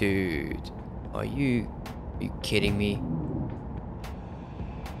like, dude, are you kidding me?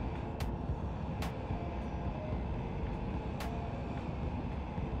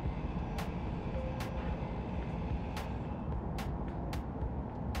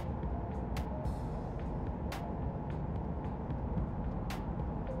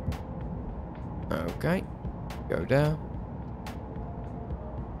 Okay, go there.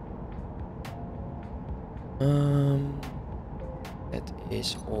 That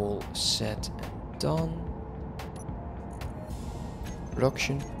is all set and done.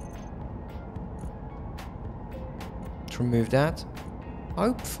 Production. Let's remove that.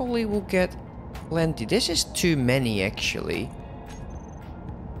 Hopefully we'll get plenty. This is too many actually.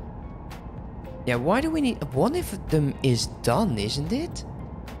 Yeah, why do we need... One of them is done, isn't it?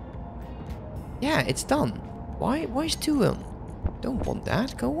 Yeah, it's done. Why is 2 on? Don't want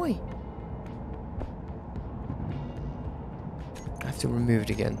that. Go away. I have to remove it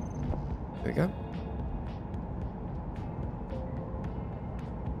again. There we go.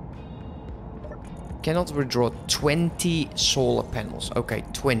 Cannot withdraw 20 solar panels. Okay,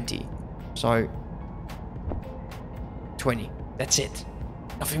 20. So 20. That's it.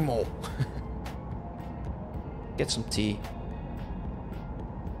 Nothing more. Get some tea.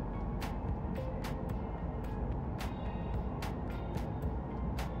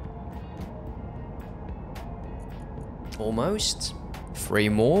 Almost. 3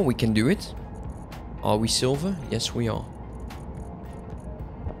 more, we can do it. Are we silver? Yes, we are.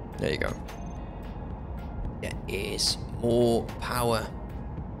 There you go. There is more power.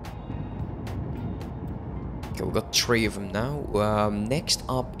 Okay, we've got 3 of them now. Next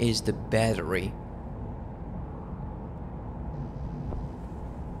up is the battery.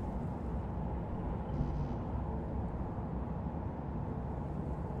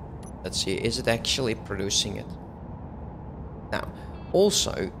 Let's see, is it actually producing it? Now,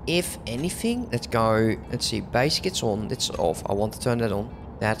 also, if anything, let's go, let's see, basic it's on, it's off. I want to turn that on.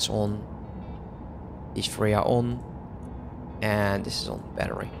 That's on. These 3 are on. And this is on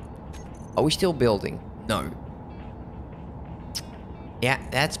battery. Are we still building? No. Yeah,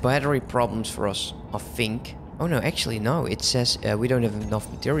 that's battery problems for us, I think. Oh no, actually no. It says we don't have enough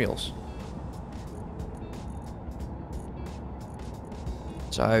materials.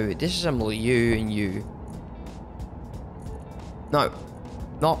 So disassemble you and you. No,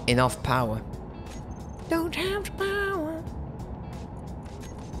 not enough power. Don't have the power.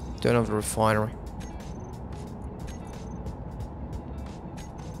 Turn off the refinery.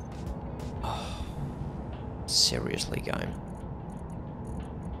 Oh, seriously, game.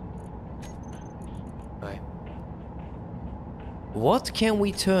 Okay. What can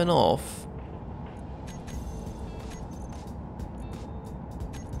we turn off?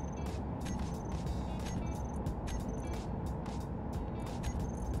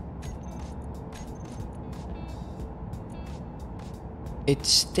 It's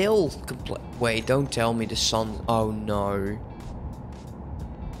still complete. Wait, don't tell me the sun. Oh no.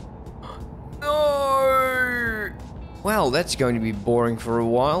 No! Well, that's going to be boring for a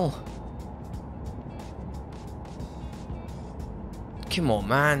while. Come on,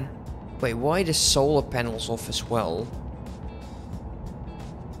 man. Wait, why the solar panels off as well?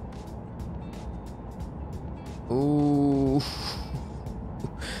 Ooh.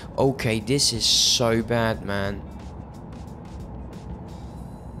 Okay, this is so bad, man.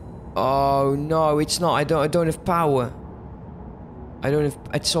 Oh no, it's not. I don't have power. I don't have.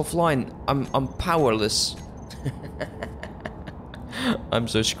 It's offline. I'm powerless. I'm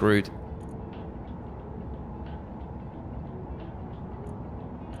so screwed.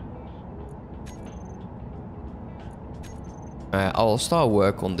 I'll start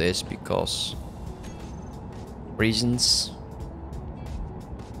work on this because reasons.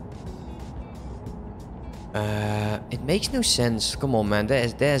 It makes no sense. Come on, man.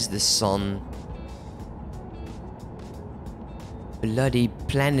 There's the sun. Bloody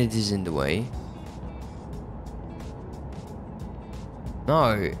planet is in the way.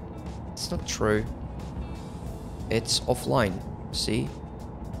 No, it's not true. It's offline. See?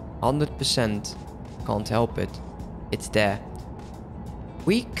 100%. Can't help it. It's there.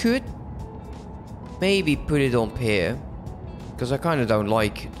 We could maybe put it on here. Because I kind of don't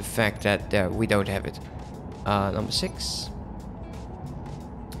like the fact that we don't have it. Number 6.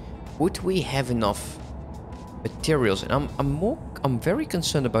 Would we have enough materials? And I'm very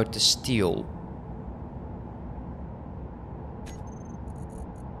concerned about the steel.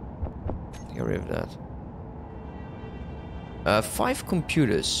 Get rid of that. 5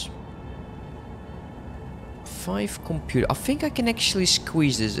 computers. 5 computers. I think I can actually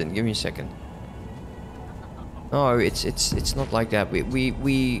squeeze this in. Give me a second. No, it's not like that.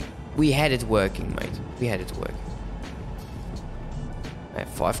 We had it working, mate. We had it working. I have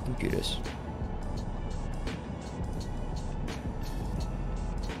 5 computers.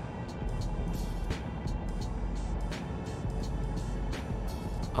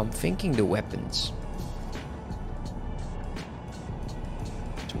 I'm thinking the weapons.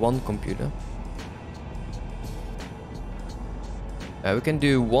 It's 1 computer. We can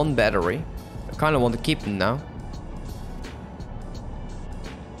do 1 battery. I kind of want to keep them now.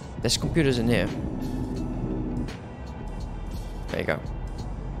 There's computers in here. There you go.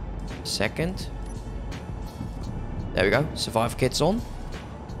 Second. There we go. Survive kit's on.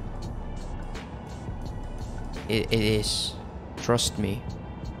 It is. Trust me.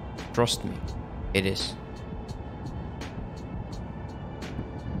 Trust me. It is.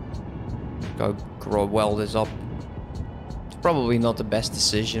 Go weld this up. It's probably not the best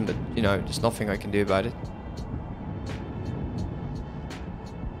decision, but you know, there's nothing I can do about it.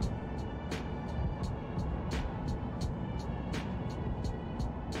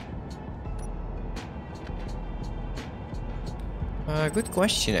 Good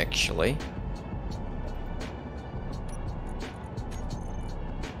question, actually.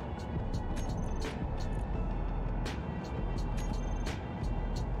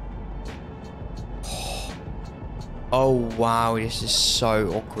 Oh wow, this is so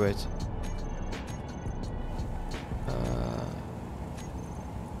awkward.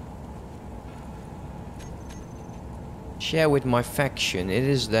 Share with my faction. It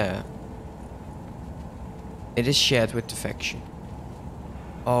is there. It is shared with the faction.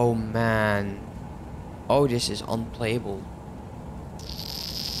 Oh man. Oh, this is unplayable.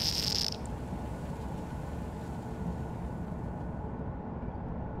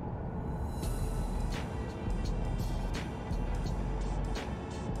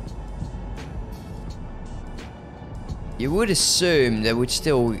 You would assume there would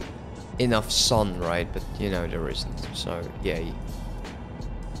still enough sun, right? But you know there isn't. So yeah.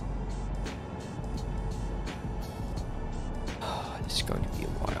 This is going to be a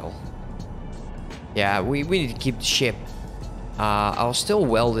while. Yeah, we need to keep the ship. I'll still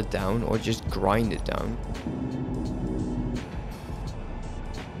weld it down or just grind it down.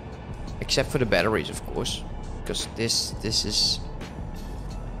 Except for the batteries, of course. Because this is...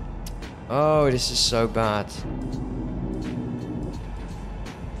 Oh, this is so bad.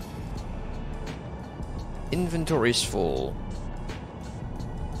 Inventory is full.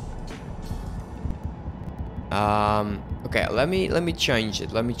 Okay, let me change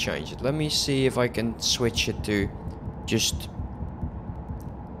it. Let me change it. Let me see if I can switch it to just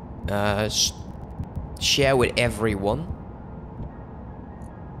share with everyone.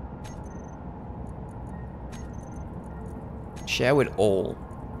 Share with all.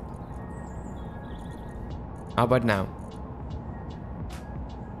 How about now?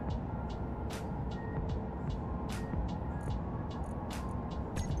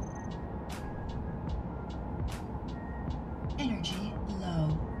 Energy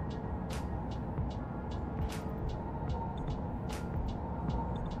low.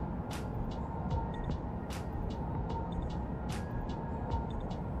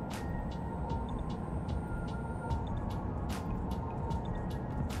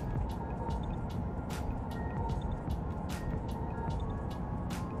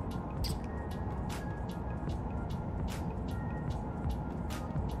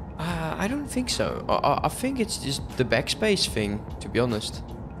 I don't think so. I think it's just the backspace thing, to be honest.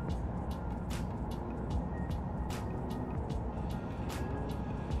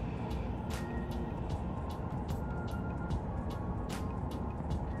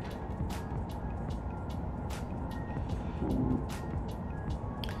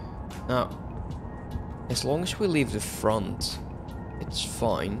 Now, as long as we leave the front, it's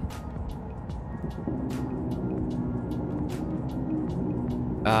fine.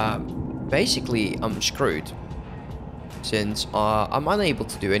 Basically, I'm screwed. Since I'm unable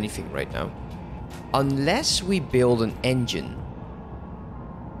to do anything right now. Unless we build an engine.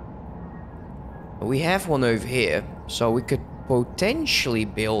 We have one over here, so we could potentially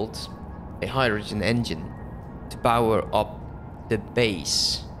build a hydrogen engine to power up the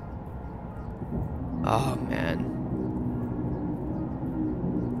base. Oh man.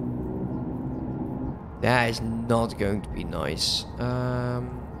 That is not going to be nice.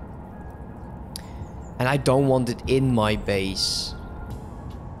 And I don't want it in my base.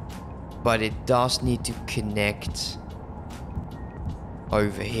 But it does need to connect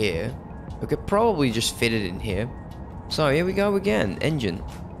over here. We could probably just fit it in here. So here we go again. Engine.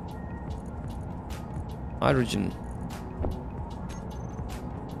 Hydrogen.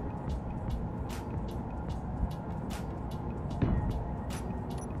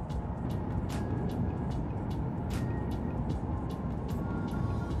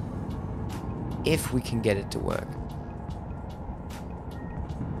 If we can get it to work.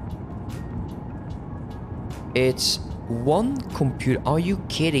 It's one computer. Are you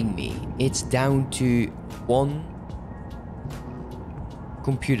kidding me? It's down to one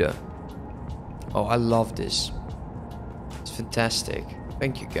computer. Oh, I love this. It's fantastic.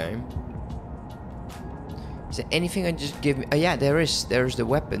 Thank you, game. Is there anything I just give me? Oh yeah, there is. There is the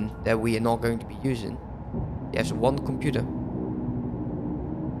weapon that we are not going to be using. Yes, one computer.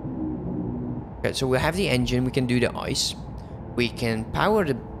 Okay, so we have the engine. We can do the ice. We can power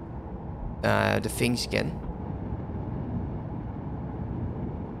the things again.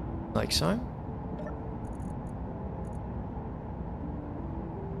 Like so.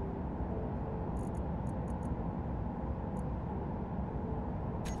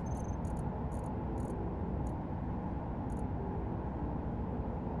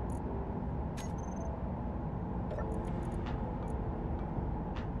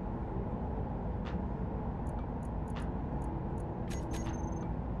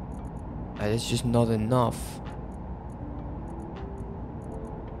 It's just not enough.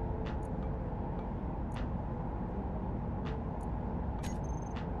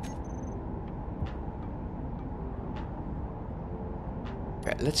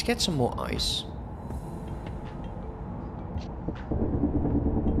 Okay, let's get some more ice.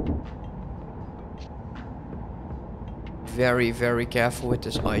 Very, very careful with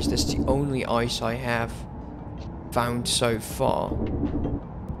this ice. That's the only ice I have found so far.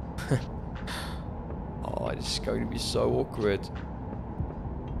 Oh, this is going to be so awkward.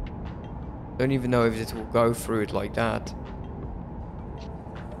 Don't even know if it will go through it like that.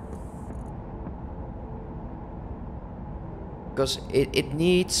 Because it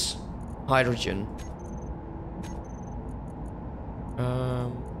needs hydrogen.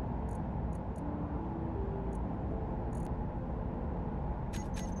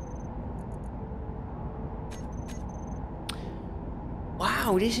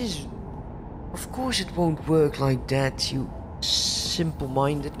 Wow, this is Of course it won't work like that, you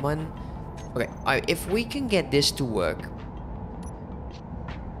simple-minded man. Okay, if we can get this to work.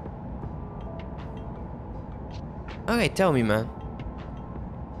 Okay, tell me, man.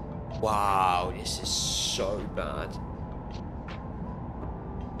 Wow, this is so bad.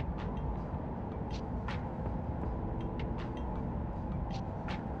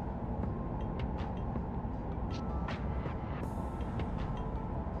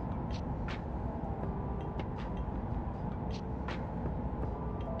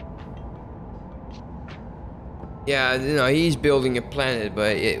 Yeah, you know, he's building a planet,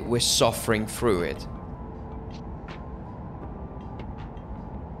 but we're suffering through it.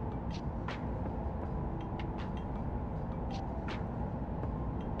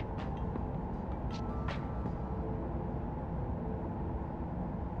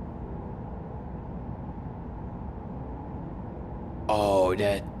 Oh,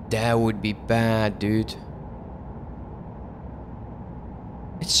 that would be bad, dude.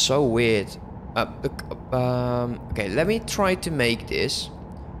 It's so weird. Okay, let me try to make this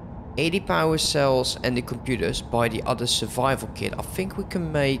 80 power cells and the computers by the other survival kit. I think we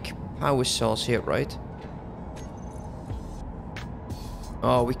can make power cells here, right?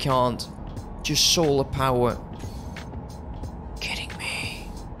 Oh, we can't. Just solar power. Kidding me.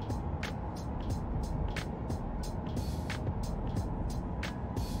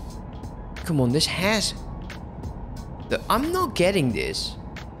 Come on, this has... I'm not getting this.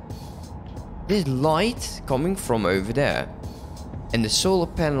 There's light coming from over there. And the solar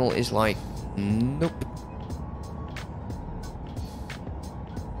panel is like, nope.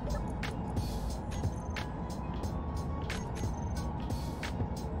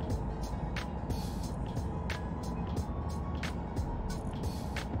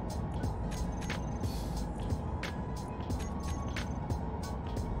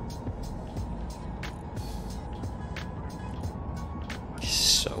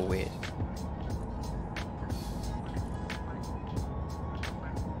 So weird.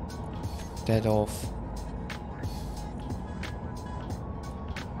 That off.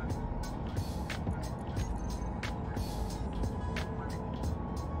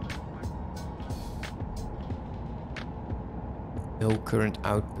 No current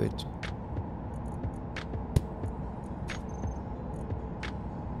output.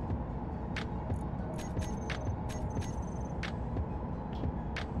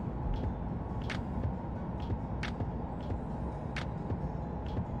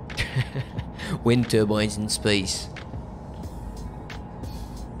 Wind turbines in space.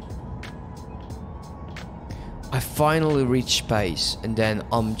 I finally reached space and then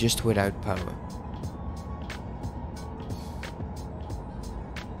I'm just without power.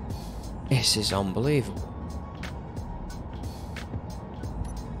 This is unbelievable.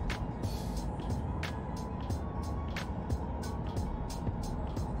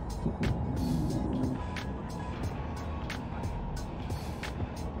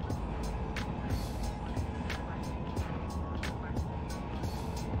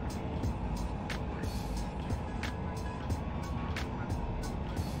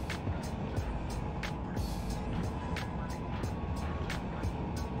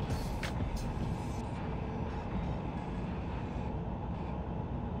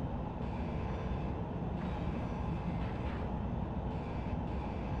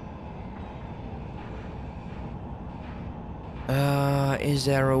 Is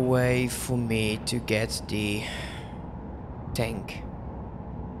there a way for me to get the tank?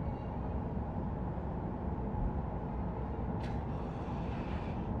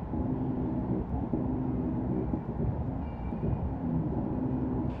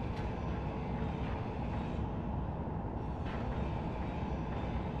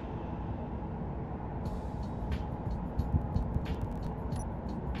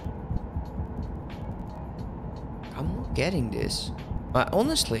 I'm not getting this.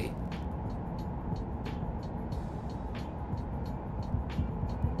 Honestly.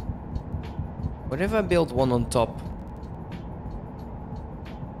 What if I build one on top?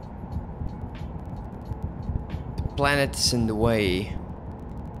 The planet's in the way.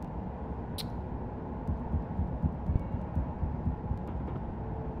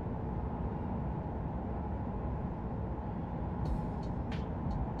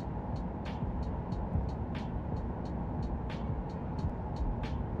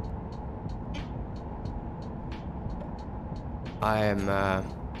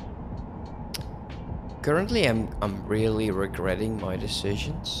 Currently I'm really regretting my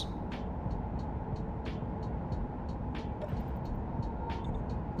decisions.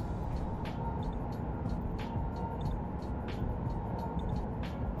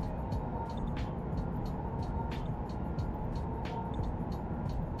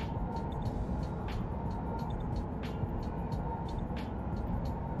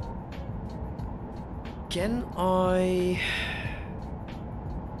 Can I...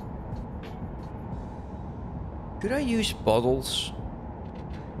 Could I use bottles?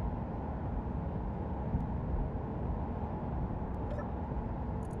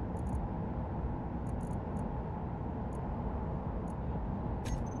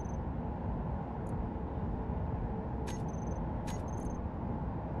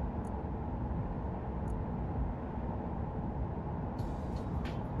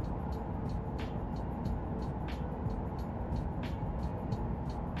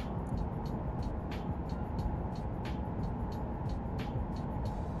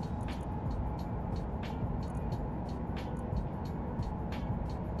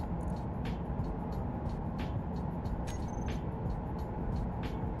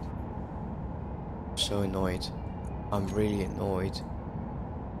 So annoyed. I'm really annoyed.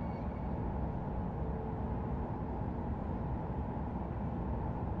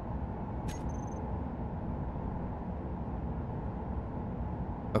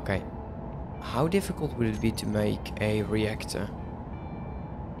 Okay. How difficult would it be to make a reactor?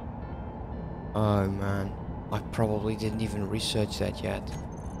 Oh man, I probably didn't even research that yet.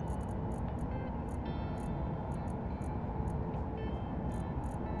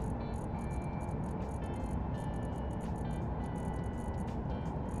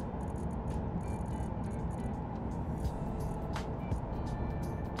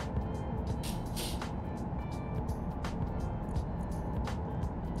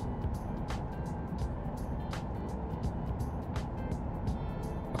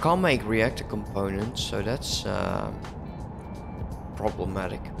 I can't make reactor components, so that's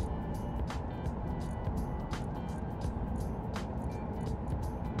problematic.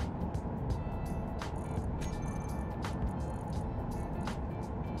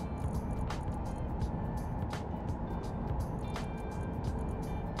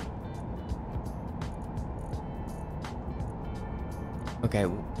 Okay,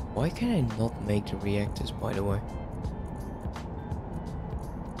 why can I not make the reactors, by the way?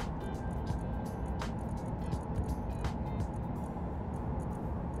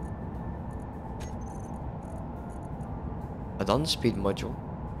 Advanced speed module.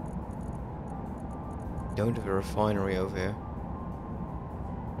 Don't have a refinery over here.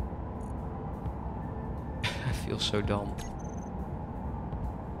 I feel so dumb.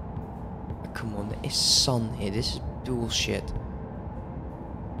 Come on, there is sun here. This is bullshit.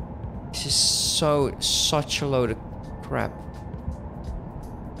 This is such a load of crap.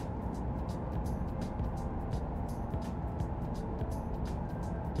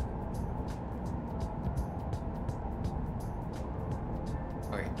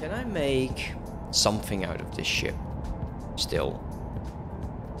 Okay, can I make something out of this ship? Still.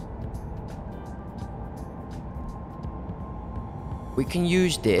 We can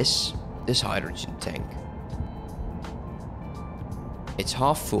use this hydrogen tank. It's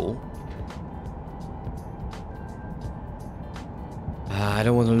half full. I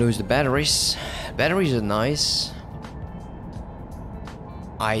don't want to lose the batteries. Batteries are nice.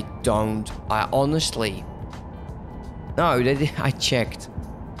 I honestly... No, I checked.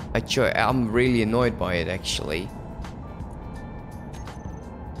 I'm really annoyed by it, actually.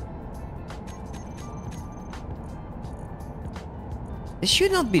 This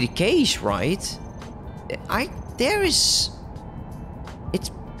should not be the case, right?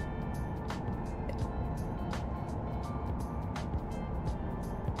 It's...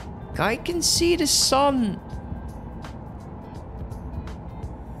 I can see the sun.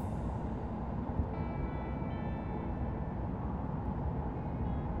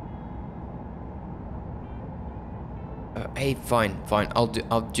 Hey, fine. I'll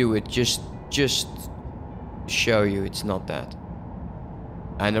do it. Just show you it's not that.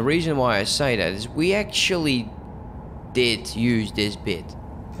 And the reason why I say that is we actually did use this bit.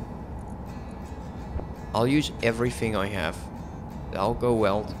 I'll use everything I have. I'll go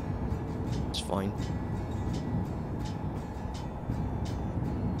weld. It's fine.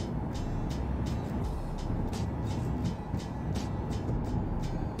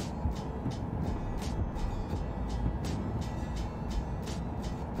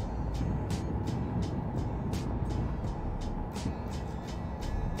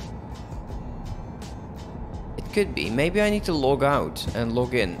 It could be. Maybe I need to log out and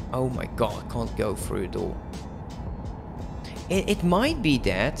log in. Oh my god, I can't go through the door. It might be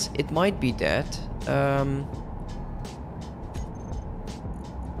that. It might be that. Then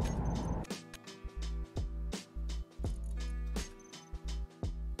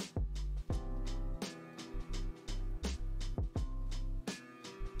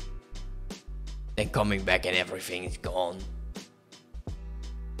coming back and everything is gone.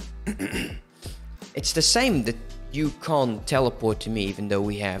 It's the same that you can't teleport to me even though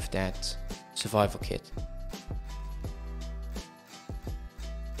we have that survival kit.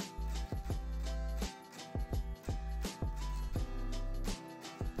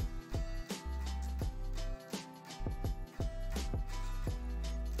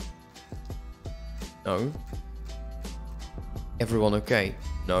 No. Everyone okay?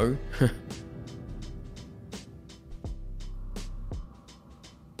 No.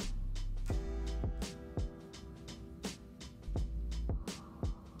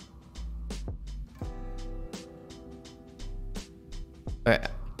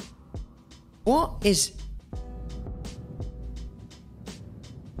 What is...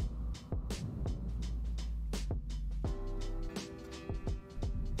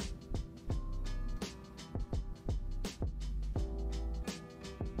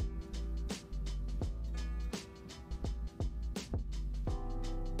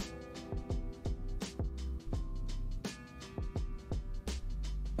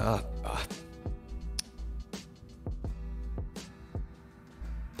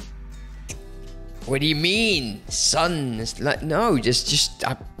 What do you mean? Sun is like... No, just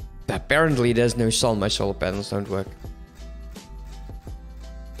apparently there's no sun. My solar panels don't work.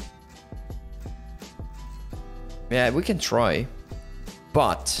 Yeah, we can try.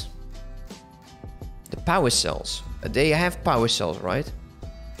 But... the power cells. They have power cells, right?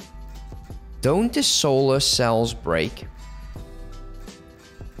 Don't the solar cells break?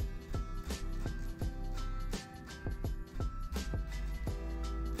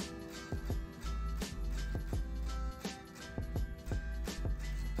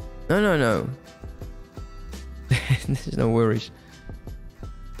 No. There's no worries.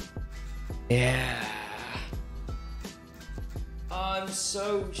 Yeah. I'm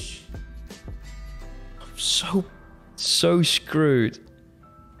so screwed.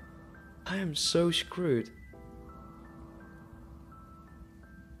 I am so screwed.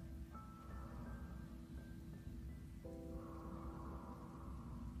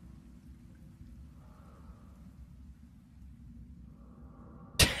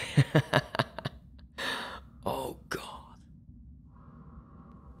 Oh God.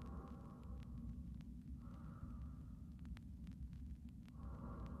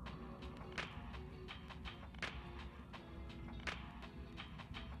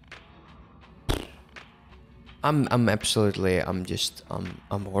 I'm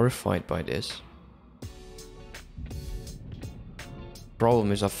horrified by this.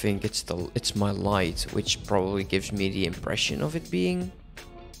 Problem is, I think it's my light, which probably gives me the impression of it being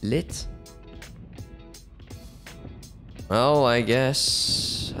lit. Well, I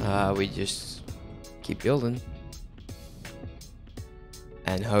guess we just keep building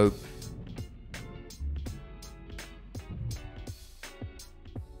and hope.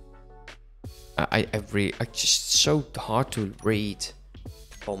 I just so hard to read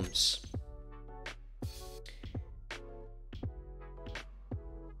bombs.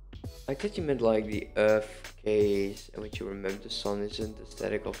 I thought you meant like the Earth case, and when you remember the sun isn't the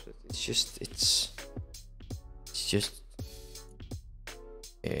static of it.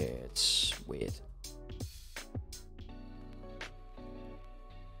 It's weird.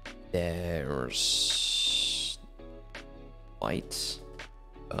 There's light,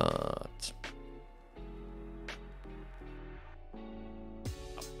 but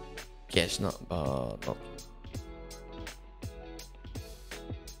yes, not.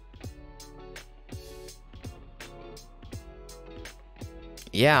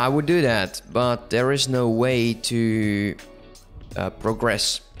 Yeah, I would do that, but there is no way to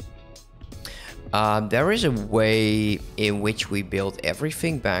progress. There is a way in which we build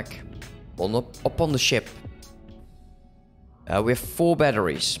everything back up on the ship. We have 4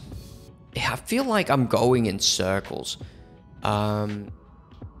 batteries. I feel like I'm going in circles.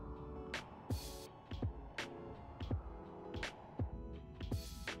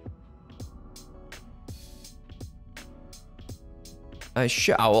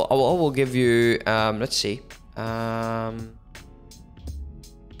 Sure, I will give you, let's see.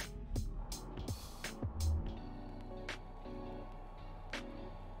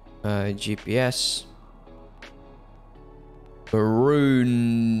 GPS.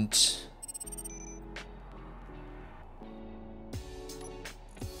 Marooned.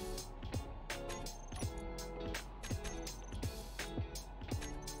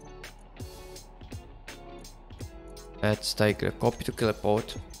 Let's take a copy to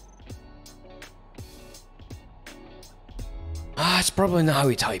Killeport. It's probably not how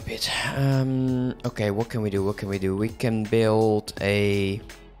we type it. Okay, what can we do? We can build a...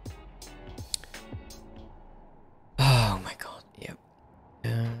 Oh my god, yep.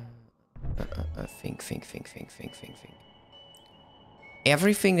 Think.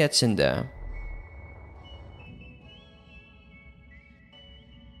 Everything that's in there.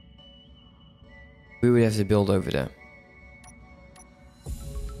 We would have to build over there.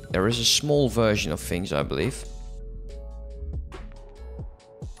 There is a small version of things, I believe.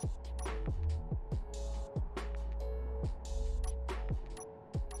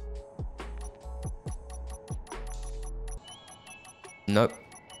 Nope.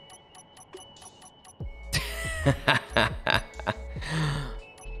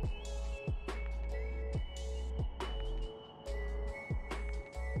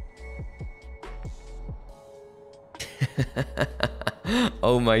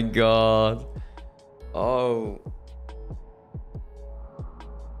 Oh my god. Oh.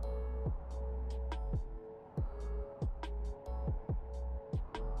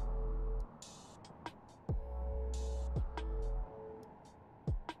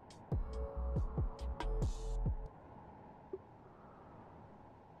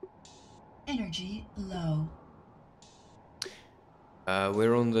 Energy low.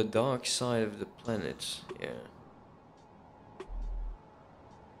 We're on the dark side of the planet. Yeah.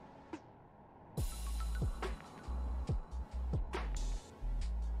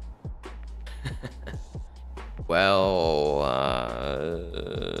 Well,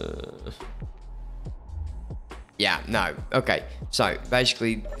 yeah, no. Okay, so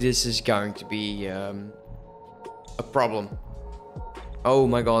basically this is going to be a problem. Oh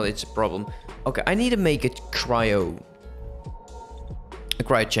my god, it's a problem. Okay, I need to make it cryo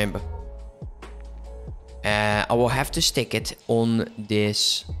chamber. I will have to stick it on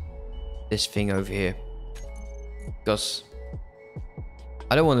this thing over here, because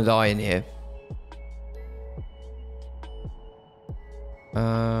I don't want to die in here.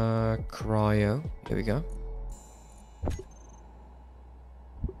 Cryo. Here we go.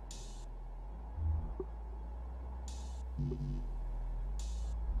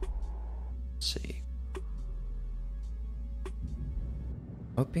 Let's see.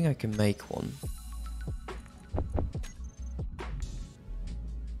 Hoping I can make one.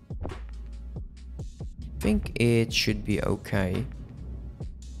 I think it should be okay.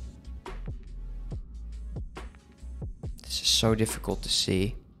 This is so difficult to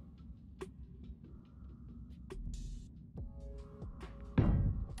see.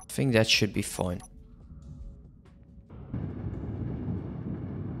 I think that should be fine.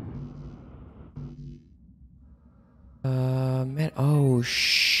 Oh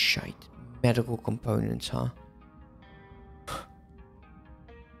shite. Medical components, huh?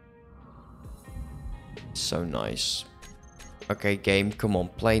 So nice. Okay, game, come on,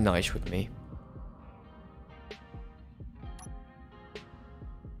 play nice with me.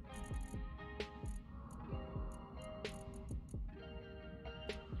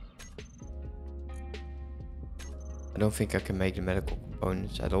 I don't think I can make the medical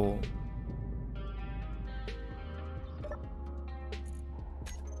components at all.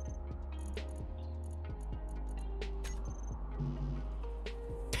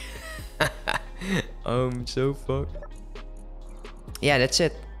 I'm so fucked. Yeah, that's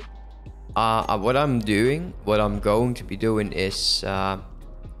it. What I'm going to be doing is I'm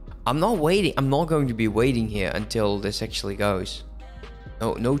not going to be waiting here until this actually goes.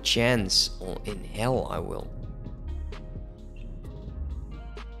 No chance in hell I will.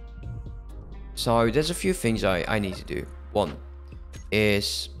 So there's a few things I need to do. One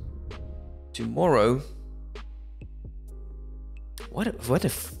is tomorrow. What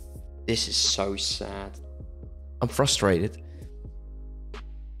if this is so sad? I'm frustrated.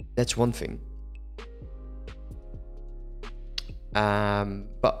 That's one thing.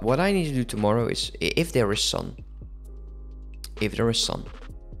 But what I need to do tomorrow is, if there is sun,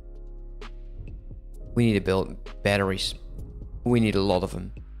 we need to build batteries. We need a lot of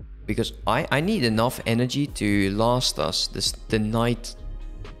them, because I need enough energy to last us the night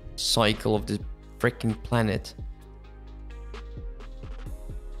cycle of this freaking planet.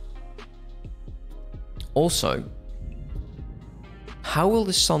 Also, how will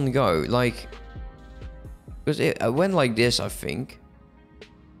the sun go? Like, because it went like this, I think.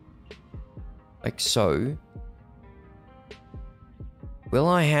 Like so. Will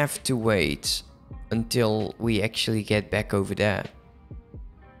I have to wait until we actually get back over there?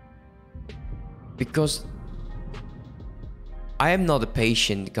 Because I am not a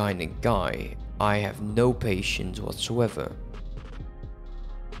patient kind of guy. I have no patience whatsoever.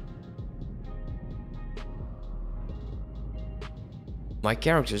 My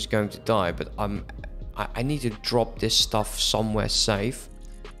character is going to die, but I need to drop this stuff somewhere safe.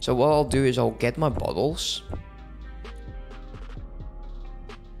 So what I'll do is I'll get my bottles.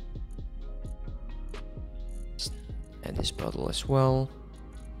 And this bottle as well.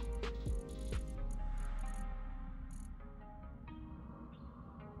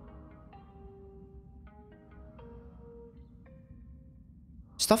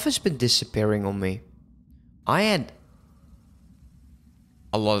 Stuff has been disappearing on me. I had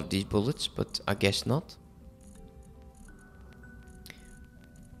a lot of these bullets, but I guess not.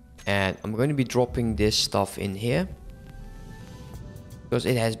 And I'm going to be dropping this stuff in here because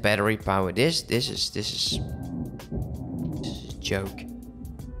it has battery power. This is a joke.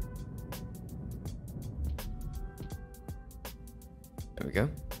 There we go.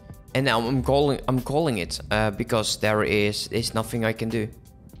 And now I'm calling it because there's nothing I can do.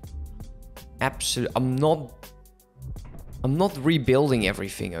 Absolutely, I'm not rebuilding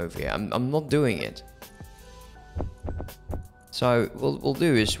everything over here. I'm not doing it. So what we'll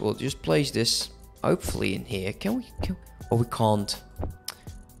do is we'll just place this hopefully in here. Can we? Oh, we can't.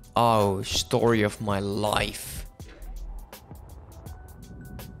 Oh, story of my life.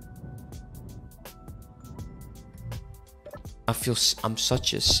 I'm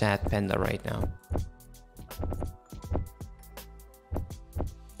such a sad panda right now.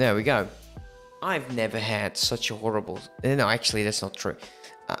 There we go. I've never had such a horrible... No, actually, that's not true.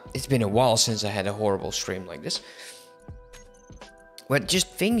 It's been a while since I had a horrible stream like this. Where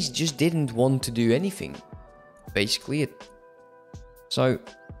things just didn't want to do anything. Basically, So,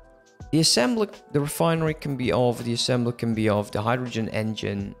 the assembler, the refinery can be off, the assembler can be off, the hydrogen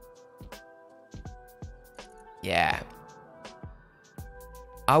engine... Yeah.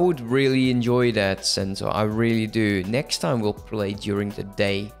 I would really enjoy that, Sensor. I really do. Next time we'll play during the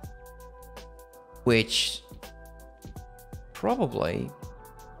day. Which probably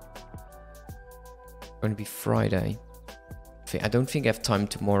going to be Friday. I don't think I have time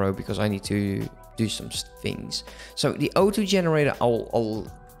tomorrow because I need to do some things. So the O2 generator, I'll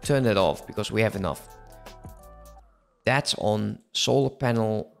turn it off because we have enough. That's on solar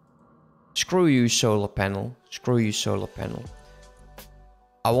panel. Screw you, solar panel. Screw you, solar panel.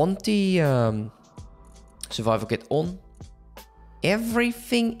 I want the survival kit on.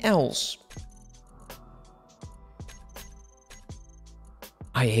 Everything else.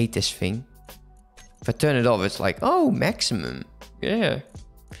 I hate this thing. If I turn it off, it's like, oh, maximum. Yeah.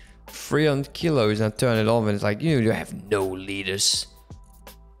 300 kilos, and I turn it off, and it's like, you have no leaders.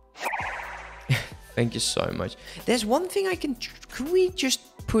 Thank you so much. There's one thing I can... Can we just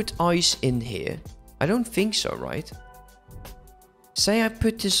put ice in here? I don't think so, right? Say I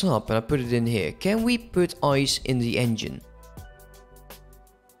put this up and I put it in here. Can we put ice in the engine?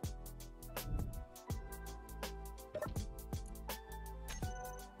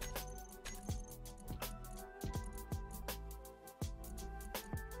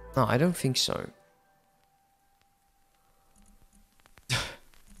 No, I don't think so.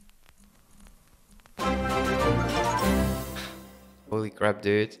 Holy crap,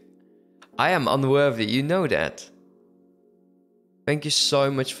 dude. I am unworthy, you know that. Thank you so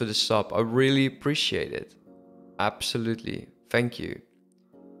much for the sub. I really appreciate it. Absolutely. Thank you.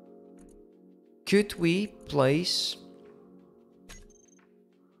 Could we place...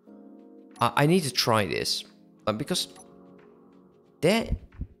 I need to try this. Because...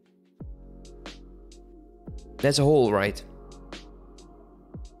 There's a hole, right?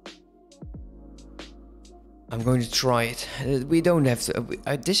 I'm going to try it. We don't have to...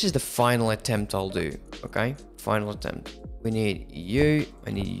 this is the final attempt I'll do. Okay? Final attempt. We need you.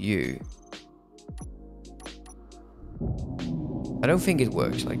 I need you. I don't think it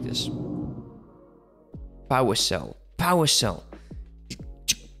works like this. Power cell. Power cell. It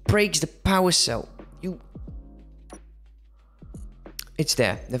breaks the power cell. You... It's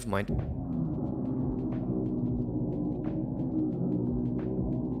there. Never mind.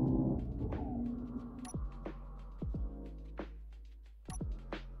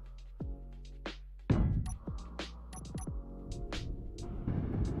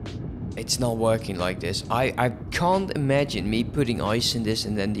 It's not working like this. I can't imagine me putting ice in this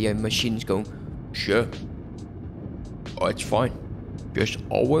and then the machine's going, sure. Oh, it's fine. Just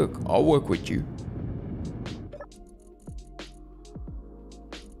I'll work with you.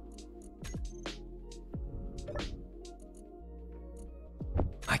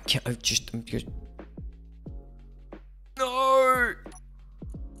 I'm just no.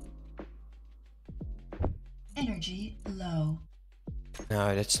 Energy low.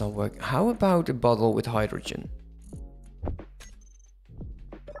 No, that's not working. How about a bottle with hydrogen?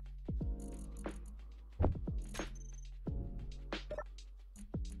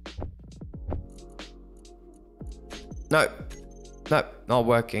 No. No, not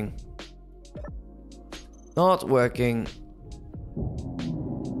working. Not working.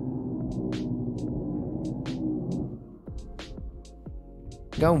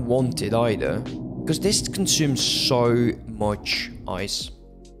 don't want it either. Because this consumes so much ice.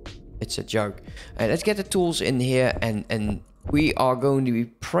 It's a joke. Let's get the tools in here and we are going to be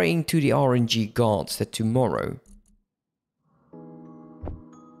praying to the RNG gods that tomorrow...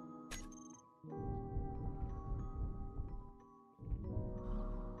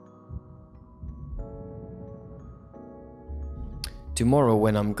 Tomorrow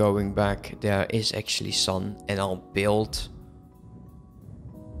when I'm going back, there is actually sun and I'll build...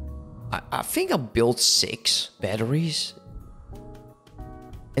 I think I'll build 6 batteries.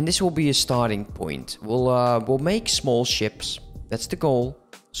 And this will be a starting point. We'll make small ships. That's the goal.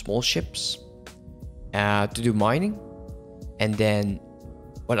 Small ships. To do mining. And then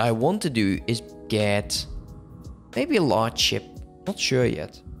what I want to do is get maybe a large ship. Not sure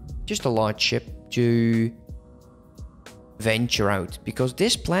yet. Just a large ship to venture out. Because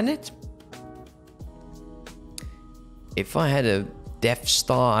this planet, if I had a Death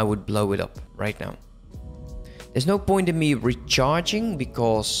Star, I would blow it up right now. There's no point in me recharging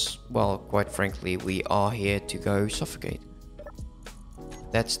because, well, quite frankly, we are here to go suffocate.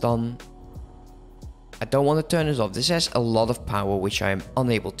 That's done. I don't want to turn this off. This has a lot of power, which I am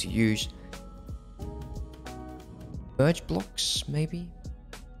unable to use. Merge blocks, maybe?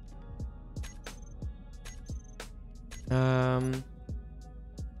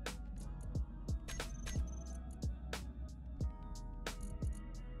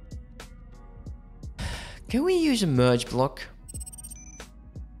 Can we use a merge block?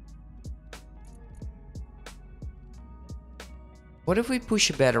 What if we push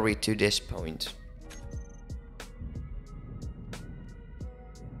a battery to this point?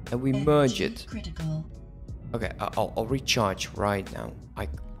 And we merge it. Critical. Okay, I'll recharge right now. I'm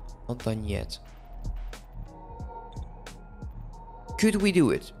not done yet. Could we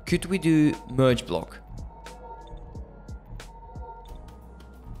do it? Could we do merge block?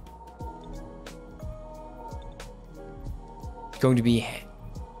 Going to be...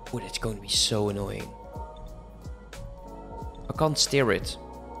 Oh, that's going to be so annoying. I can't steer it.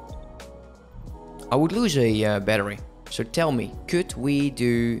 I would lose a battery. So tell me, could we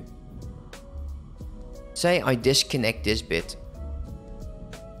do... Say I disconnect this bit.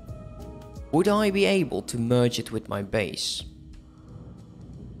 Would I be able to merge it with my base?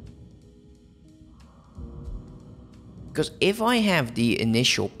 Because if I have the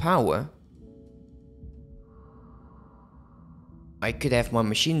initial power... I could have my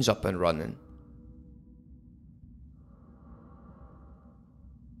machines up and running.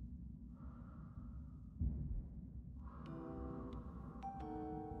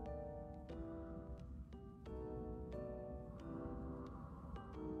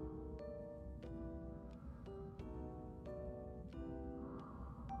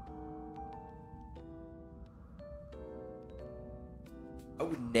 I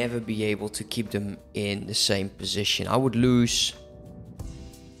would never be able to keep them in the same position. I would lose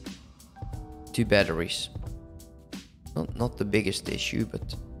 2 batteries. Not the biggest issue,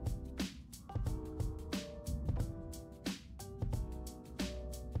 but...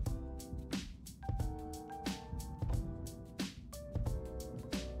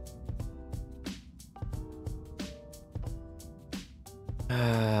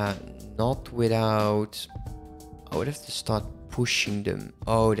 Not without... I would have to start pushing them.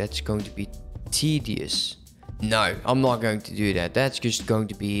 Oh, that's going to be tedious. No, I'm not going to do that. That's just going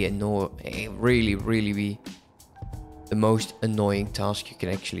to be really be the most annoying task you can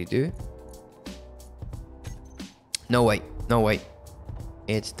actually do. No way, no way.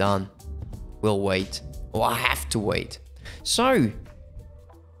 It's done. We'll wait. Oh, I have to wait. So,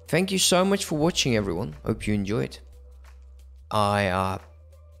 thank you so much for watching, everyone. Hope you enjoyed. I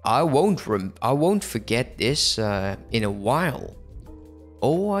won't forget this in a while.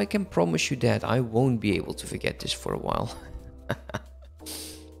 Oh, I can promise you that I won't be able to forget this for a while.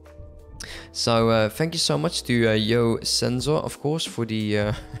 So thank you so much to Yo Sensor, of course, for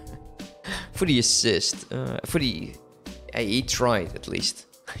the for the assist. He tried at least.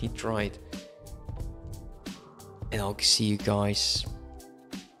 He tried. And I'll see you guys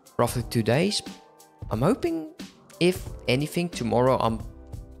roughly 2 days. I'm hoping, if anything, tomorrow I'm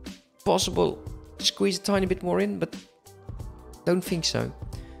possible squeeze a tiny bit more in, but don't think so.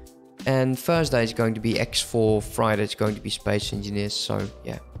 And Thursday is going to be X4, Friday is going to be Space Engineers, so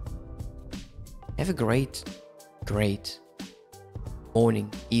yeah. Have a great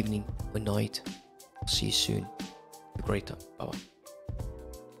morning, evening, or night. I'll see you soon. Have a great time. Bye-bye.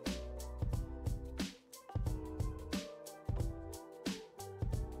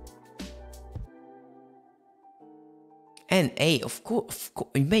 And hey, of course,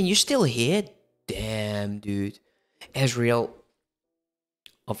 man, you're still here? Damn, dude. Ezreal,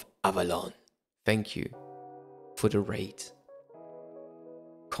 Avalon, thank you for the raid.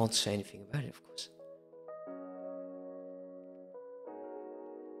 Can't say anything about it, of course.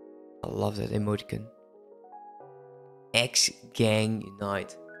 I love that emoticon. X Gang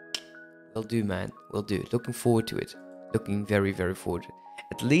Unite. Will do, man. Will do. Looking forward to it. Looking very, very forward to it.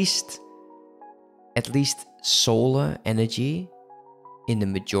 At least solar energy in the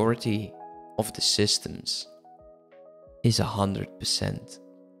majority of the systems is 100%.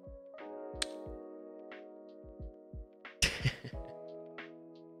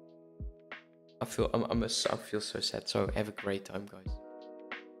 I feel so sad. So have a great time, guys.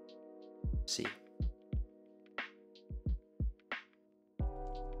 See.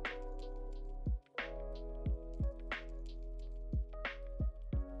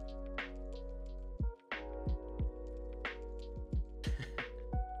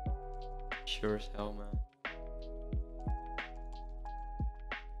 Sure as hell, man.